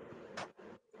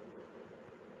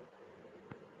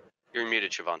 You're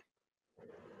muted, Siobhan.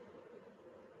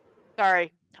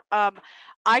 Sorry.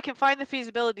 I can find the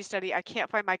feasibility study. I can't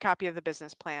find my copy of the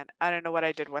business plan. I don't know what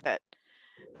I did with it.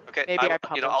 Okay, Maybe I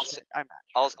you know, published it. I'm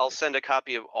not. I'll send a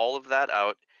copy of all of that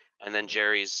out, and then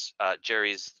Jerry's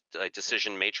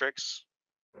decision matrix.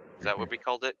 Is that what we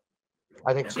called it?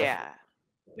 I think so. Yeah.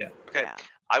 Yeah. Okay, Yeah.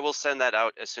 I will send that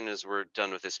out as soon as we're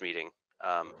done with this meeting.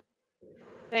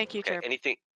 Thank you, Okay, Chair.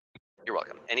 anything? You're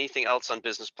welcome. Anything else on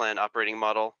business plan operating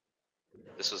model?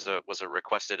 This was a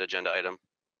requested agenda item.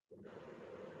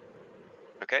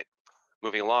 Okay,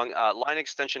 moving along. Line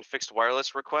extension fixed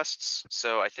wireless requests.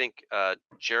 So I think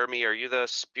Jeremy, are you the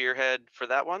spearhead for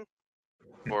that one,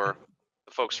 or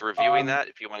the folks reviewing that?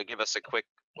 If you want to give us a quick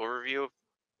overview,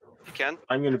 if you can.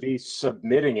 I'm going to be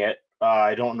submitting it.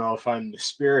 I don't know if I'm the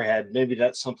spearhead. Maybe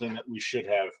that's something that we should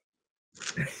have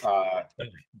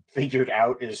figured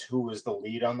out, is who was the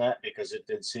lead on that, because it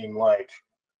did seem like,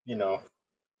 you know,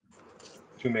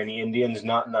 too many Indians,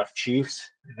 not enough chiefs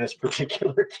in this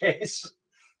particular case.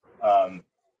 I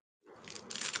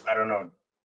don't know.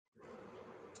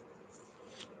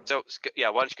 So yeah,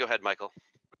 why don't you go ahead, Michael?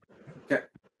 Okay,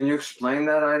 can you explain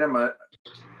that item?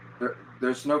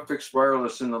 There's no fixed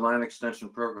wireless in the line extension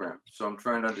program, so I'm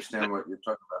trying to understand what you're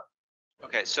talking about.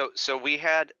 Okay, so we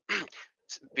had,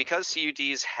 because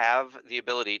CUDs have the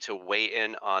ability to weigh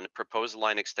in on proposed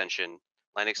line extensions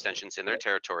in their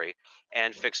territory,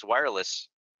 and fixed wireless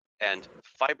and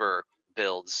fiber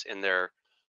builds in their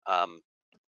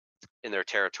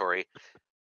territory.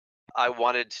 I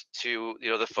wanted to, you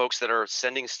know, the folks that are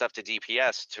sending stuff to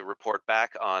DPS to report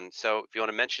back on. So if you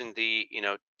want to mention the, you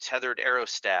know, tethered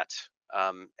aerostat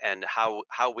and how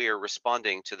we are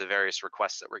responding to the various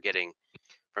requests that we're getting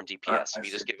from DPS. If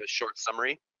you just give a short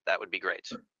summary, that would be great.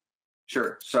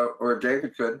 Sure. So, or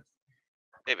David could.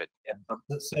 David. Yeah.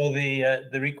 So the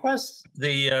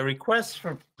requests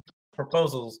for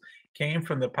proposals came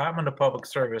from the Department of Public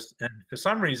Service, and for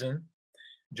some reason,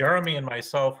 Jeremy and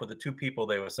myself were the two people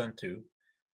they were sent to.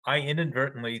 I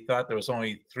inadvertently thought there was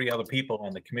only 3 other people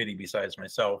on the committee besides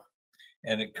myself,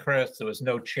 and at Chris, there was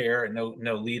no chair and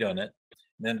no lead on it.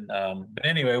 And then, but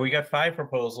anyway, we got 5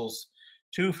 proposals,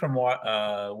 2 from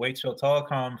Waitsville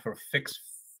Telecom for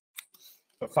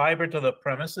fiber to the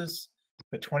premises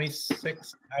for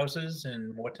 26 houses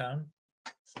in Moortown.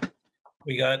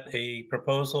 We got a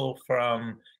proposal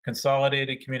from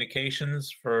Consolidated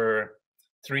Communications for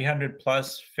 300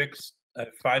 plus fixed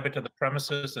fiber to the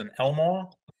premises in Elmore.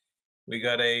 We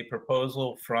got a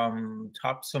proposal from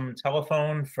Topsom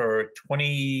Telephone for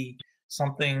 20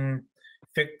 something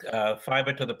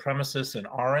fiber to the premises in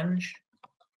Orange.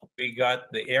 We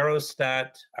got the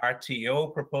Aerostat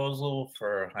RTO proposal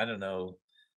for, I don't know,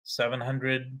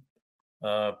 700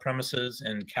 premises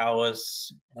in Calais,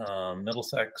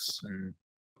 Middlesex, and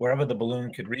wherever the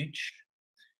balloon could reach.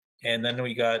 And then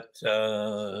we got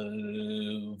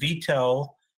VTEL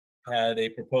had a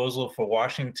proposal for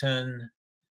Washington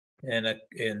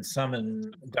and some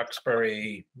in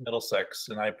Duxbury, Middlesex.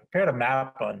 And I prepared a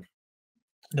map on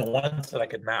the ones that I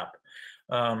could map.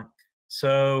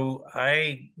 So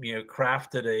I,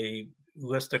 crafted a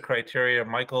list of criteria.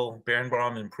 Michael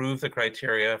Birnbaum improved the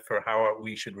criteria for how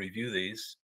we should review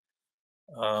these.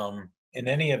 In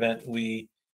any event, we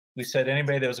said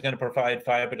anybody that was going to provide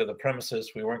fiber to the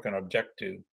premises, we weren't going to object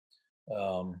to.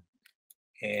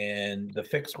 And the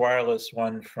fixed wireless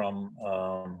one from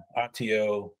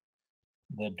RTO,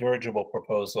 the dirigible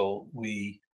proposal,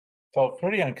 we felt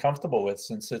pretty uncomfortable with,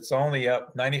 since it's only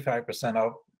up 95%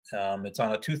 up. It's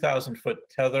on a 2,000-foot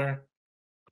tether.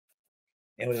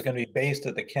 It was going to be based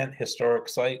at the Kent Historic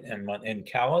Site in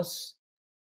Calais.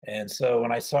 And so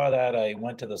when I saw that, I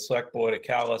went to the select board at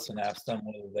Calais and asked them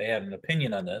whether they had an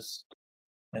opinion on this.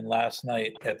 And last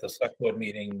night at the select board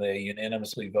meeting, they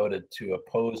unanimously voted to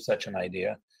oppose such an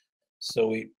idea.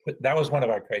 So that was one of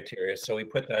our criteria. So we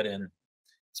put that in.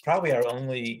 It's probably our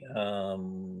only.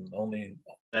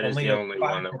 That is the only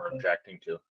one that we're objecting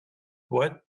to.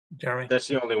 What, Jeremy? That's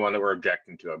the only one that we're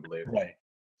objecting to, I believe. Right.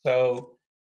 So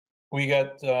we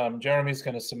got, Jeremy's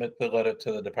going to submit the letter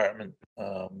to the department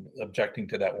objecting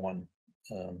to that one.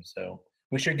 So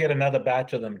we should get another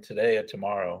batch of them today or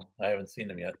tomorrow. I haven't seen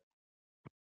them yet.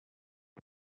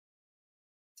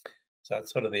 So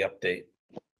that's sort of the update.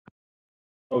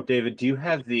 Oh, David, do you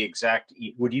have the exact,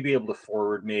 would you be able to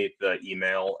forward me the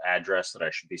email address that I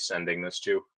should be sending this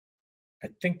to? I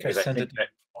think I sent it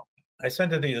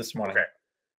to you this morning.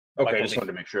 Okay, I just wanted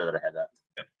to make sure that I had that.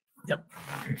 Yep.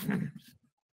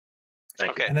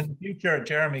 Thank you. And in the future,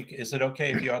 Jeremy, is it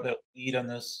okay if you are the lead on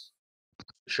this?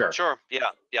 Sure. Sure.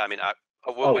 Yeah. I mean,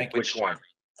 which one?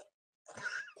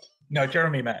 No,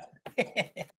 Jeremy, Matt.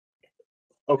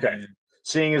 Okay.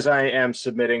 Seeing as I am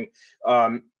submitting,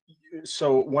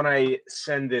 so when I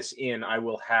send this in, I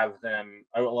will ask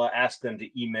them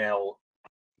to email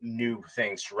new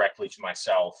things directly to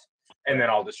myself, and then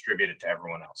I'll distribute it to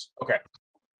everyone else. Okay.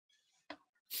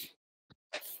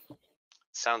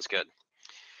 Sounds good.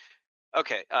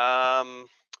 Okay,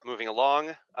 moving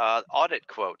along, audit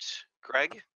quote.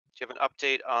 Greg, do you have an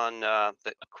update on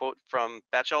the quote from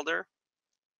Batchelder?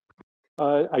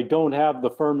 I don't have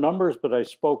the firm numbers, but I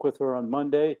spoke with her on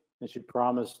Monday and she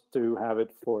promised to have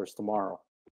it for us tomorrow.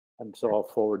 And so I'll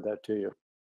forward that to you.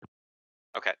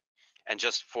 Okay, and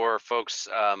just for folks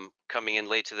coming in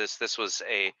late to this, this was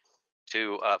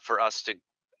for us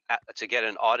to get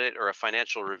an audit or a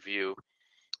financial review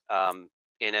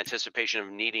in anticipation of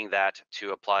needing that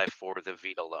to apply for the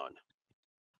VETA loan.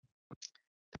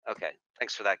 Okay,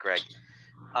 thanks for that, Greg.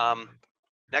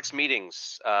 Next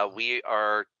meetings, we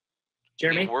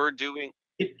Jeremy? were doing.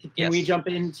 Can we jump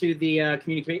into the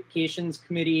communications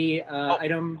committee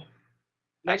item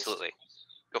next? Absolutely,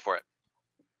 go for it.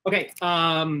 Okay,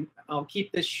 I'll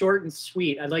keep this short and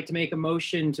sweet. I'd like to make a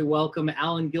motion to welcome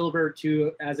Alan Gilbert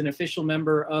as an official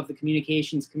member of the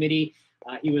communications committee.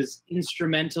 He was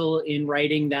instrumental in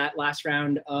writing that last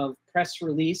round of press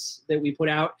release that we put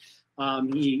out.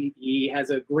 He has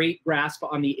a great grasp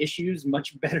on the issues,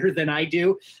 much better than I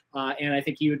do, and I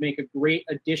think he would make a great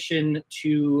addition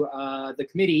to the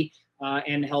committee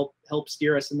and help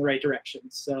steer us in the right direction.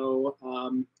 So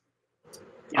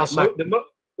yeah,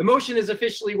 the motion is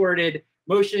officially worded.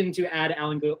 Motion to add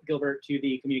Alan Gilbert to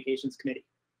the communications committee.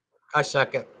 I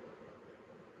second.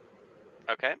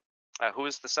 Okay, who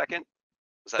is the second?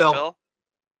 Was that Phil. Phil?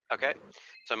 Okay,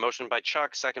 so motion by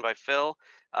Chuck, second by Phil.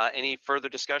 Any further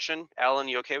discussion? Alan,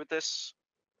 you okay with this?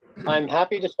 I'm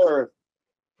happy to serve.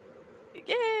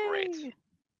 Yay! Great.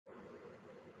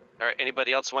 All right,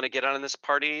 anybody else want to get on in this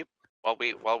party while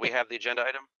we have the agenda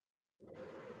item?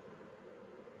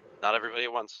 Not everybody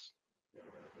at once.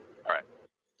 All right.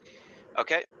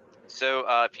 Okay, so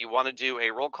if you want to do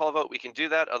a roll call vote, we can do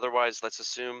that. Otherwise, let's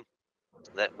assume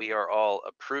that we are all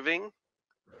approving.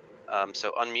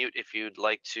 So unmute if you'd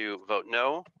like to vote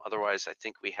no. Otherwise, I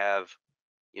think we have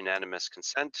unanimous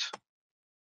consent.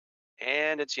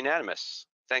 And it's unanimous.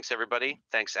 Thanks, everybody.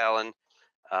 Thanks, Alan.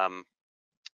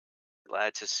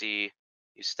 Glad to see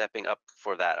you stepping up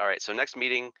for that. All right, so next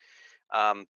meeting,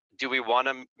 do we want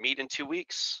to meet in 2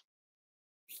 weeks?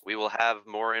 We will have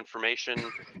more information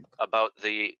about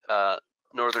the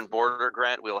Northern Border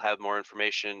Grant. We'll have more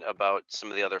information about some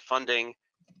of the other funding.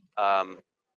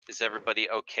 Is everybody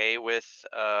okay with,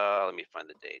 let me find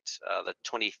the date, the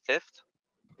 25th?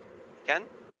 Ken?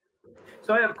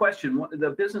 So I have a question. The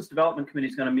Business Development Committee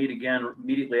is going to meet again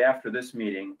immediately after this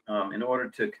meeting in order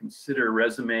to consider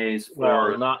resumes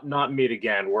for. Well, not meet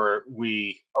again.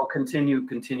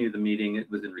 Continue the meeting.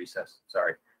 It was in recess.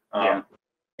 Sorry. Yeah.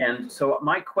 And so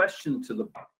my question to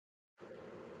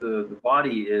the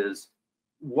body is,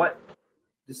 what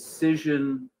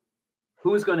decision?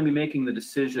 Who is going to be making the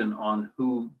decision on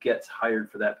who gets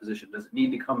hired for that position? Does it need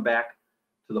to come back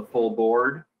to the full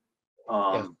board?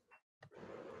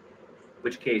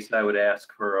 Which case I would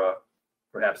ask for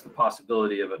perhaps the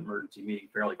possibility of an emergency meeting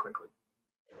fairly quickly.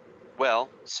 Well,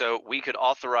 so we could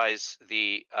authorize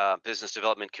the Business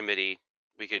Development Committee.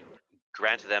 We could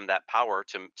grant them that power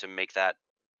to make that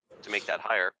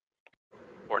hire,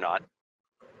 or not.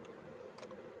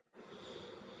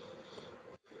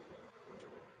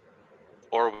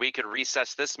 Or we could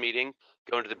recess this meeting,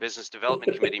 go into the Business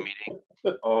Development Committee meeting.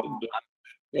 So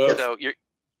you're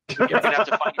gonna have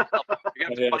to find yourself. You're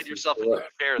gonna have to find yourself a new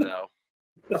chair, though.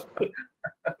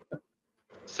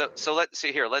 So let's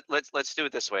see here. Let's do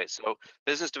it this way. So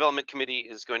Business Development Committee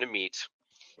is going to meet.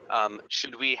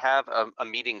 Should we have a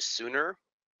meeting sooner,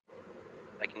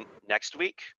 like next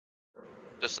week?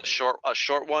 Just a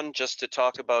short one, just to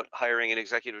talk about hiring an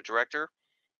executive director,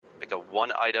 like a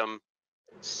one item.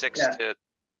 6 to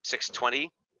 6:20.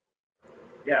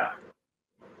 Yeah.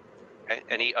 Okay.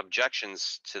 Any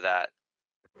objections to that?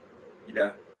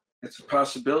 Yeah, it's a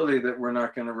possibility that we're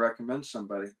not going to recommend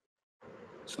somebody.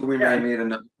 So we may need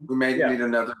another. We may need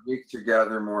another week to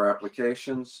gather more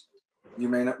applications. You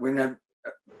may not. We have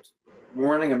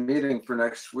warning a meeting for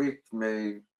next week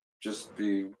may just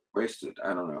be wasted.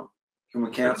 I don't know. Can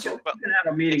we cancel? We can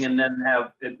have a meeting and then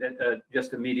have it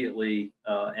just immediately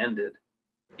ended.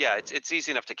 Yeah, it's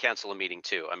easy enough to cancel a meeting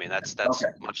too. I mean, that's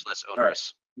much less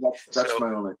onerous. That's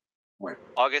my only point.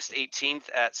 August 18th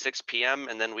at 6 p.m.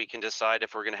 and then we can decide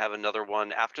if we're going to have another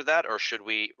one after that, or should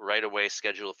we right away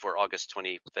schedule for August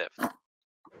 25th?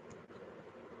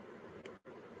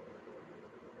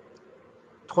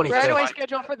 25th. Right away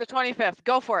schedule for the 25th.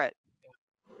 Go for it.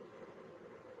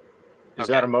 Is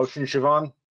that a motion,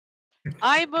 Siobhan?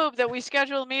 I move that we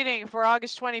schedule a meeting for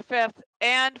August 25th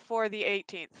and for the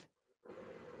 18th.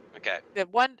 Okay. The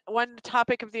one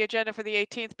topic of the agenda for the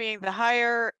 18th being the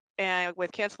hire, and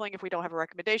with canceling if we don't have a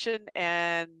recommendation,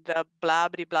 and the blah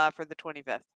blah blah for the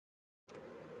 25th.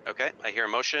 Okay, I hear a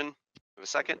motion. Have a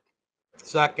second?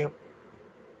 Second.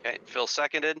 Okay, Phil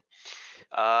seconded.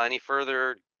 Any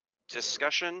further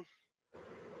discussion?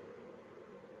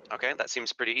 Okay, that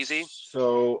seems pretty easy.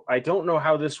 So I don't know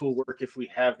how this will work if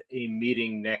we have a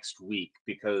meeting next week,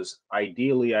 because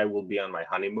ideally I will be on my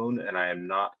honeymoon and I am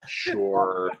not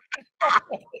sure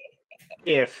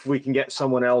if we can get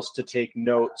someone else to take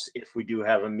notes if we do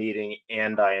have a meeting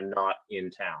and I am not in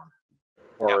town.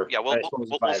 Or Yeah, I suppose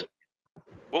if I-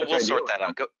 we'll sort that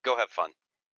out. Go have fun.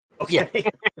 Okay.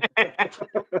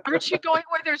 Aren't you going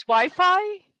where there's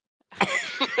Wi-Fi?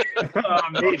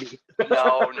 Maybe.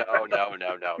 No.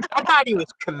 I thought he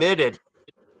was committed.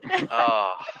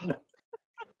 Oh.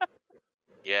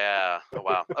 Yeah. Oh,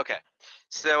 wow. Okay.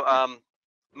 So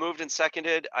moved and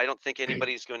seconded. I don't think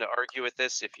anybody's going to argue with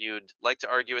this. If you'd like to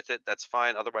argue with it, that's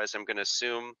fine. Otherwise, I'm going to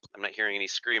assume, I'm not hearing any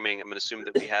screaming. I'm going to assume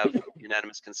that we have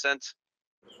unanimous consent.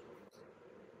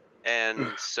 And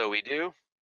so we do.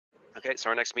 Okay, so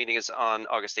our next meeting is on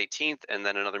August 18th, and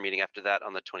then another meeting after that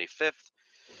on the 25th.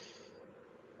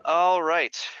 All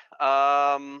right.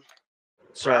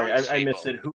 Sorry, round I missed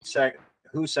table. it.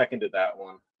 Who seconded that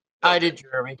one? I did,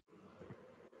 Jeremy.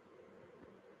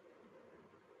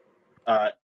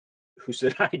 Who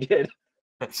said I did?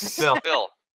 Phil. Phil.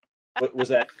 What was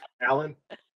that? Alan?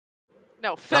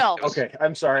 No, Phil. Okay,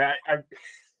 I'm sorry.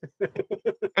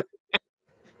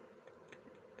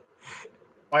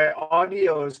 My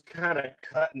audio is kind of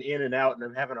cutting in and out, and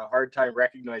I'm having a hard time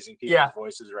recognizing people's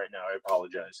voices right now. I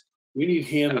apologize. We need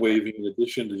hand waving in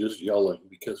addition to just yelling,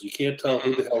 because you can't tell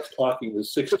who the hell's talking with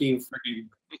 16 freaking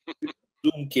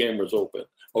Zoom cameras open.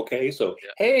 Okay, so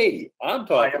hey, I'm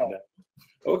talking now.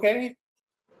 Okay.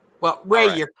 Well,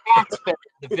 Ray, your cat's been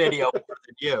in the video more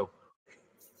than you.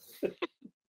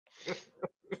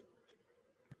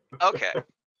 Okay.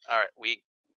 All right.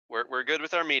 We're good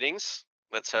with our meetings.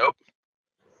 Let's hope.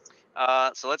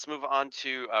 So let's move on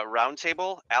to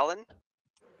roundtable. Alan.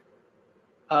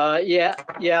 Yeah.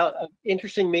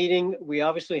 Interesting meeting. We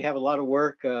obviously have a lot of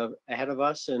work ahead of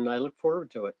us, and I look forward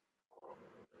to it.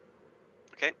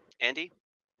 Okay. Andy.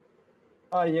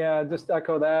 Yeah, just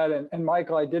echo that. And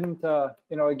Michael, I didn't,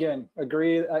 again,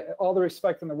 agree. All the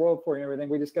respect in the world for you and everything.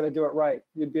 We just got to do it right.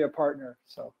 You'd be a partner.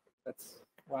 So that's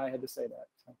why I had to say that.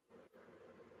 So.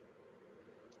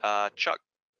 Chuck.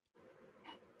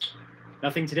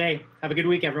 Nothing today. Have a good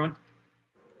week, everyone.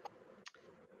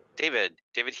 David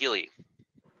Healy.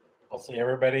 I'll see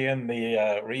everybody in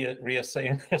the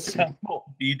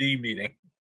reassemble BD meeting.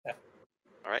 All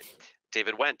right.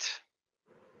 David Wendt.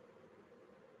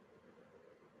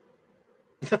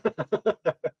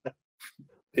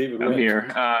 David I'm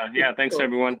here. Yeah, thanks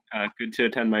everyone. Good to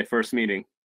attend my first meeting.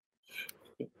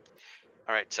 All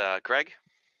right, Greg.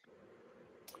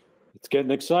 It's getting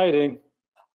exciting.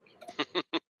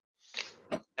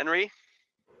 Henry.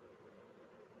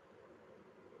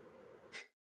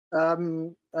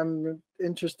 I'm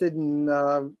interested in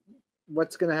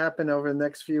what's going to happen over the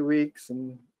next few weeks,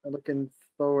 and I'm looking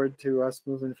forward to us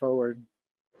moving forward.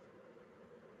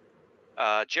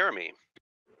 Jeremy.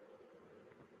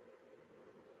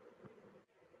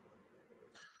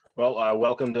 Well,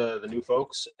 welcome to the new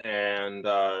folks, and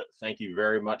thank you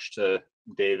very much to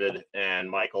David and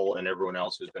Michael and everyone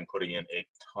else who's been putting in a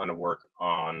ton of work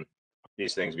on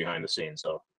these things behind the scenes.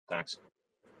 So thanks.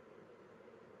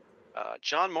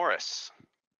 John Morris.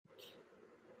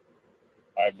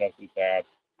 I have nothing to add.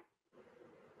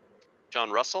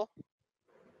 John Russell.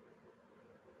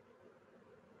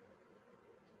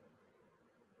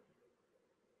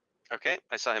 Okay,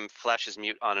 I saw him flash his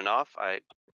mute on and off.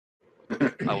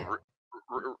 I'll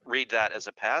read that as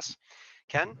a pass.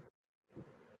 Ken?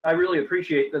 I really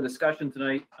appreciate the discussion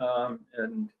tonight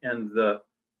and the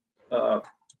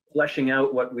fleshing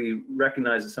out what we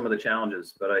recognize as some of the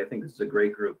challenges, but I think this is a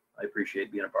great group. I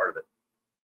appreciate being a part of it.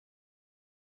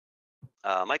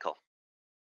 Michael?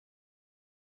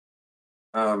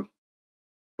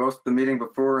 Both the meeting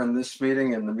before and this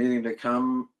meeting and the meeting to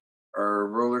come are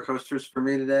roller coasters for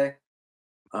me today.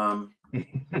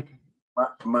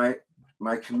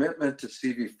 My commitment to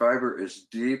CV fiber is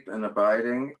deep and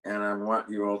abiding, and I want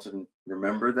you all to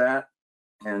remember that.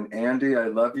 And Andy, I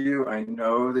love you. I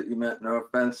know that you meant no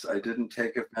offense. I didn't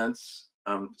take offense.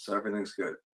 So everything's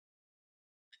good.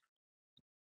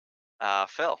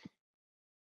 Phil?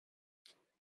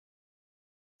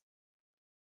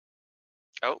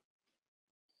 Oh,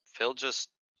 Phil just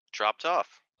dropped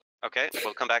off. Okay,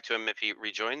 we'll come back to him if he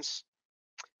rejoins.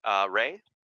 Ray?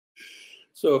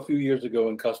 So a few years ago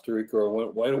in Costa Rica, I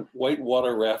went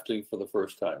whitewater rafting for the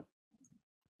first time.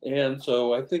 And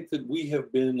so I think that we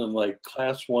have been in like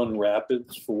class 1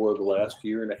 rapids for the last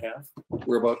year and a half.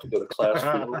 We're about to go to class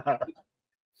 4.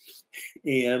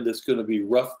 And it's going to be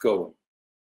rough going.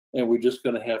 And we're just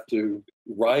going to have to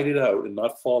ride it out and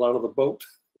not fall out of the boat,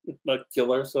 not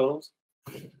kill ourselves.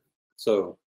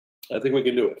 So I think we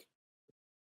can do it.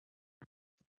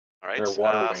 All right. There are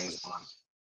water wings on.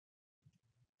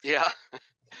 Yeah.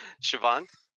 Siobhan?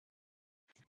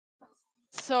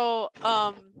 So,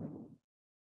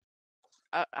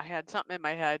 I had something in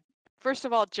my head. First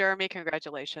of all, Jeremy,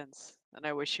 congratulations, and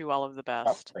I wish you all of the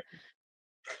best.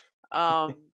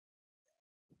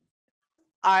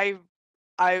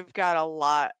 I've got a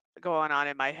lot going on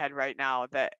in my head right now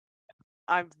that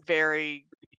I'm very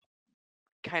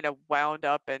kind of wound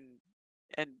up and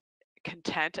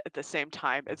content at the same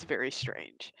time. It's very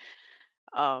strange.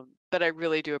 But I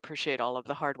really do appreciate all of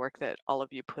the hard work that all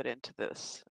of you put into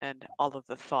this and all of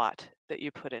the thought that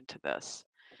you put into this.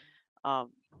 And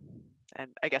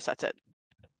I guess that's it.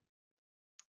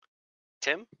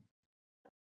 Tim?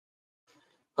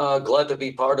 Glad to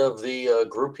be part of the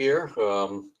group here.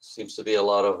 Seems to be a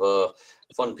lot of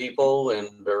fun people and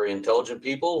very intelligent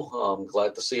people.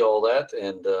 Glad to see all that,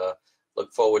 and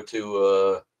look forward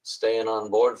to staying on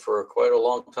board for quite a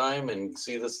long time and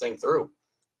see this thing through.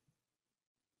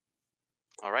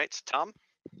 All right, Tom?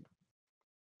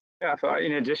 Yeah, so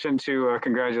in addition to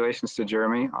congratulations to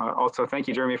Jeremy, also thank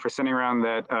you, Jeremy, for sending around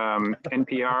that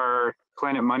NPR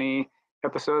Planet Money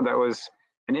episode. That was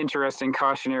an interesting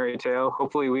cautionary tale.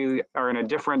 Hopefully we are in a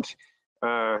different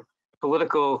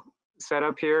political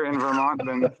setup here in Vermont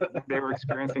than they were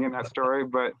experiencing in that story,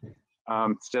 but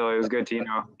still it was good to,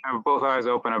 have both eyes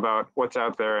open about what's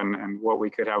out there and what we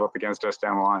could have up against us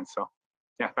down the line. So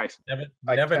yeah, thanks.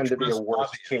 I tend to be a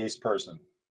worst case person.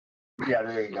 Yeah,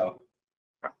 there you go.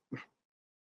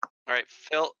 All right,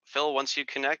 Phil, once you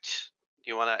connect, do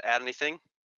you want to add anything?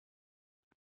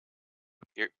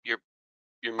 You're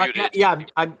muted. Yeah,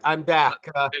 I'm back.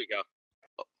 There you go.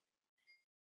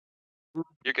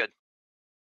 You're good.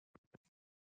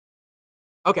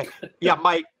 Okay. Yeah,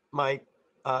 my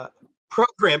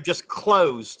program just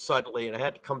closed suddenly, and I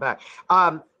had to come back.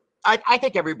 I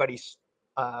think everybody's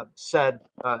said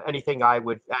anything I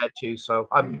would add to, so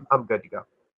I'm good to go.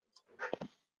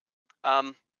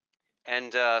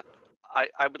 And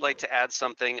I would like to add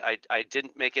something. I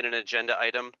didn't make it an agenda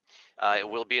item. It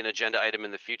will be an agenda item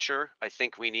in the future. I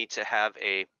think we need to have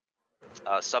a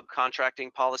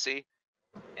subcontracting policy,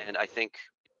 and I think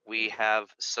we have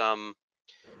some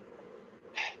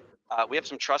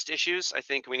trust issues I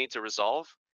think we need to resolve,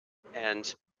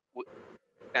 and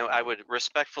I would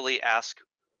respectfully ask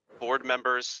board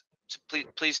members to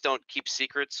please don't keep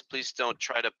secrets. Please don't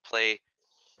try to play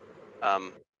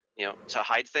to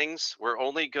hide things. We're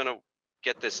only going to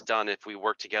get this done if we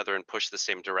work together and push the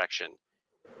same direction.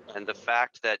 And the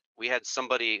fact that we had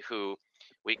somebody who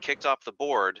we kicked off the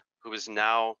board who is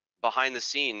now behind the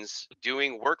scenes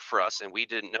doing work for us and we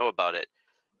didn't know about it,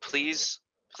 please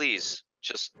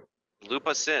just loop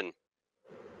us in.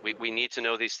 We need to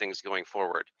know these things going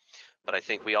forward. But I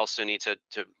think we also need to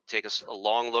take a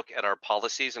long look at our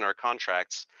policies and our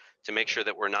contracts to make sure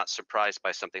that we're not surprised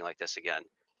by something like this again.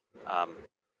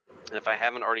 And if I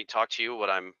haven't already talked to you what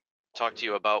I'm talking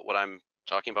about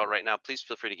right now, please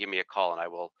feel free to give me a call and I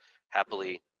will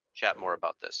happily chat more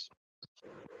about this.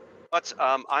 But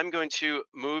I'm going to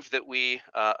move that we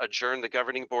adjourn the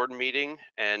governing board meeting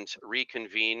and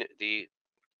reconvene the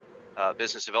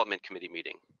business development committee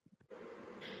meeting.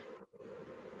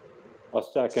 A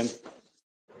second.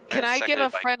 Can I give a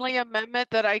friendly amendment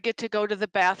that I get to go to the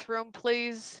bathroom,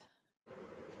 please?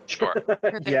 Sure.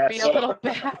 Could there be a little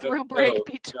bathroom break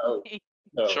between?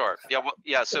 No. Sure.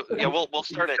 Yeah. So we'll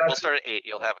start at 8.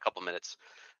 You'll have a couple minutes.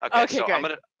 Okay. So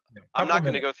good. I'm not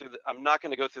going to go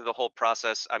through the whole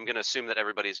process. I'm going to assume that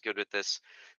everybody's good with this.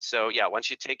 So yeah, once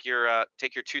you take your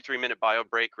 2-3 minute bio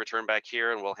break, return back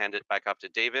here, and we'll hand it back up to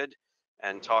David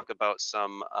and talk about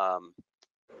some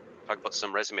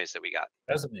resumes that we got.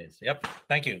 Resumes. Yep.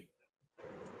 Thank you.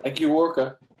 Thank you,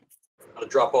 Orca. I'll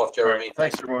drop off, Jeremy. Right,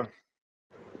 thanks, everyone.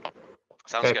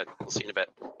 Sounds Okay. good. We'll see you in a bit.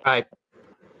 All right.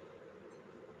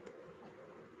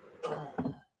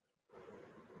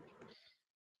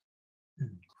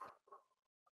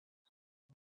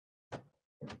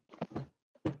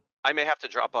 I may have to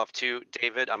drop off too,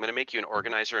 David. I'm going to make you an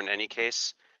organizer in any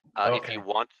case. Okay.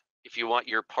 If you want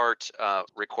your part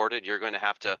recorded, you're going to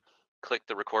have to click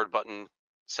the record button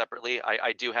separately.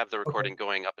 I do have the recording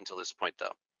going up until this point,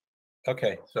 though.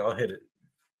 Okay, so I'll hit it.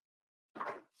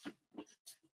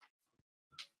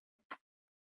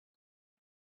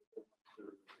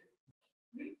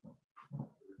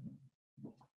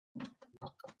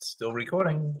 Still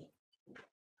recording.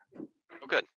 Oh,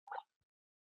 good.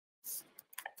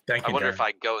 Thank I you, wonder Darren. if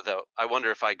I go though. I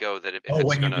wonder if I go that if Oh, it's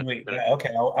when you gonna. do it, yeah,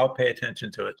 okay, I'll pay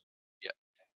attention to it.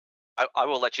 I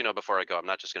will let you know before I go. I'm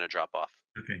not just gonna drop off.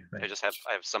 Okay, I thanks. just have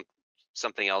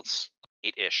something else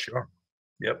 8-ish. Sure.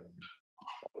 Yep.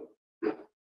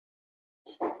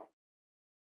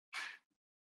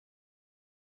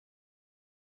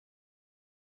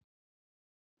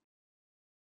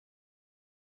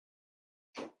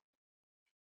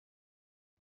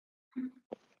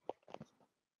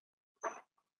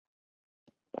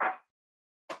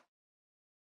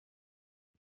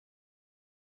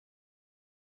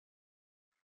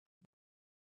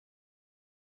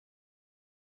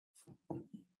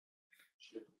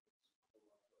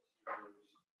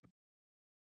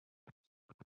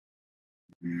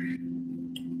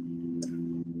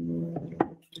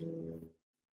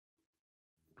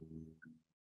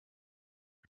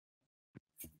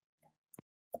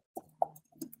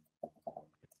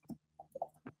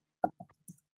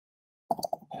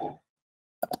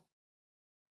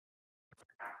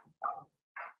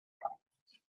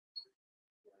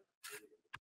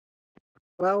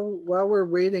 While we're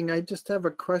waiting, I just have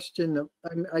a question.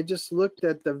 I just looked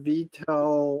at the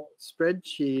VTEL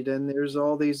spreadsheet, and there's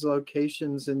all these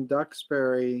locations in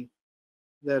Duxbury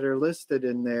that are listed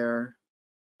in there.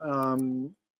 I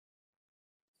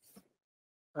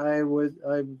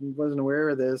wasn't aware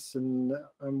of this, and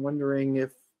I'm wondering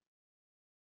if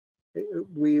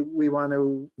we want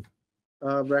to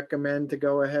recommend to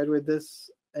go ahead with this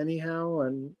anyhow.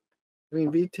 And I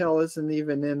mean, VTEL isn't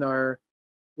even in our.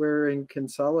 We're in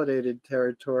consolidated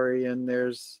territory, and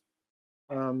there's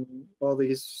all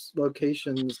these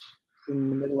locations in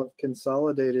the middle of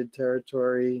consolidated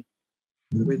territory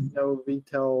with no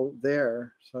VTEL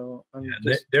there. So I'm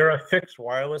just. They're a fixed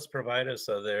wireless provider,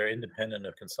 so they're independent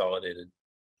of consolidated.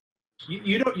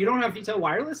 You don't have VTEL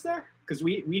wireless there? Because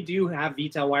we do have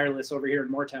VTEL wireless over here in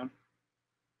Moortown.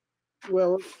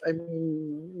 Well, I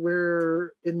mean,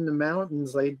 we're in the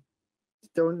mountains. I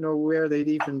don't know where they'd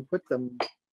even put them.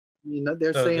 You know,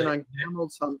 they're So saying they- on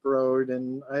Camel's Hump Road,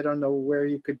 and I don't know where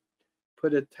you could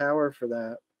put a tower for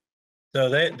that. So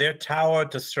their tower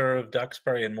to serve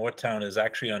Duxbury and Moortown is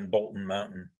actually on Bolton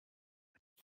Mountain.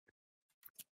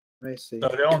 I see. So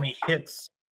it only hits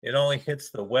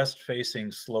the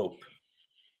west-facing slope.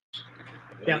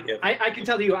 Yeah, I can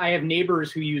tell you I have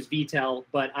neighbors who use VTEL,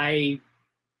 but I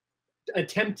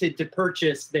attempted to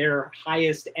purchase their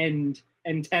highest end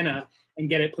antenna and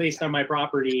get it placed on my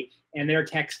property, and their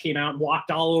techs came out and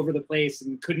walked all over the place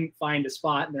and couldn't find a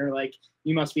spot, and they're like,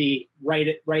 you must be right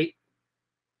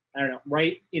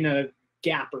in a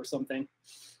gap or something.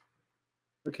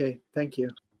 Okay, thank you.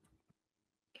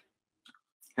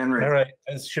 Henry. All right,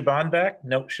 is Siobhan back?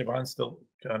 Nope, Siobhan's still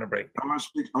on a break. I want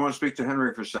to speak to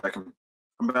Henry for a second.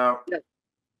 About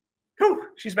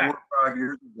she's back. 4 or 5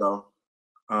 years ago,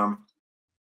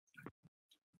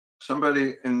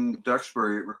 somebody in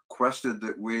Duxbury requested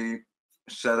that we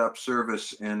set up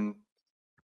service in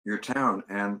your town,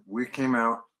 and we came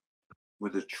out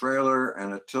with a trailer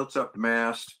and a tilt-up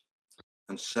mast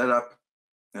and set up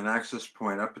an access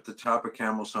point up at the top of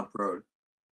Camel's Hump Road.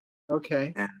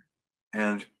 Okay.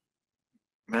 And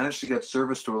managed to get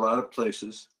service to a lot of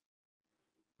places.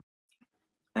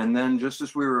 And then just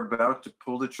as we were about to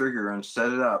pull the trigger and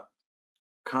set it up,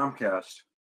 Comcast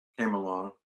came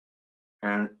along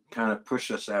and kind of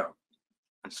pushed us out.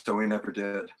 And so we never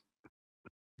did.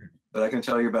 But I can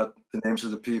tell you about the names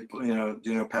of the people, you know,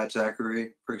 do you know Pat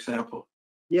Zachary, for example?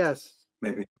 Yes.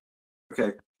 Maybe.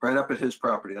 Okay, right up at his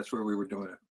property. That's where we were doing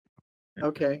it.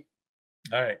 Okay.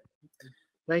 All right.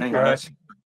 Thank Thank you. you. All right.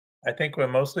 I think we're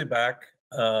mostly back.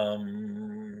 So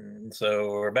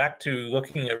we're back to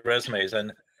looking at resumes,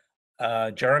 and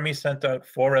Jeremy sent out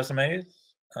 4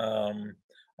 resumes.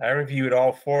 I reviewed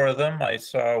all 4 of them. I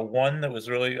saw one that was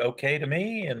really okay to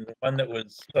me, and one that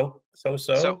was so.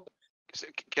 So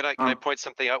can I point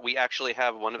something out? We actually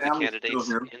have one of the candidates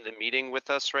in the meeting with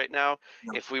us right now.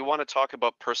 If we want to talk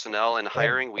about personnel and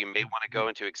hiring, we may want to go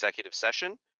into executive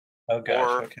session. Oh gosh.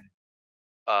 Or, okay.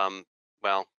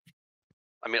 Well,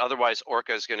 I mean, otherwise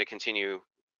Orca is going to continue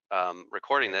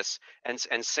recording this.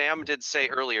 And Sam did say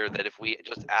earlier that if we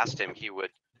just asked him, he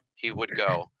would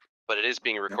go. But it is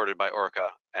being recorded by Orca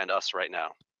and us right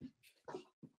now.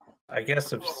 I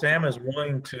guess if Sam is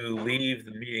willing to leave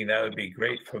the meeting, that would be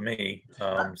great for me.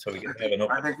 So we can have an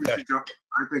open I think we should go.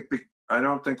 I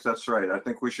don't think that's right. I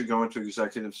think we should go into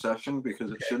executive session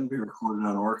because it shouldn't be recorded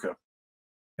on Orca.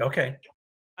 Okay,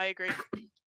 I agree.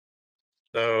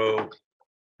 so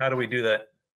how do we do that?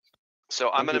 So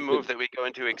I'm going to move Interested- that we go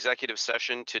into executive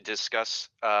session to discuss.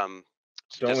 Don't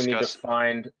we need to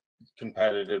find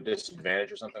competitive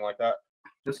disadvantage or something like that?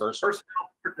 This First?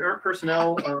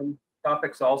 personnel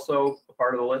topics also a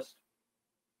part of the list?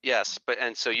 Yes, but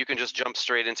and so you can just jump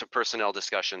straight into personnel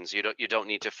discussions. You don't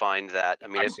need to find that. I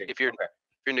mean, if you're Okay.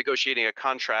 if you're negotiating a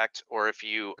contract, or if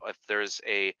there's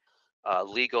a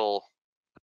legal,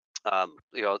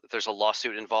 if there's a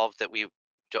lawsuit involved that we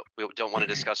don't want to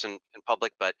discuss in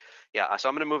public. But yeah, so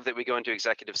I'm going to move that we go into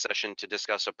executive session to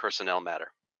discuss a personnel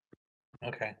matter.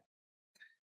 Okay.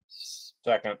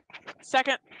 Second.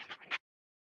 Second.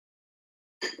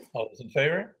 All those in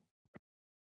favor?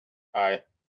 Aye.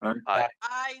 Aye.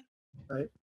 Aye.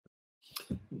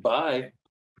 Bye.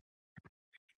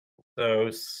 So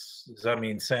does that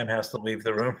mean Sam has to leave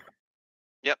the room?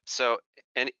 Yep. So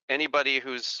anybody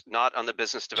who's not on the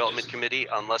business development committee,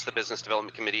 unless the business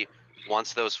development committee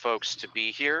wants those folks to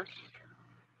be here.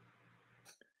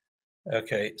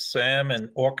 Okay, Sam and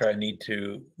Orca need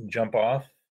to jump off.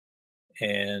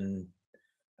 And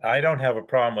I don't have a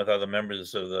problem with other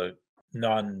members of the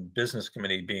non-business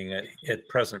committee being at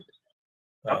present.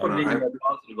 I'll put it in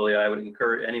positively. I would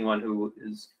encourage anyone who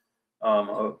is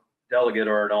a delegate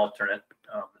or an alternate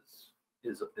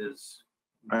is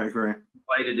I agree.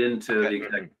 invited into the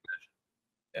executive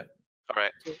Yeah. All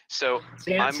right. So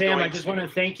Sam, I just want to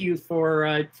thank you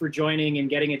for joining and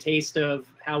getting a taste of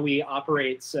how we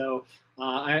operate. So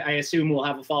I assume we'll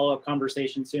have a follow-up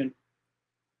conversation soon.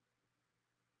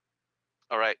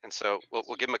 All right, and so we'll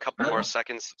give them a couple more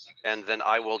seconds, and then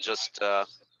I will just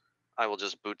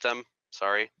boot them.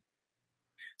 Sorry.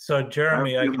 So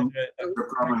Jeremy, I can. They're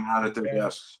probably not at their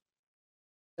desks.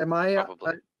 Am I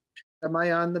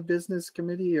on the business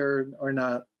committee or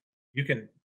not? You can.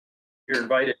 You're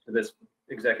invited to this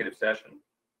executive session.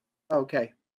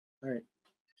 Okay, all right.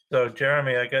 So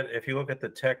Jeremy, if you look at the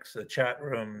text, the chat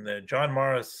room, John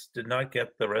Morris did not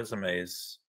get the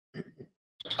resumes.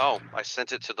 Oh, I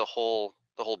sent it to the whole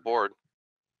board.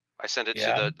 I sent it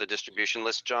Yeah. to the distribution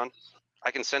list, John.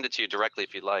 I can send it to you directly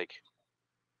if you'd like.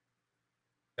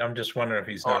 I'm just wondering if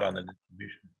he's not on the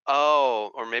distribution.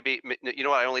 Oh, or maybe, you know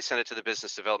what? I only sent it to the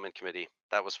business development committee.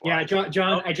 That was why. Yeah,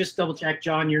 John, I just double checked.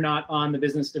 John, you're not on the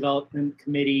business development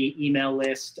committee email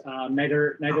list.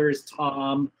 Neither is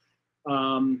Tom.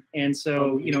 And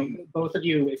so, both of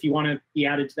you, if you want to be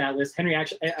added to that list, Henry,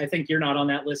 actually, I think you're not on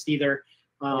that list either.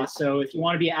 So if you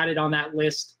want to be added on that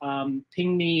list,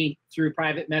 ping me through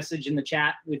private message in the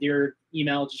chat with your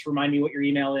email. Just remind me what your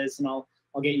email is, and I'll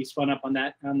get you spun up on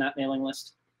that mailing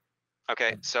list.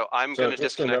 Okay, so I'm going to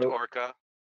disconnect Orca.